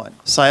key one.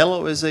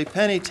 Silo is a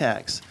penny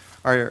tax.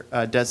 Our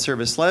debt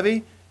service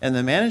levy and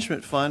the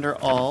management fund are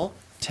all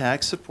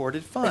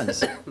tax-supported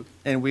funds,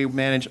 and we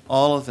manage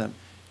all of them.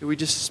 We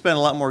just spend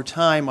a lot more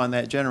time on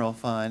that general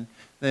fund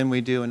than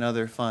we do in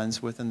other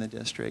funds within the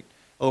district.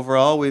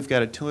 Overall, we've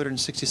got a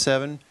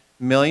 $267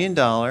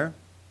 million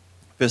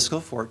fiscal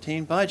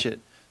 14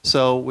 budget.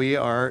 So we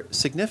are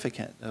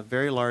significant, a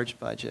very large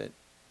budget.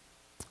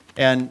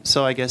 And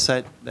so I guess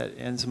that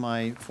ends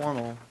my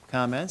formal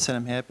comments, and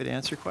I'm happy to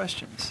answer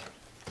questions.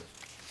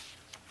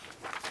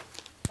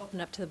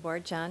 Open up to the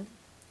board, John.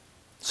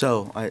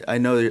 So I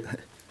know that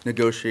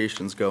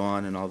negotiations go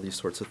on and all these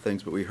sorts of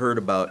things, but we heard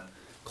about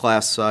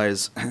class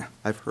size.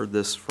 I've heard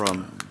this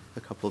from a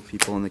couple of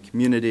people in the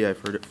community. I've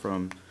heard it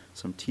from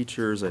some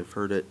teachers. I've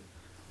heard it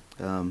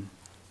from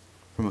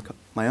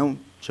my own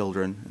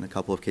children in a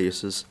couple of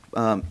cases.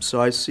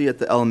 So I see at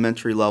the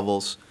elementary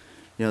levels,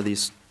 you know,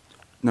 these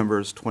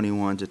numbers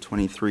 21 to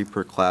 23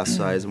 per class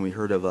size, and we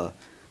heard of a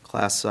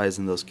class size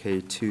in those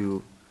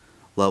K2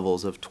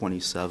 levels of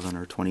 27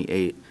 or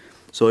 28.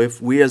 So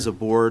if we as a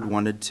board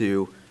wanted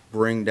to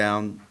bring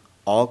down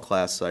all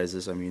class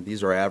sizes, I mean,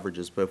 these are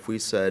averages, but if we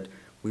said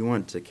we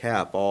wanted to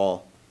cap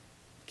all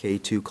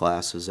K2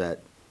 classes at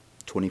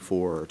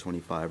 24 or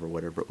 25 or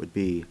whatever it would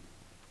be,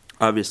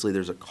 obviously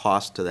there's a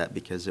cost to that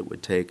because it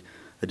would take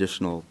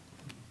additional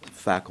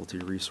faculty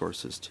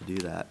resources to do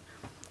that.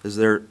 Is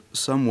there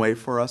some way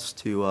for us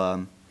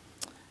to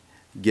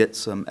get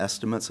some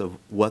estimates of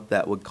what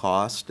that would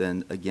cost?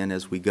 And again,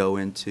 as we go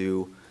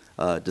into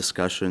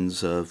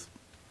discussions of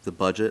the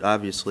budget,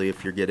 obviously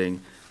if you're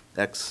getting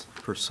X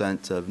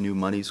percent of new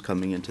monies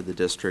coming into the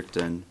district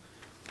and,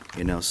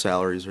 you know,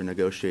 salaries are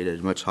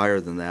negotiated much higher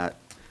than that,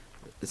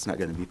 it's not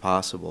going to be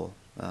possible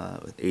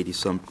with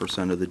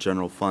 80-some% of the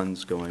general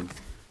funds going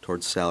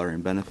towards salary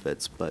and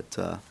benefits. But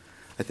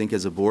I think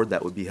as a board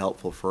that would be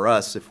helpful for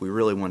us if we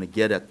really want to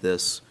get at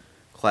this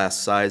class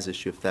size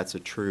issue, if that's a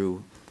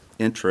true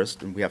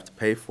interest and we have to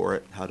pay for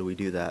it, how do we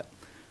do that?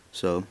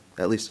 So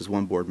at least as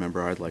one board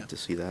member, I'd like to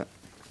see that.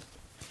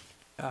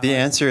 The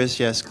answer is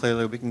yes,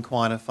 clearly we can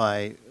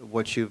quantify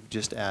what you've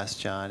just asked,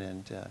 John,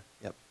 and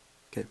yep.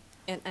 Okay.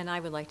 And I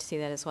would like to see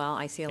that as well.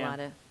 I see a lot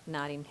of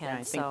nodding Yeah, I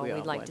heads, think so we all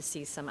we'd like would. to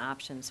see some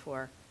options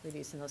for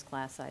reducing those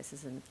class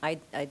sizes, and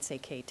I'd say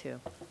K2.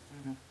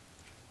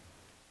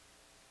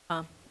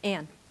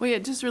 Ann? Well, yeah,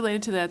 just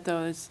related to that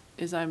though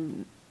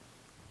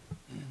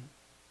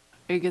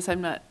I guess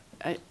I'm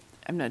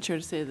not sure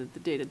to say that the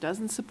data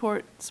doesn't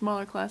support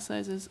smaller class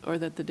sizes or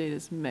that the data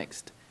is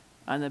mixed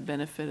on the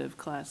benefit of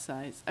class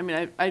size. I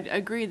mean, I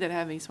agree that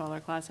having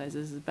smaller class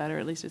sizes is better,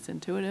 at least it's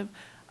intuitive.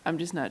 I'm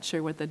just not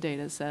sure what the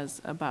data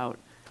says about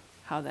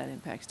how that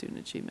impacts student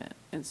achievement.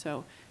 And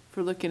so if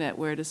we're looking at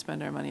where to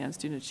spend our money on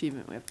student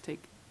achievement, we have to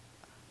take.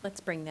 Let's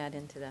bring that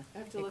into the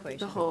equation. Look at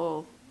the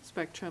whole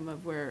spectrum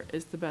of where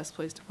is the best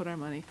place to put our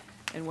money,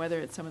 and whether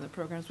it's some of the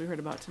programs we heard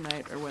about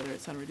tonight or whether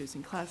it's on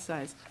reducing class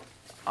size,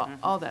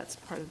 all that's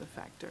part of the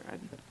factor.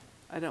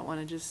 I don't want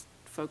to just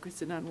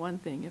focus it on one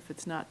thing if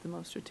it's not the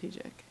most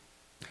strategic.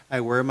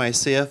 I wear my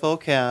CFO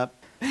cap.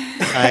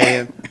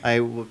 I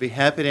will be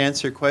happy to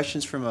answer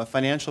questions from a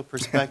financial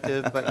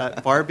perspective,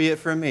 but far be it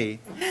from me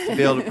to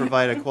be able to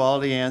provide a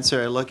quality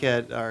answer. I look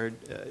at our,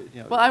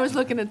 Well, I was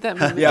looking at them.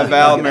 Yeah,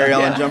 Val, Mary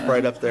Ellen, jump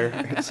right up there.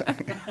 Well, and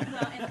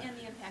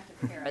the impact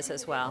of paras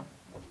as well.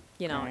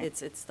 You know,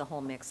 Right. it's the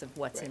whole mix of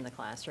what's in the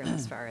classroom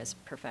as far as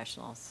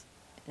professionals.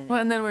 Well,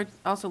 and then we're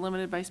also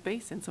limited by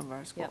space in some of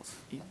our schools.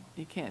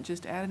 You can't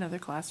just add another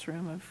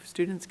classroom of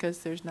students because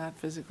there's not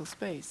physical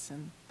space.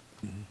 And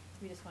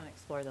we just want to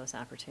explore those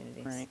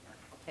opportunities. Right.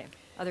 Okay.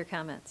 Other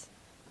comments?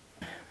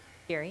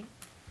 Gary?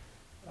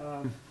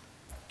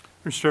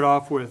 We start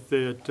off with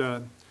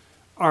that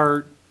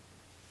our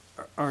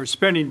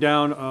spending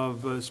down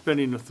of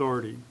spending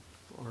authority,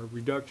 or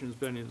reduction in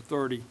spending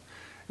authority,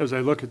 as I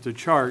look at the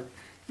chart,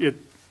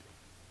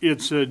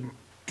 it's a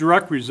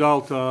direct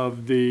result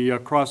of the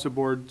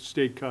across-the-board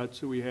state cuts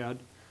that we had,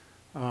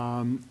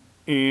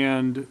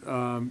 and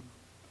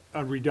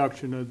a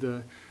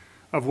reduction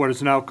of what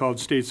is now called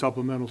state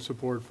supplemental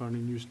support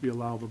funding, used to be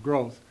allowable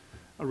growth,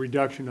 a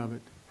reduction of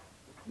it.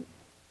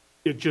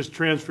 it just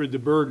transferred the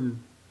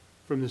burden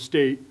from the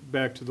state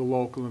back to the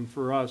local and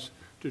for us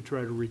to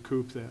try to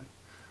recoup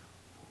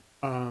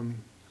that.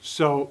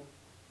 So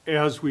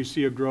as we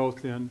see a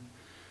growth in,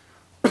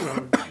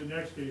 the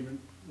next statement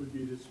would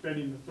be the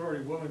spending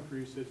authority will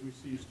increase as we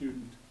see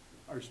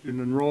our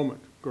student enrollment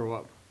grow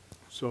up.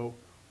 So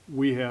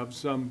we have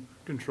some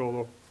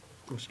control,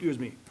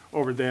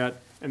 over that,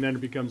 and then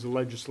it becomes the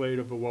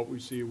legislative of what we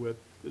see with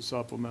the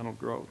supplemental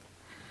growth.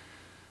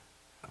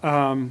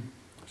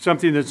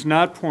 Something that's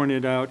not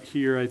pointed out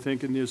here, I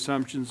think, in the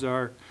assumptions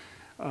are,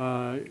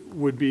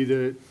 would be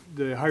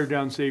the higher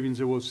down savings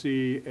that we'll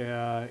see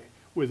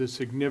with a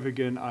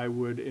significant, I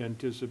would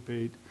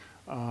anticipate,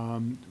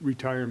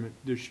 retirement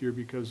this year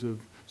because of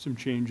some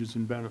changes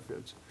in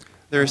benefits.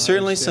 There are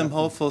certainly some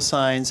hopeful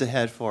signs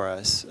ahead for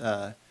us,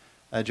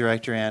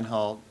 Director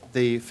Anhalt.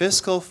 The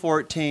fiscal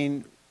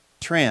 14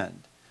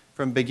 trend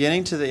from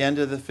beginning to the end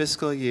of the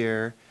fiscal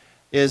year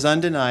is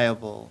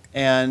undeniable.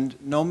 And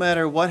no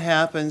matter what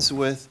happens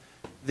with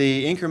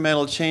the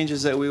incremental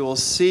changes that we will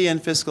see in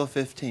fiscal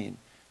 15,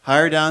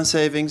 higher down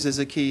savings is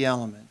a key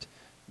element.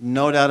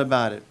 No doubt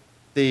about it.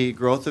 The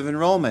growth of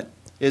enrollment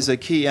is a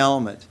key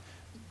element.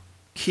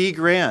 Key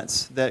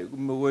grants that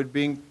would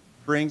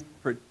bring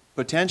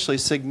potentially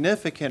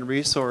significant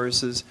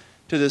resources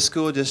to the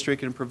school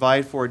district and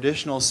provide for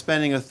additional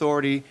spending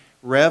authority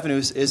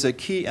revenues is a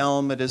key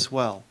element as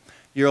well.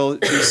 You'll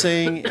be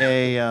seeing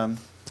a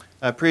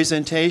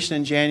presentation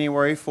in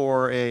January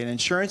for an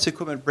insurance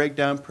equipment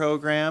breakdown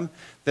program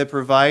that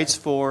provides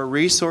for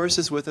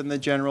resources within the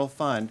general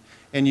fund,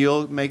 and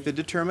you'll make the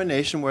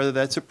determination whether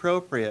that's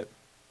appropriate.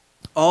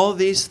 All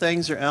these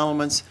things are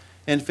elements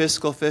in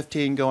fiscal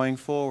 15 going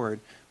forward,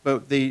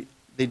 but the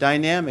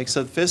dynamics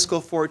of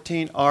fiscal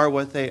 14 are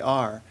what they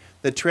are.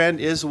 The trend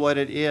is what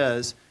it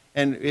is,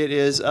 and it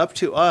is up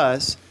to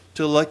us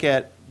to look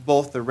at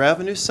both the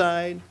revenue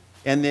side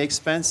and the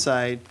expense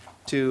side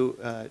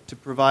to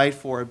provide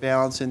for a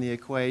balance in the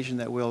equation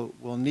that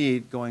we'll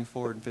need going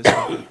forward in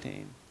fiscal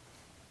 15.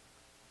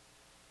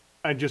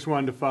 I just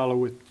wanted to follow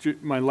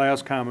with, my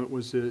last comment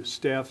was the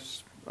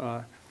staff's,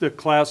 the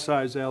class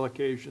size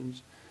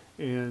allocations,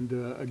 and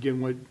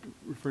again,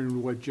 referring to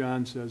what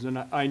John says. And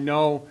I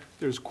know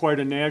there's quite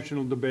a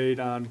national debate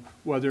on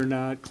whether or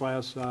not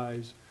class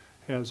size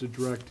has a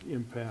direct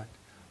impact.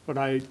 But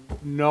I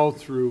know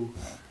through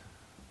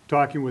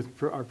talking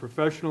with our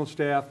professional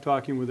staff,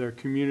 talking with our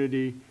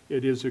community,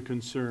 it is a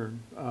concern.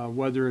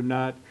 Whether or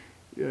not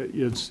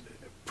it's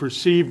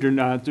perceived or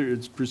not,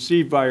 it's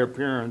perceived by our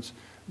parents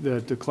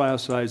that the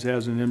class size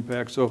has an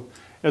impact. So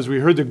as we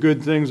heard the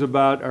good things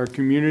about our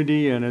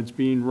community and it's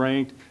being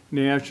ranked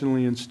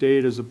nationally and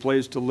state as a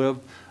place to live,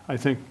 I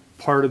think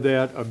part of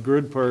that, a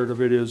good part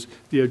of it, is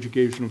the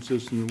educational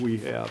system that we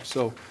have.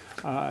 So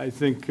I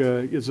think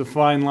it's a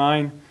fine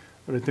line,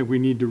 but I think we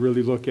need to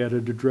really look at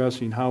it,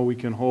 addressing how we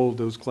can hold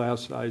those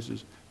class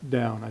sizes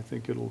down. I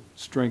think it'll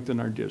strengthen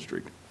our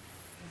district.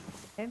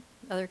 Okay,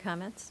 other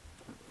comments?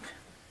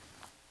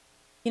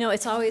 You know,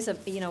 it's always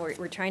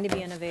we're trying to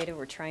be innovative,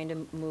 we're trying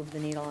to move the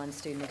needle on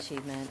student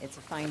achievement. It's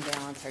a fine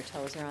balance, our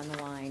toes are on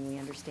the line, we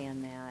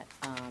understand that.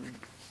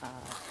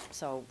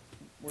 So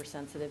we're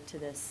sensitive to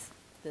this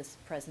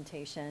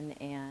presentation,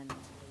 and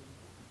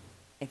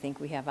I think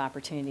we have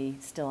opportunity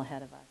still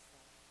ahead of us.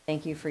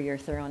 Thank you for your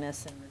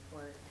thoroughness and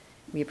report.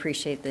 We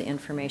appreciate the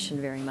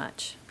information very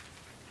much.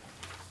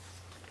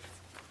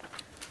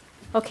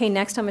 Okay,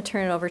 next I'm going to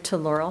turn it over to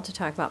Laurel to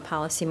talk about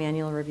policy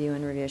manual review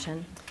and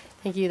revision.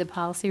 Thank you. The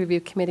Policy Review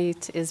Committee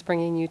is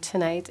bringing you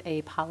tonight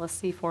a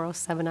Policy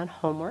 407 on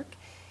homework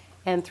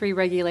and 3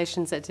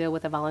 regulations that deal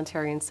with a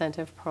voluntary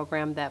incentive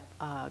program that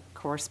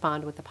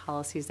correspond with the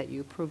policies that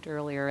you approved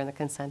earlier in the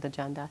consent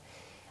agenda.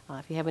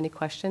 If you have any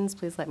questions,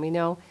 please let me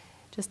know.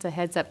 Just a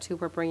heads up, too,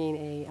 we're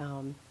bringing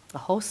a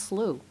whole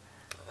slew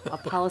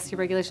of policy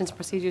regulations and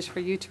procedures for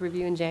you to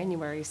review in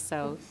January.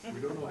 So we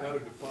don't know how to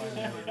define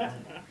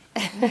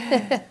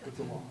that.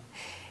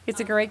 It's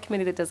a great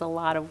committee that does a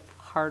lot of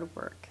hard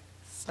work.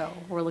 So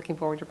we're looking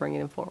forward to bringing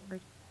them forward.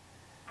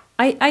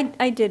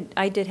 I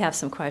did have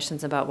some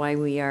questions about why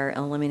we are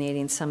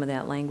eliminating some of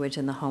that language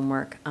in the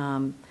homework.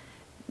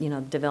 You know,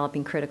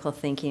 developing critical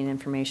thinking and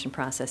information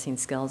processing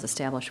skills,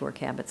 establish work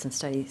habits and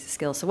study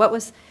skills. So what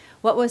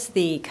was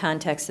the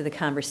context of the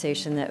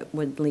conversation that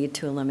would lead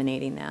to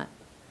eliminating that?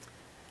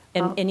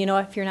 And you know,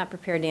 if you're not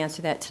prepared to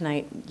answer that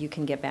tonight, you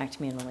can get back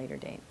to me at a later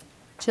date.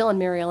 Jill and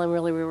Mary Ellen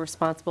really were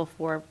responsible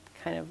for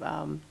kind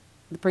of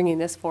bringing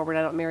this forward.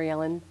 I don't, Mary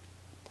Ellen.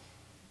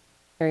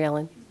 Mary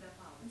Ellen.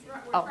 We're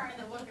trying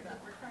to look it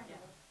up. We're trying to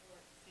look for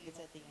it. See, it's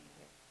at the end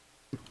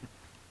here.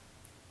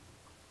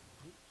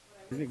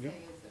 There you go.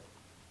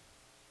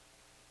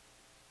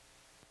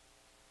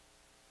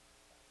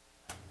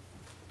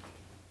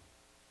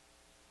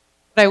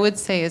 What I would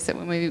say is that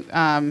when we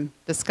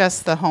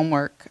discussed the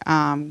homework,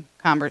 when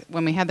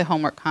we had the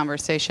homework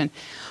conversation,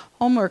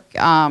 homework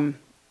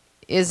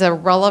is a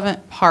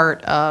relevant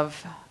part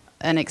of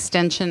an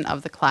extension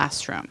of the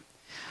classroom.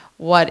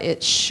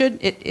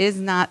 It is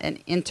not an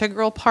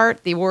integral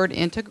part. The word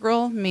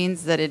integral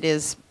means that it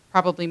is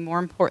probably more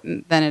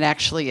important than it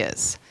actually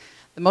is.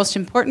 The most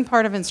important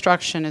part of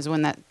instruction is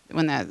when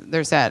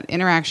there's that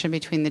interaction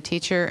between the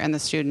teacher and the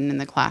student in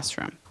the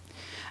classroom.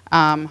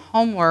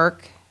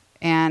 Homework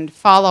and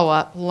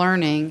follow-up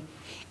learning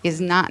is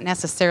not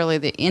necessarily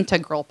the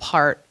integral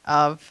part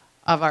of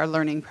our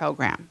learning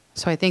program.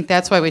 So I think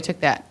that's why we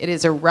took that. It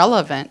is a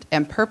relevant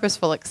and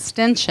purposeful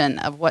extension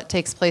of what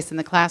takes place in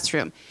the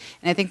classroom.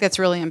 And I think that's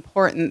really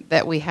important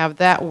that we have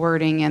that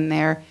wording in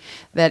there,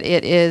 that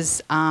it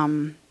is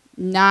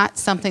not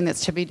something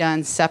that's to be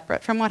done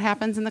separate from what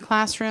happens in the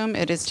classroom.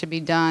 It is to be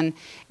done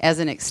as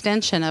an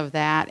extension of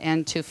that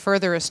and to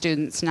further a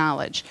student's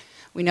knowledge.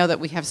 We know that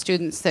we have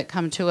students that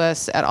come to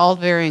us at all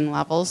varying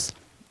levels,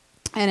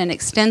 and an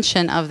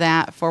extension of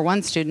that for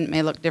one student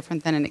may look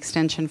different than an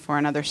extension for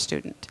another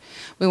student.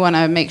 We want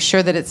to make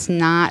sure that it's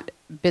not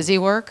busy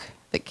work,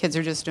 that kids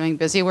are just doing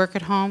busy work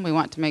at home. We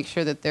want to make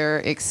sure that they're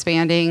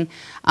expanding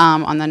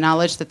on the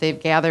knowledge that they've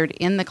gathered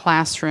in the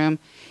classroom,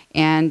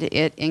 and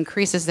it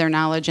increases their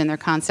knowledge and their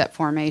concept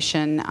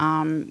formation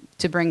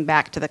to bring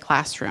back to the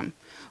classroom.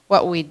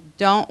 What we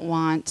don't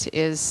want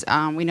is,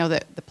 we know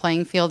that the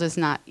playing field is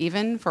not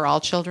even for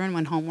all children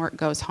when homework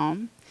goes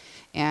home.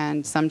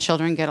 And some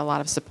children get a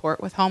lot of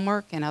support with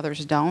homework and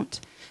others don't.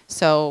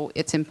 So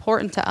it's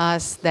important to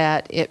us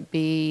that it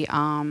be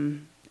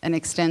an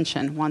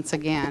extension, once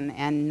again,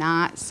 and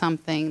not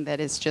something that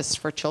is just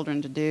for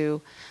children to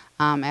do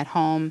at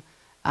home,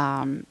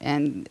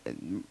 and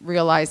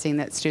realizing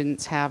that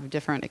students have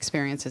different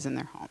experiences in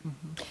their home.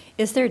 Mm-hmm.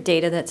 Is there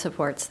data that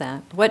supports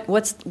that?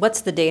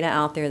 What's the data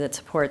out there that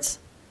supports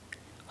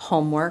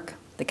homework,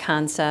 the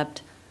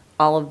concept,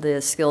 all of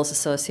the skills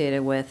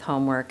associated with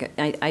homework?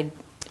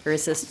 Or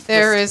is this?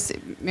 There is,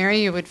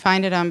 Mary, you would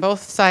find it on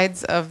both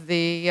sides of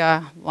the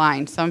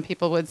line. Some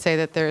people would say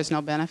that there is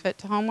no benefit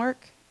to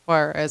homework,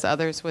 whereas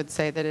others would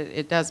say that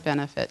it does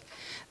benefit.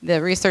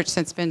 The research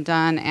that's been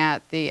done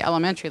at the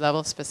elementary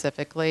level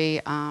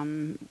specifically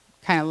kind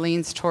of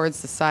leans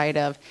towards the side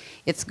of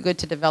it's good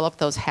to develop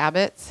those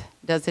habits.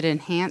 Does it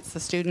enhance the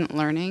student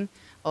learning?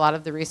 A lot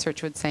of the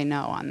research would say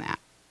no on that.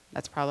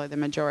 That's probably the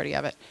majority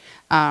of it.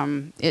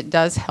 It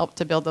does help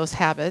to build those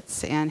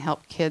habits and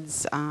help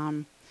kids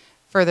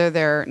further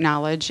their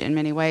knowledge in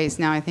many ways.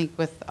 Now I think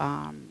with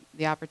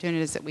the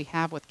opportunities that we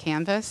have with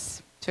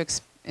Canvas to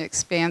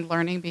expand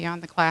learning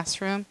beyond the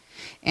classroom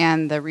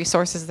and the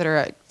resources that are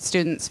at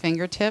students'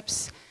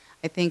 fingertips,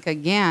 I think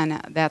again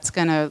that's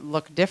going to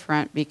look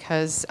different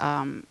because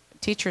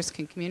teachers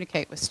can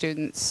communicate with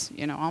students,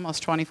 you know,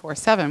 almost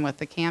 24/7 with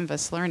the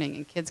Canvas learning,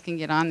 and kids can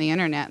get on the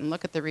internet and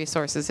look at the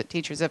resources that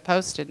teachers have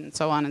posted and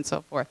so on and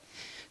so forth.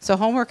 So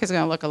homework is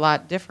going to look a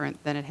lot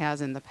different than it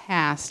has in the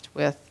past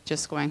with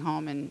just going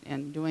home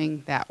and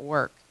doing that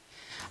work.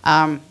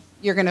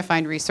 You're going to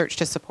find research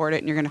to support it,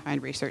 and you're going to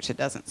find research that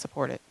doesn't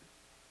support it.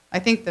 I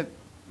think the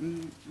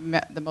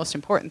most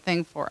important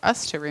thing for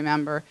us to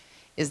remember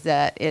is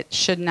that it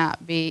should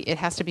not be, it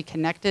has to be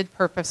connected,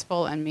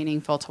 purposeful, and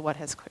meaningful to what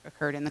has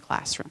occurred in the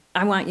classroom.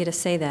 I want you to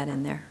say that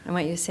in there. I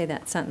want you to say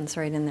that sentence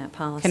right in that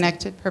policy.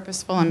 Connected,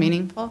 purposeful, and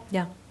meaningful?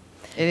 Yeah.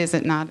 Is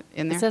it not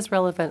in there? It says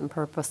relevant and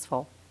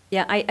purposeful.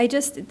 Yeah,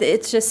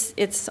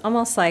 it's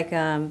almost like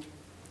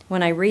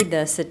when I read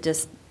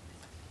this,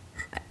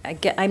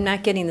 I'm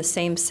not getting the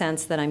same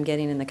sense that I'm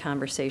getting in the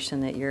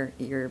conversation that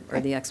or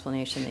the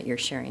explanation that you're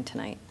sharing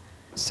tonight.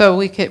 So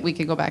we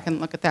could go back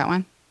and look at that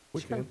one?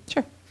 We can.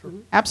 Sure.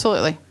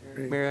 Absolutely.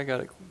 Mary, I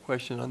got a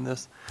question on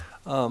this,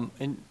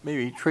 and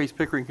maybe Trace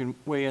Pickering can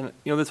weigh in.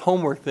 You know, this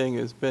homework thing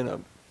has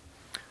been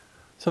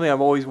something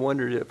I've always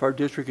wondered if our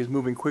district is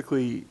moving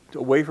quickly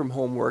away from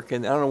homework,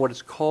 and I don't know what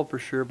it's called for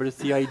sure, but it's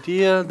the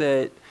idea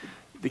that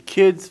the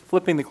kids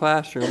flipping the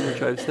classroom,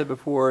 which I've said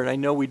before, and I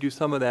know we do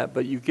some of that,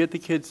 but you get the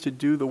kids to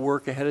do the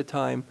work ahead of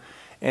time,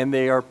 and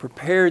they are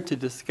prepared to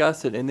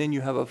discuss it, and then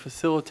you have a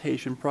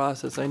facilitation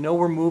process. I know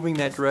we're moving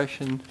that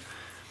direction,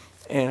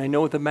 and I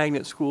know with the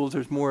magnet schools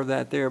there's more of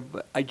that there,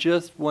 but I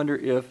just wonder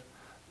if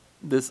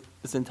this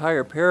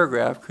entire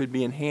paragraph could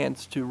be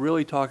enhanced to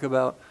really talk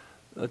about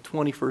a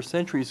 21st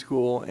century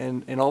school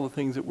and all the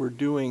things that we're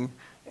doing,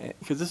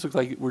 because this looks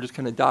like we're just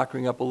kind of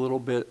doctoring up a little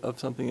bit of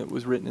something that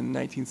was written in the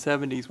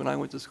 1970s when I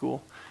went to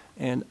school.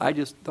 And I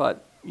just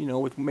thought, you know,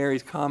 with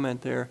Mary's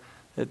comment there,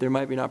 that there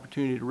might be an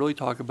opportunity to really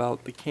talk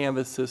about the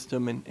Canvas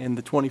system and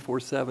the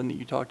 24/7 that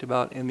you talked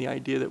about, and the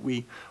idea that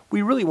we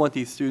really want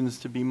these students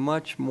to be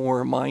much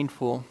more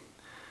mindful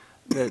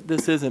that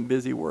this isn't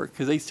busy work,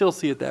 because they still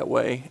see it that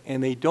way,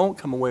 and they don't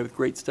come away with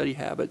great study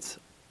habits.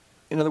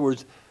 In other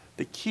words,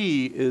 the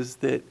key is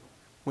that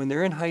when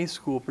they're in high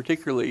school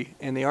particularly,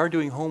 and they are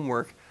doing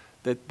homework,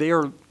 that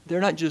they're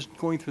not just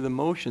going through the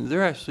motions,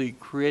 they're actually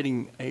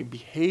creating a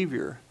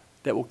behavior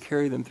that will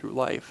carry them through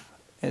life.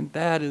 And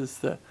that is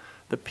the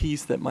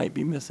piece that might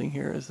be missing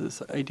here, is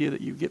this idea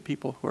that you get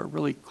people who are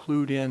really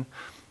clued in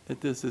that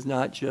this is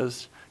not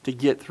just to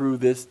get through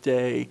this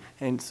day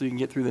and so you can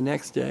get through the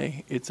next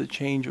day. It's a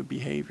change of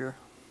behavior.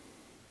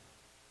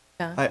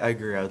 Yeah. I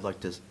agree. I would like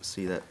to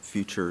see that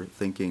future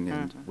thinking,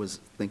 and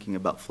was thinking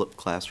about flipped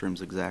classrooms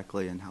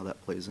exactly and how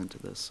that plays into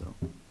this. So,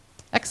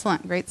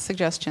 Excellent, great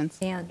suggestions.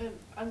 And And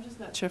I'm just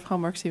not sure if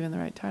homework's even the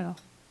right title.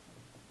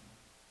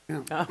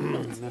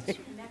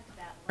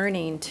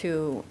 learning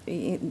to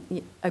a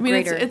I mean,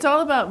 greater. it's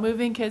all about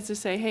moving kids to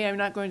say, hey, I'm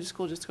not going to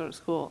school just to go to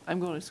school. I'm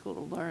going to school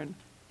to learn,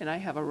 and I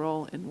have a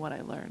role in what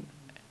I learn.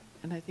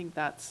 And I think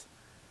that's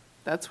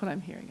what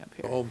I'm hearing up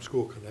The here.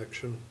 homeschool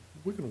connection,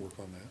 we can work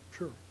on that,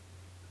 sure.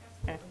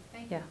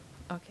 Yeah,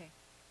 okay,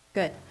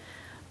 good.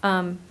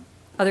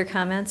 Other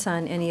comments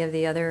on any of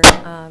the other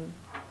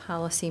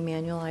policy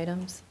manual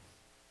items?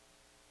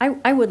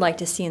 I would like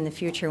to see in the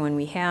future when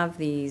we have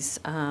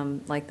these,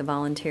 like the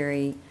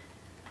voluntary,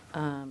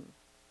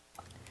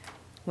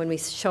 when we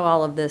show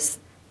all of this,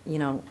 you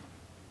know,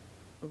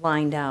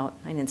 lined out,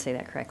 I didn't say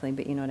that correctly,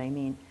 but you know what I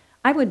mean.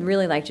 I would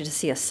really like to just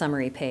see a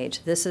summary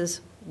page. This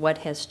is what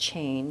has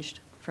changed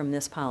from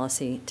this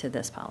policy to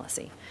this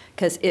policy.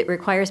 Because it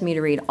requires me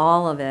to read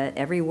all of it,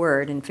 every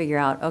word, and figure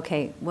out,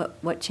 okay,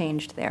 what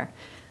changed there?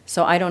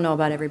 So I don't know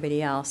about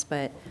everybody else,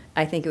 but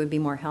I think it would be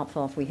more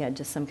helpful if we had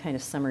just some kind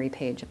of summary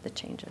page of the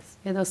changes.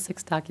 Yeah, those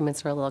 6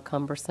 documents are a little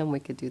cumbersome. We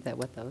could do that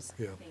with those.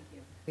 Yeah.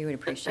 We would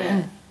appreciate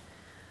it.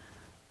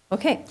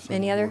 Okay, Some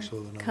any more other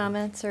so than others.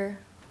 comments or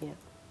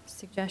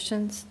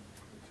suggestions?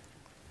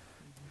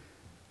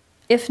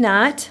 If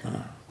not,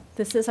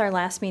 this is our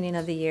last meeting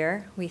of the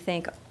year. We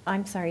thank,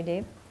 I'm sorry,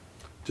 Dave?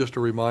 Just a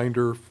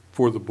reminder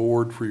for the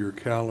board, for your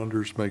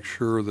calendars, make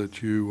sure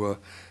that you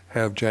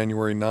have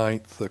January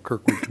 9th, the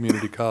Kirkwood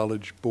Community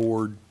College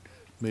Board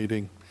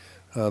meeting.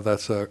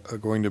 That's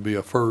going to be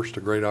a first, a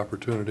great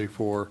opportunity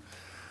for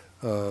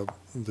the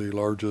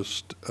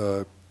largest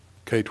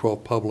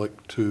K-12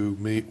 public to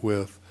meet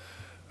with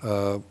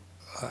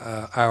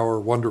our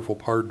wonderful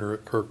partner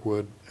at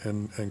Kirkwood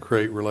and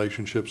create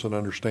relationships and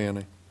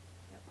understanding.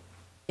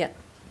 Yep,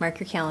 mark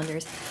your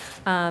calendars.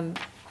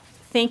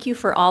 Thank you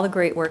for all the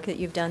great work that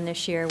you've done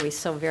this year. We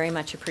so very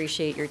much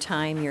appreciate your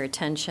time, your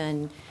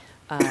attention,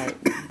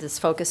 this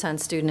focus on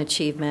student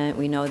achievement.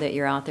 We know that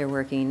you're out there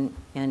working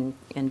and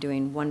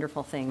doing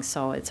wonderful things,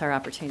 so it's our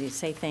opportunity to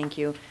say thank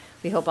you.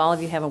 We hope all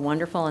of you have a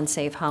wonderful and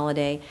safe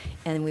holiday,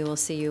 and we will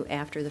see you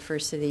after the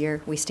first of the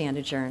year. We stand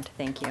adjourned.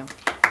 Thank you.